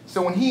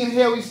 So when he and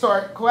Haley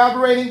start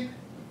collaborating,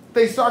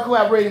 they start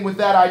collaborating with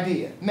that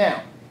idea.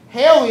 Now,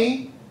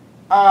 Haley,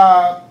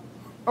 a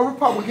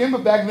Republican,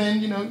 but back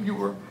then,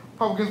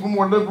 Republicans were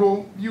more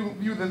liberal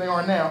view than they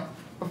are now,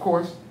 of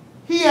course.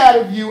 He had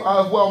a view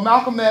of, well,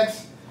 Malcolm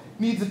X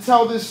needs to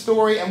tell this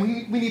story, and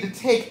we need to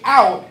take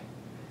out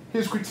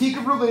his critique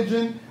of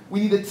religion.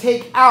 We need to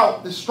take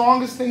out the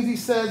strongest things he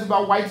says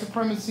about white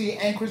supremacy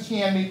and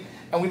Christianity,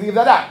 and we leave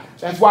that out.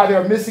 That's why there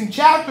are missing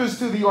chapters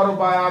to the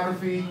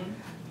autobiography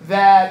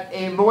that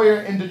a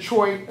lawyer in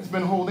Detroit has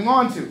been holding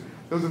on to.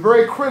 Those are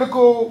very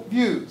critical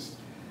views.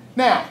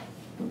 Now,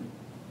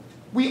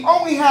 we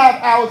only have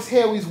Alex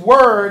Haley's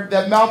word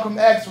that Malcolm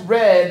X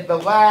read the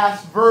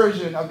last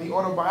version of the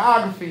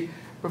autobiography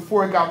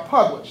before it got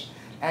published.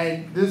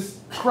 And this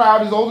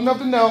crowd is old enough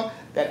to know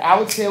that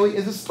Alex Haley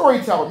is a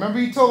storyteller. Remember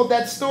he told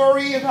that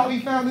story of how he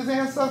found his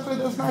ancestor?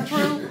 That's not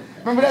true.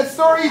 Remember that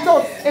story he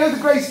told? And it was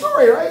a great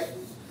story, right?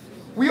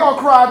 We all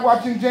cried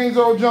watching James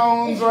Earl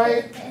Jones,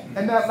 right?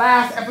 And that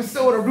last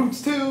episode of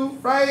Roots 2,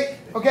 right?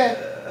 Okay.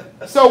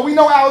 So we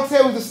know Alex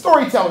Haley was a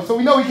storyteller, so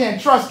we know we can't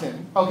trust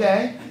him,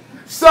 okay?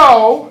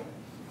 So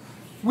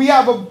we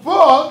have a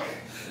book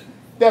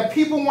that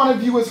people want to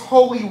view as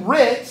holy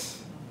writ,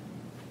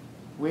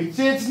 which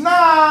it's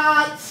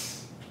not.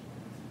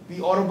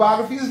 The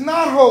autobiography is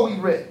not holy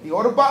writ. The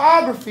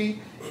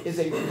autobiography is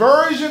a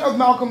version of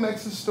Malcolm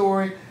X's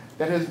story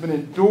that has been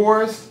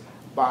endorsed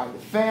by the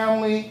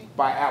family,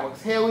 by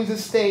Alex Haley's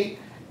estate,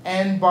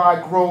 and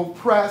by Grove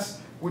Press,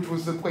 which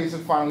was the place that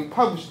finally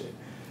published it.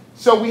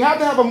 So we have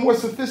to have a more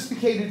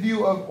sophisticated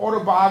view of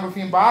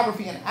autobiography and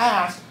biography and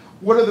ask,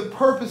 what are the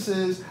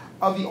purposes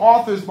of the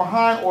authors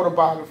behind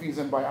autobiographies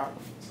and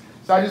biographies?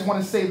 So I just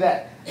want to say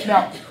that.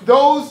 Now,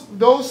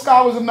 those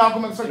scholars of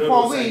Malcolm X, like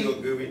Paul Lee,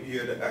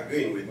 you're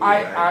agreeing with me,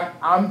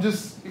 I'm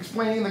just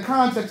explaining the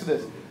context of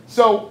this.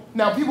 So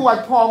now people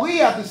like Paul Lee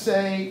have to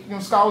say,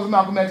 scholars of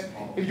Malcolm X,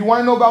 if you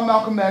want to know about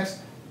Malcolm X,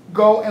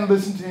 go and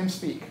listen to him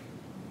speak.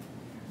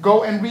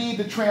 Go and read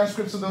the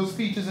transcripts of those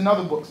speeches in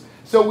other books.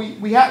 So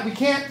we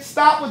can't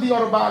stop with the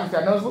autobiography.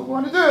 I know that's what we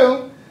want to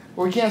do,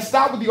 but we can't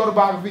stop with the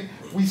autobiography.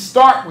 We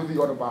start with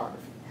the autobiography.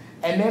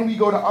 And then we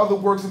go to other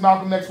works of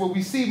Malcolm X where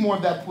we see more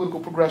of that political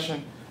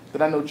progression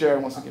that I know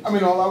Jared wants to get to. I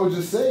mean, all I would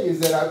just say is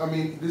that,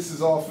 this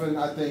is often,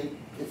 I think,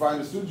 if I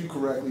understood you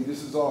correctly,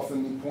 this is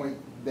often the point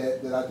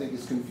that I think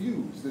is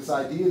confused. This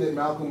idea that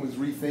Malcolm was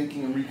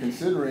rethinking and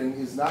reconsidering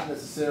is not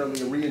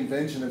necessarily a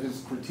reinvention of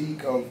his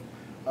critique of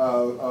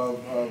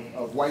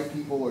white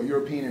people or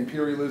European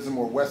imperialism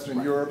or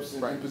Western Europe's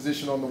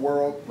imposition on the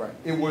world. Right.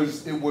 It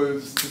was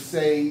to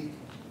say,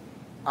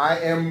 I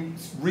am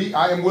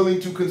willing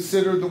to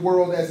consider the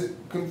world as it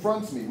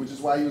confronts me, which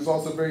is why he was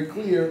also very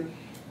clear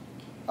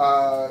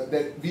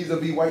that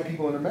vis-a-vis white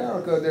people in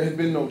America, there had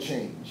been no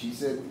change. He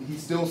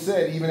still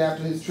said, even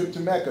after his trip to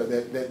Mecca,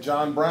 that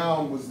John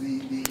Brown was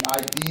the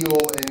ideal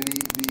and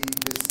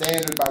the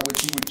standard by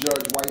which he would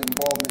judge white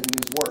involvement in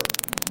his work.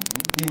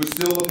 He was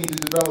still looking to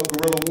develop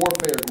guerrilla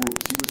warfare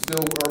groups. He was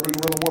still urban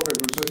guerrilla warfare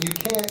groups. So you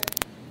can't.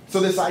 So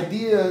this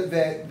idea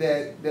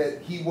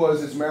that he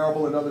was, as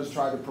Marable and others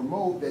tried to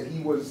promote, that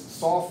he was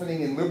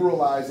softening and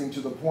liberalizing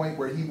to the point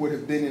where he would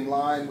have been in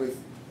line with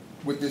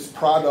this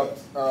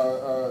product.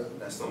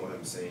 That's not what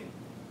I'm saying.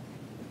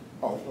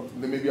 Oh,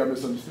 then maybe I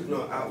misunderstood.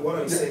 No, what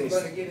I'm saying is.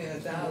 Going to get in a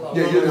dialogue.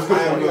 Yeah, that's a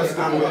good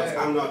point.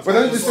 I'm not. But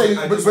let me just say,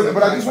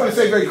 but I just want to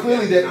say very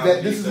clearly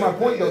that this is my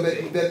point, though.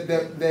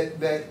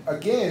 That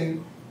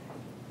again,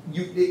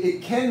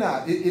 it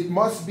cannot. It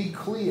must be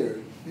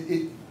clear.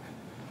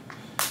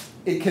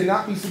 It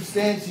cannot be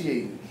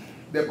substantiated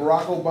that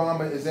Barack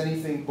Obama is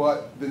anything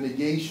but the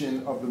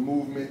negation of the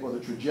movement or the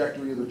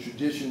trajectory or the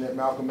tradition that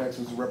Malcolm X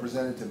was a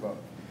representative of.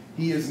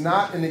 He is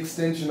not an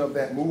extension of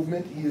that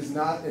movement. He is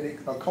not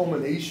a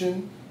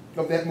culmination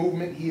of that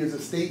movement. He is a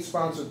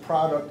state-sponsored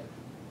product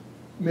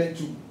meant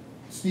to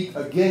speak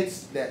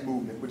against that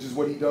movement, which is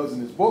what he does in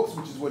his books,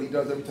 which is what he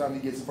does every time he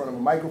gets in front of a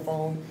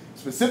microphone,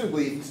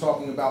 specifically if he's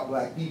talking about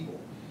black people.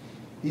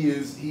 So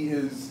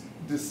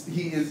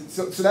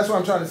that's what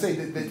I'm trying to say,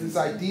 that this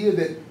idea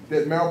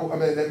that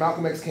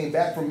Malcolm X came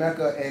back from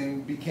Mecca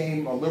and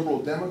became a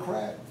liberal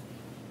Democrat,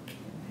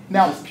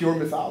 now it's pure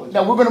mythology.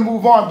 Now we're going to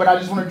move on, but I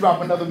just want to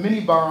drop another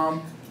mini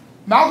bomb.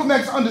 Malcolm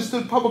X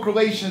understood public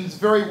relations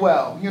very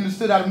well. He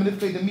understood how to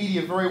manipulate the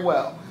media very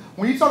well.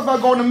 When he talked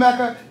about going to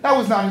Mecca, that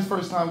was not his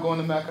first time going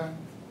to Mecca.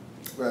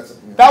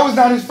 That was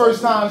not his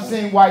first time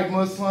seeing white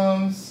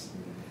Muslims.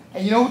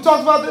 And you know who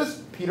talks about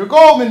this? Peter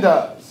Goldman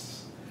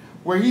does,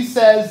 where he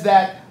says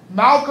that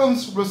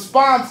Malcolm's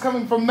response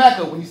coming from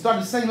Mecca, when he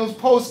started sending those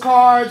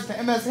postcards to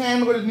M.S.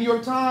 Handler, the New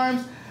York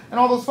Times, and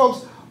all those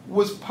folks,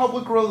 was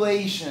public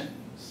relations.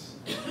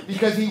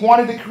 Because he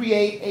wanted to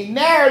create a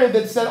narrative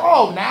that said,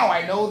 oh, now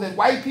I know that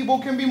white people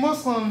can be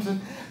Muslims.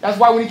 And that's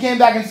why when he came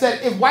back and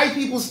said, if white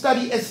people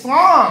study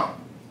Islam,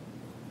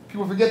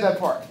 people forget that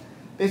part.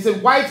 They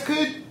said whites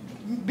could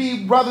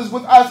be brothers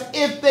with us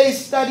if they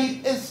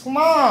studied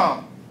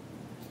Islam.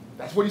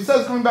 That's what he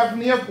says coming back from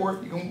the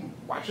airport. You can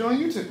watch it on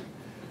YouTube.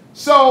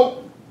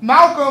 So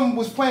Malcolm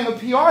was playing a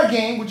PR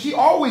game, which he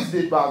always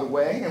did, by the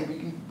way, and we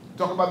can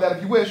talk about that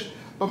if you wish.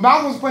 But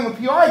Malcolm was playing a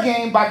PR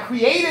game by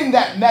creating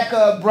that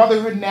Mecca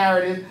brotherhood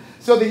narrative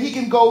so that he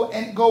can go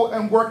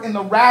and work in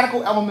the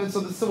radical elements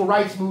of the civil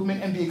rights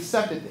movement and be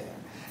accepted there.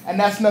 And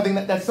that's something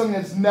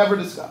that's never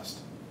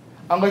discussed,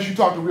 unless you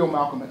talk to real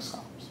Malcolm X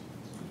scholars.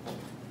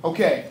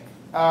 Okay,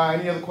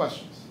 any other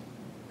questions?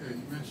 Yeah,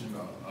 you mentioned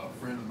a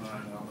friend of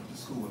mine I went to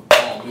school with,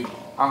 Paul Lee.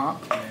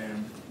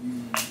 And you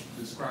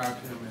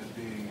described him as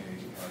being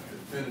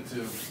a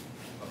definitive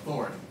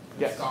authority,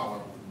 a scholar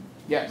on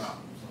Malcolm.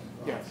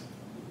 Yes.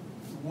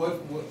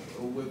 What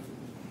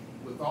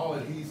with all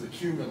that he's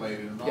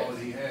accumulated and all that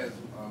he has,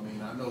 I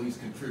mean, I know he's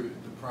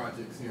contributed to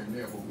projects here and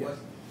there, but what,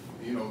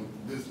 you know,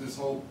 this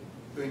whole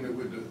thing that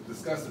we're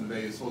discussing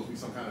today is supposed to be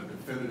some kind of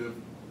definitive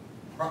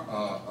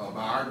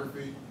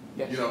biography.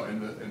 Yes. You know,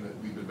 and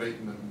we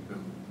debating the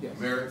Yes.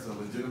 merits and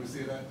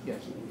legitimacy of that. Yes.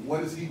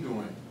 What is he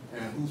doing,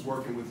 and who's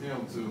working with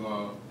him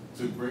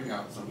to bring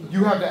out something?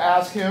 You have to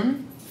ask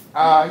him.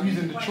 He's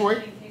in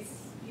Detroit. In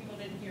case people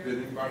didn't hear.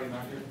 Did anybody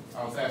not hear?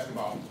 I was asking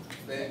about,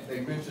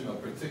 they mentioned a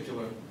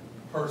particular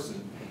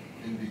person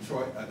in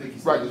Detroit. I think he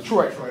said Right, it was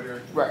Detroit. Detroit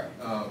area. Right.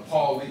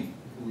 Paul Lee,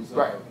 who's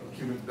Right.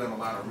 done a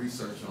lot of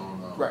research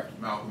on Right.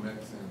 Malcolm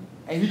X.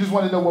 And he just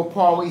wanted to know what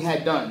Paul Lee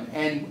had done.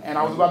 And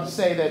I was about to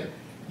say that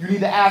you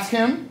need to ask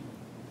him.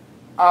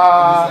 So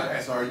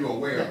are you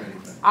aware of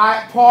anything?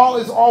 Paul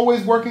is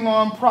always working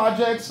on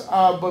projects,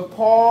 but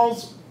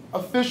Paul's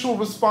official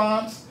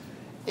response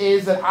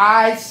is that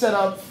I set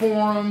up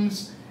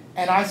forums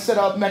and I set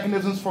up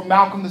mechanisms for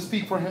Malcolm to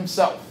speak for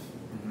himself.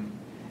 Mm-hmm.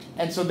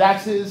 And so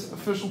that's his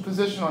official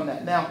position on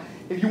that. Now,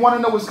 if you want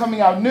to know what's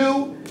coming out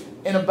new,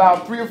 in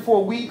about 3 or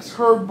 4 weeks,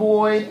 Herb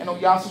Boyd and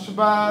Oyasa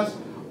Shabazz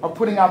are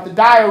putting out the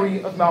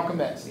diary of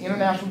Malcolm X, the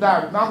international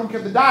diary. Malcolm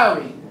kept the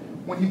diary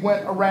when he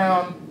went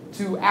around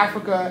to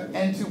Africa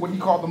and to what he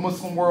called the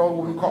Muslim world,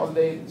 what we call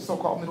today the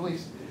so-called Middle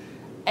East.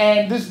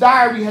 And this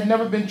diary had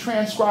never been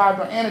transcribed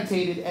or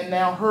annotated, and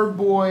now Herb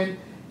Boyd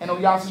and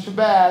Oyasa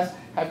Shabazz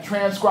have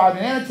transcribed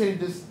and annotated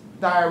this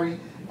diary,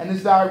 and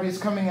this diary is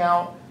coming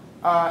out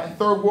in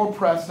Third World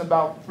Press in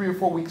about 3 or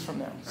 4 weeks from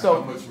now.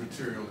 So how much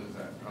material is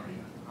that? I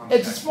mean,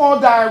 it's a small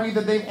diary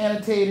that they've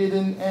annotated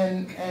and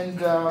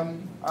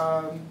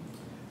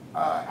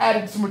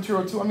added some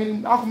material to. I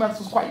mean, Malcolm X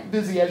was quite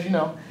busy, as you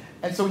know,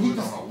 and so he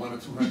just 100 or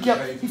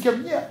 200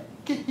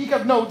 he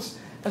kept notes,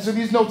 and so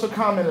these notes are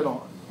commented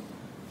on.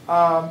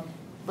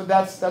 But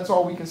that's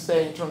all we can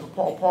say in terms of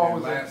Paul. Paul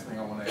was last thing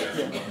I want to ask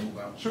you, I'll move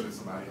out Sure. to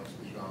somebody else.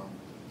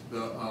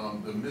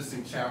 The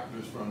missing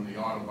chapters from the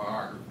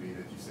autobiography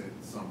that you said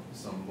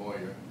some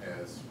lawyer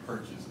has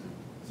purchased and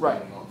is Right.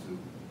 holding on to.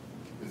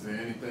 Is there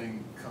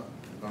anything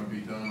going to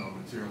be done or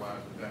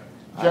materialized with that?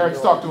 Jared,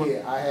 talk to him.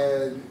 Yeah, I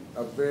had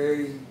a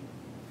very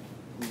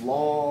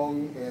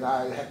long and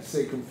I have to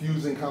say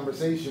confusing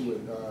conversation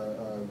with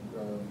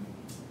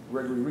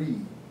Gregory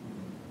Reed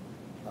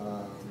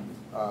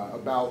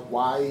about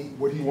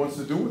what he wants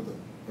to do with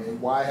them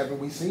and why haven't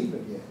we seen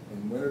them yet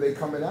and when are they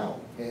coming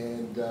out,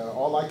 and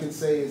all I can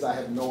say is I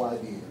have no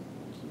idea.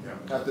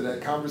 Yeah. After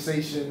that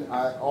conversation,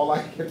 all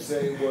I kept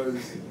saying was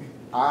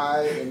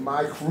I and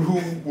my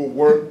crew will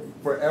work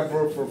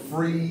forever for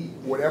free,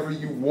 whatever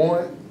you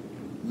want.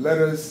 Let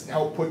us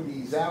help put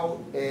these out.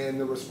 And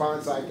the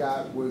response I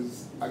got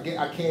was, I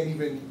couldn't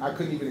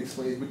even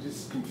explain it, but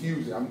just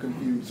confusing. I'm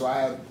confused. So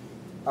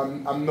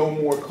I'm no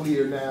more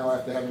clear now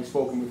after having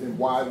spoken with him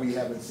why we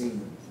haven't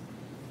seen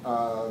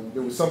them.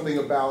 There was something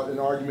about an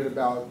argument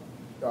about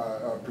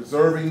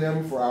preserving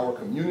them for our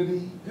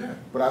community, yeah.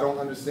 But I don't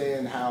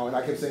understand how, and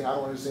I kept saying I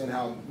don't understand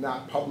how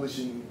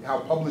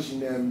publishing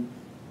them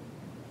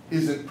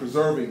isn't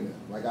preserving them.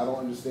 Like I don't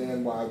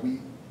understand why we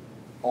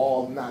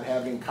all not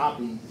having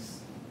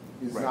copies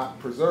is Right. not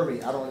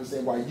preserving. I don't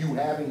understand why you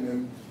having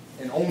them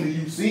and only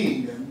you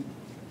seeing them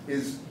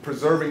is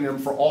preserving them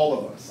for all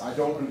of us. I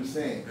don't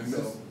understand. And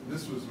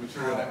this was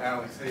material that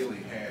Alex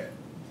Haley had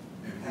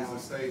in his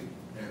estate,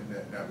 and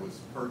that was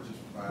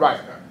purchased by Right.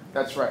 this guy.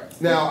 That's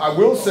right. Now I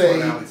will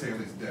say, Alex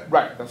Haley's death.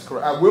 Right, that's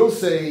correct. I will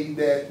say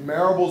that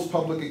Marable's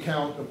public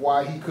account of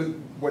what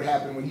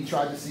happened when he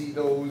tried to see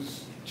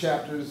those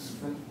chapters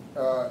from,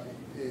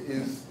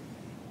 is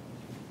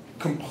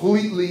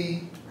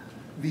completely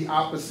the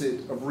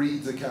opposite of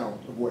Reed's account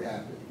of what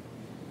happened.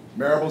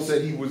 Marable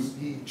said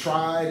he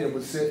tried and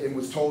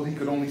was told he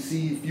could only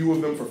see a few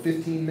of them for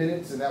 15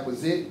 minutes and that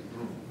was it.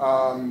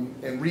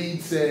 And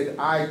Reed said,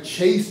 I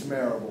chased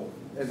Marable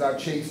as I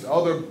chased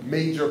other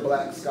major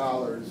black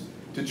scholars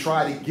to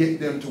try to get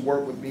them to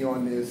work with me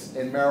on this,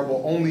 and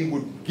Marable only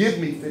would give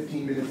me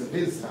 15 minutes of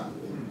his time.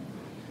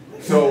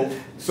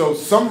 So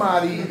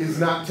somebody is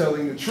not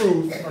telling the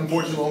truth.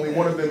 Unfortunately, only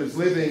one of them is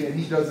living, and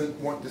he doesn't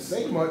want to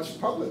say much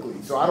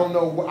publicly. So I don't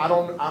know. I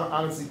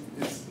honestly,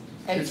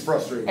 it's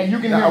frustrating. And you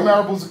can hear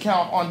Marable's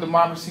account on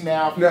Democracy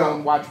Now! If you go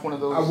and watch one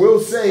of those. I will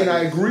say, and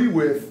I agree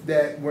with,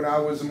 that when I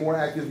was a more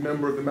active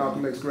member of the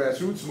Malcolm X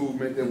grassroots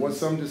movement, there was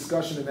some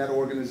discussion in that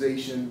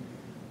organization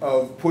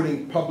of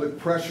putting public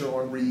pressure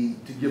on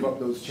Reed to give up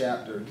those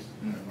chapters.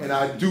 Mm-hmm. And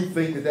I do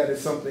think that is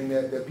something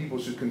that people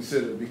should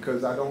consider,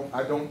 because I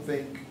don't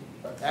think,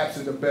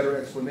 absent a better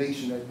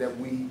explanation, that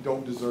we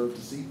don't deserve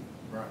to see them.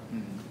 Right.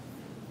 Mm-hmm.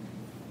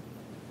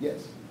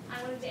 Yes.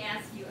 I wanted to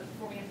ask you,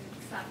 before we have to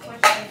stop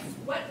questions,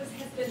 what has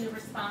been the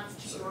response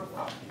to your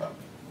book?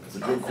 That's a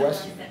good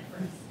question.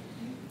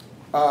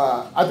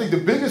 I think the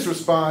biggest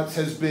response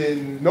has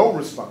been no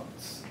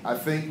response. I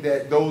think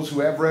that those who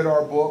have read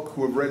our book,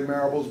 who have read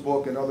Marable's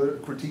book and other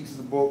critiques of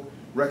the book,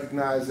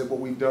 recognize that what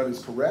we've done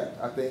is correct.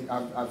 I think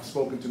I've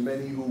spoken to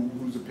many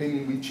whose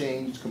opinion we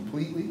changed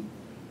completely.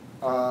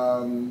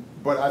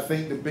 But I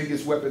think the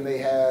biggest weapon they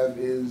have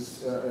is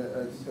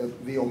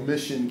the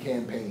omission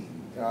campaign.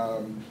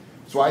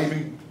 So I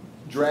even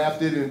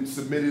drafted and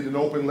submitted an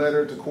open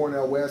letter to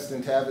Cornel West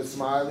and Tavis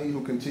Smiley,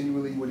 who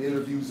continually would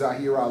interview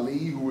Zahir Ali,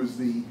 who was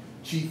the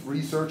chief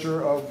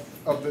researcher or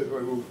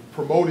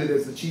promoted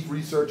as the chief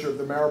researcher of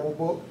the Marable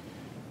book.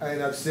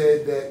 And I've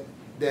said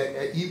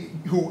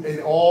who in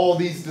all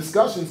these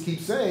discussions keep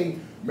saying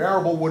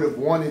Marable would have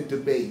wanted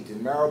debate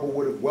and Marable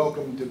would have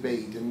welcomed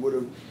debate and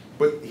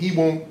but he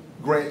won't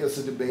grant us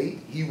a debate.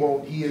 He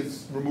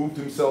has removed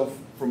himself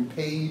from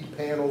paid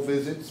panel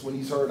visits when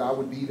he's heard I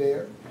would be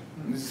there.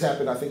 And this has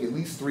happened, I think, at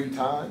least 3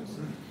 times.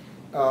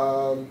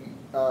 And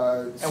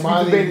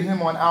we debated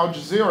him on Al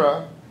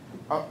Jazeera,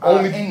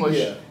 only English,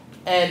 yeah.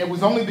 And it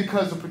was only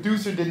because the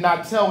producer did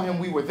not tell him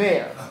we were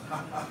there.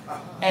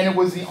 And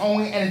it's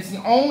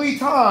the only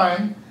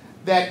time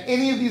that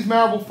any of these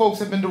Marable folks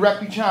have been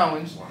directly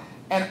challenged.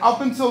 And up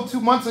until 2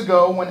 months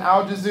ago, when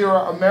Al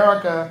Jazeera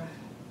America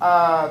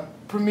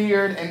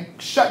premiered and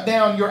shut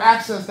down your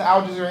access to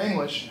Al Jazeera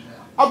English,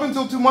 up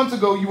until 2 months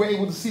ago, you were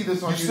able to see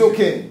this on YouTube. You still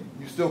can.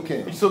 You still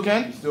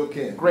can? You still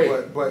can.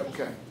 Great. But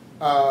okay.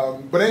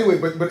 But anyway,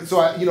 so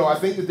I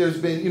think that there's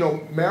been,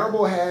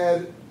 Marable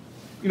had,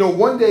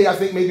 one day I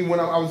think maybe when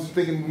I was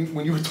thinking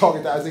when you were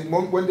talking to, I think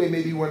one day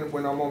maybe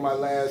when I'm on my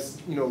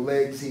last,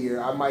 legs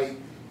here, I might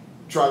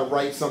try to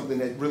write something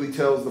that really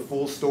tells the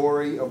full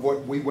story of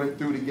what we went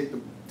through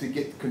to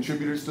get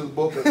contributors to the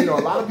book. But, a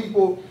lot of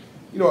people.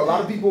 A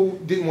lot of people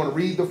didn't want to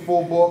read the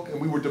full book,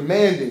 and we were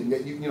demanding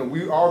that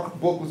our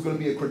book was going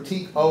to be a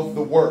critique of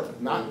the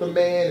work, not the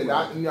man, and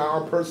not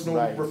our personal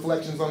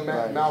reflections on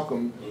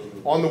Malcolm,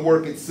 on the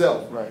work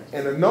itself. Right.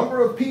 And a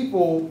number of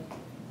people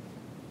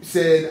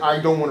said, I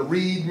don't want to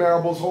read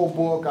Marable's whole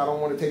book, I don't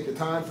want to take the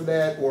time for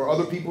that. Or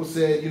other people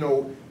said,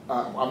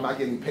 I'm not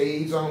getting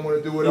paid, so I don't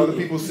want to do it. Other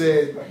people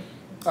said,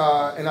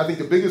 and I think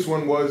the biggest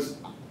one was,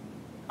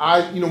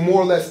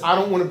 more or less, I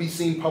don't want to be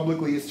seen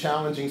publicly as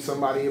challenging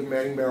somebody of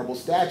Manning Marable's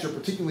stature,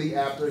 particularly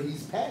after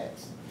he's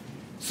passed.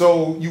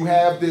 So you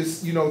have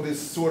this,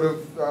 this sort of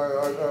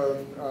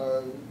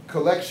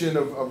collection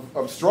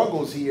of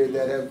struggles here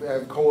that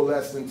have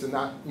coalesced into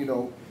not,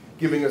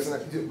 giving us.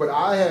 But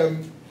I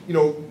have,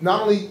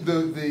 not only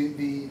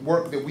the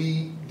work that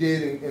we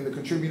did and the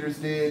contributors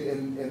did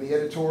and the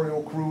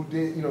editorial crew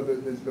did,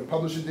 the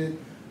publisher did.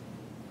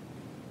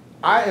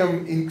 I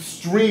am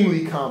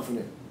extremely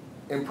confident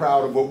and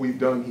proud of what we've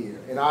done here.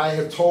 And I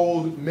have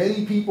told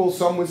many people,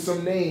 some with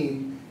some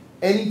name,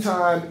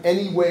 anytime,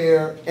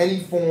 anywhere, any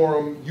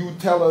forum, you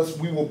tell us,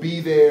 we will be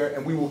there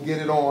and we will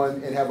get it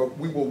on and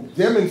we will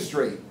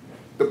demonstrate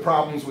the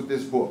problems with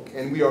this book.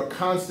 And we are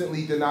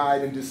constantly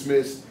denied and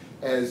dismissed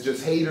as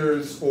just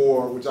haters,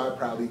 or, which I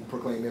proudly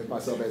proclaim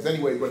myself as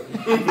anyway, but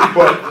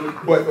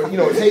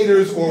as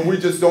haters, or we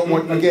just don't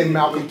want, again,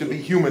 Malcolm to be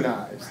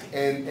humanized.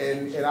 And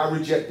I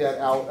reject that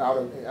out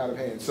of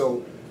hand.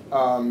 So,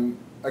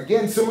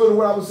 again, similar to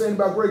what I was saying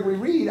about Gregory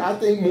Reed, I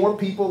think more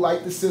people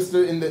like the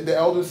sister, in the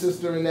elder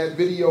sister in that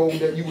video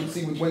that you would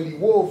see with Wendy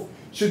Wolf,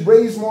 should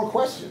raise more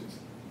questions.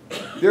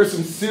 There's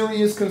some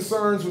serious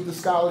concerns with the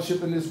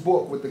scholarship in this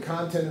book, with the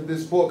content of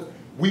this book.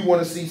 We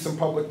want to see some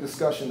public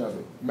discussion of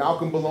it.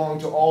 Malcolm belonged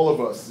to all of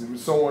us, and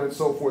so on and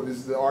so forth. This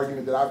is the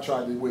argument that I've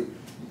tried to with.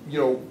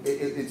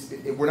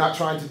 We're not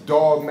trying to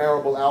dog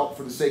Marable out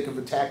for the sake of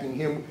attacking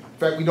him. In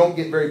fact, we don't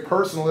get very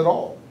personal at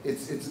all.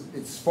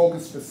 It's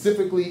focused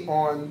specifically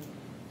on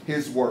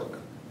his work,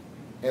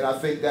 and I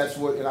think I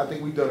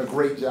think we've done a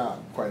great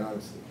job, quite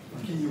honestly.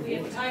 We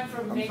have time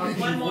for maybe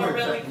one more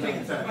really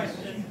quick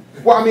question.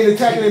 Well, I mean,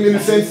 attacking him in the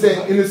sense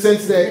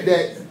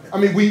that I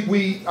mean,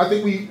 I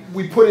think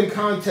we put in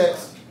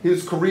context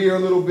his career a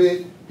little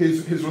bit,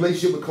 his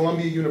relationship with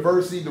Columbia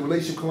University, the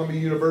relationship Columbia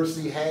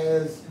University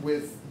has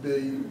with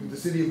the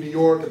city of New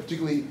York, and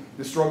particularly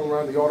the struggle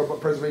around the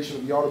preservation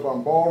of the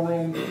Audubon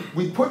Ballroom.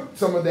 We put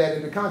some of that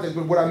into context,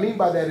 but what I mean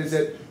by that is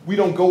that we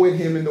don't go at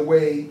him in the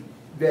way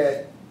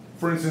that,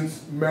 for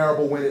instance,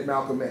 Marable went at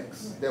Malcolm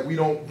X, that we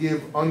don't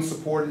give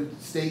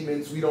unsupported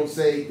statements, we don't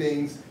say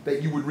things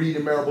that you would read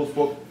in Marable's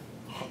book,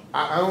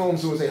 I don't want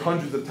to say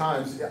hundreds of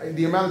times,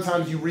 the amount of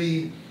times you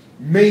read,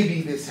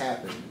 maybe this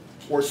happened,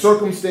 or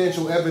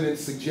circumstantial evidence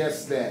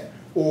suggests that,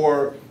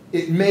 or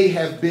it may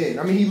have been.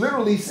 I mean, he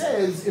literally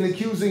says, in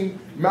accusing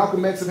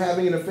Malcolm X of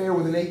having an affair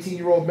with an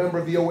 18-year-old member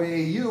of the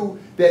OAAU,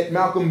 that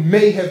Malcolm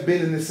may have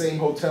been in the same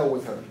hotel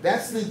with her.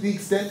 That's the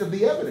extent of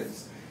the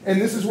evidence. And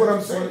this is what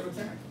I'm saying.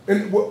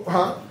 And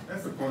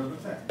That's the point of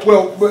attack.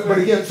 Well, but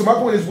again, so my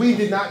point is we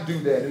did not do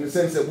that in the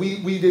sense that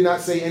we did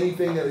not say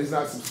anything that is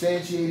not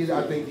substantiated.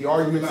 I think the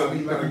arguments,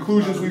 the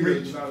conclusions we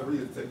reached.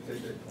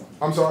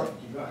 I'm sorry?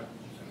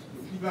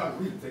 You got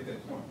to read to take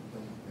that point.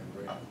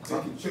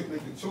 They can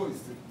make the choice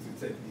to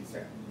take these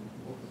actions.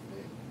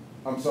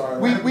 I'm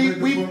sorry.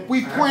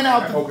 We point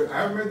out.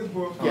 I read the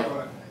book.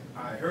 Yeah.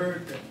 I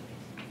heard that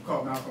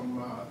called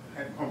Malcolm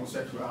had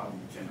homosexuality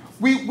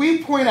tendencies.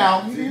 We point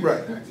out.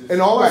 Right.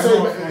 And all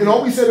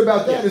we said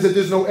about that is that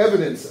there's no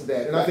evidence of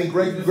that. And I think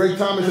Greg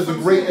Thomas has a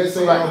great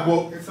essay in our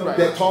book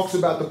that talks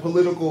about the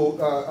political,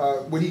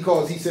 what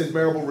he says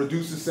Marable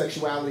reduces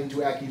sexuality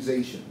to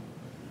accusation.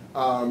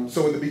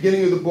 So in the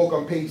beginning of the book,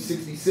 on page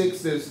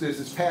 66, there's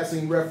this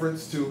passing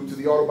reference to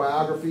the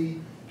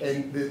autobiography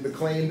and the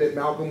claim that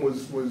Malcolm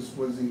was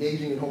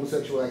engaging in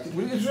homosexual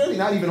activity. It's really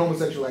not even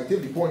homosexual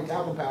activity. Pouring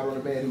talcum powder on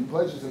a man who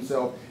pledges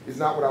himself is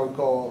not what I would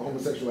call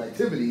homosexual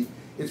activity.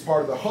 It's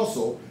part of the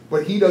hustle.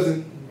 But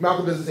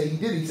Malcolm doesn't say he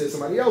did, he says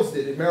somebody else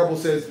did. And Marable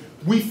says,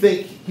 we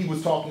think he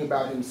was talking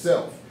about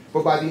himself.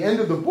 But by the end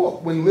of the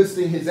book, when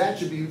listing his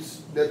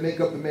attributes that make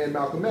up the man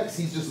Malcolm X,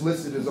 he's just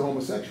listed as a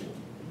homosexual.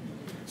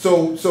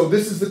 So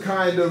this is the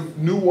kind of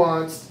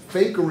nuanced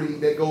fakery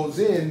that goes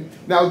in.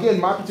 Now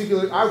again,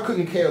 I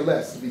couldn't care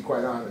less, to be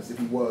quite honest, if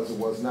he was or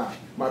was not.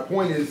 My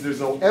point is there's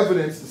no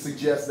evidence to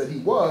suggest that he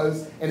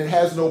was, and it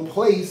has no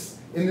place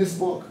in this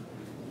book.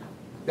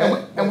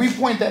 And we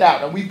point that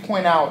out, and we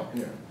point out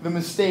the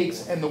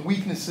mistakes and the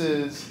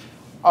weaknesses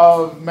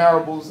of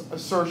Marable's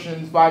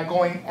assertions by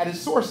going at his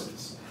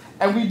sources.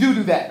 And we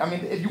do that. I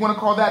mean, if you want to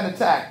call that an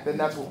attack, then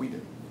that's what we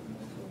do.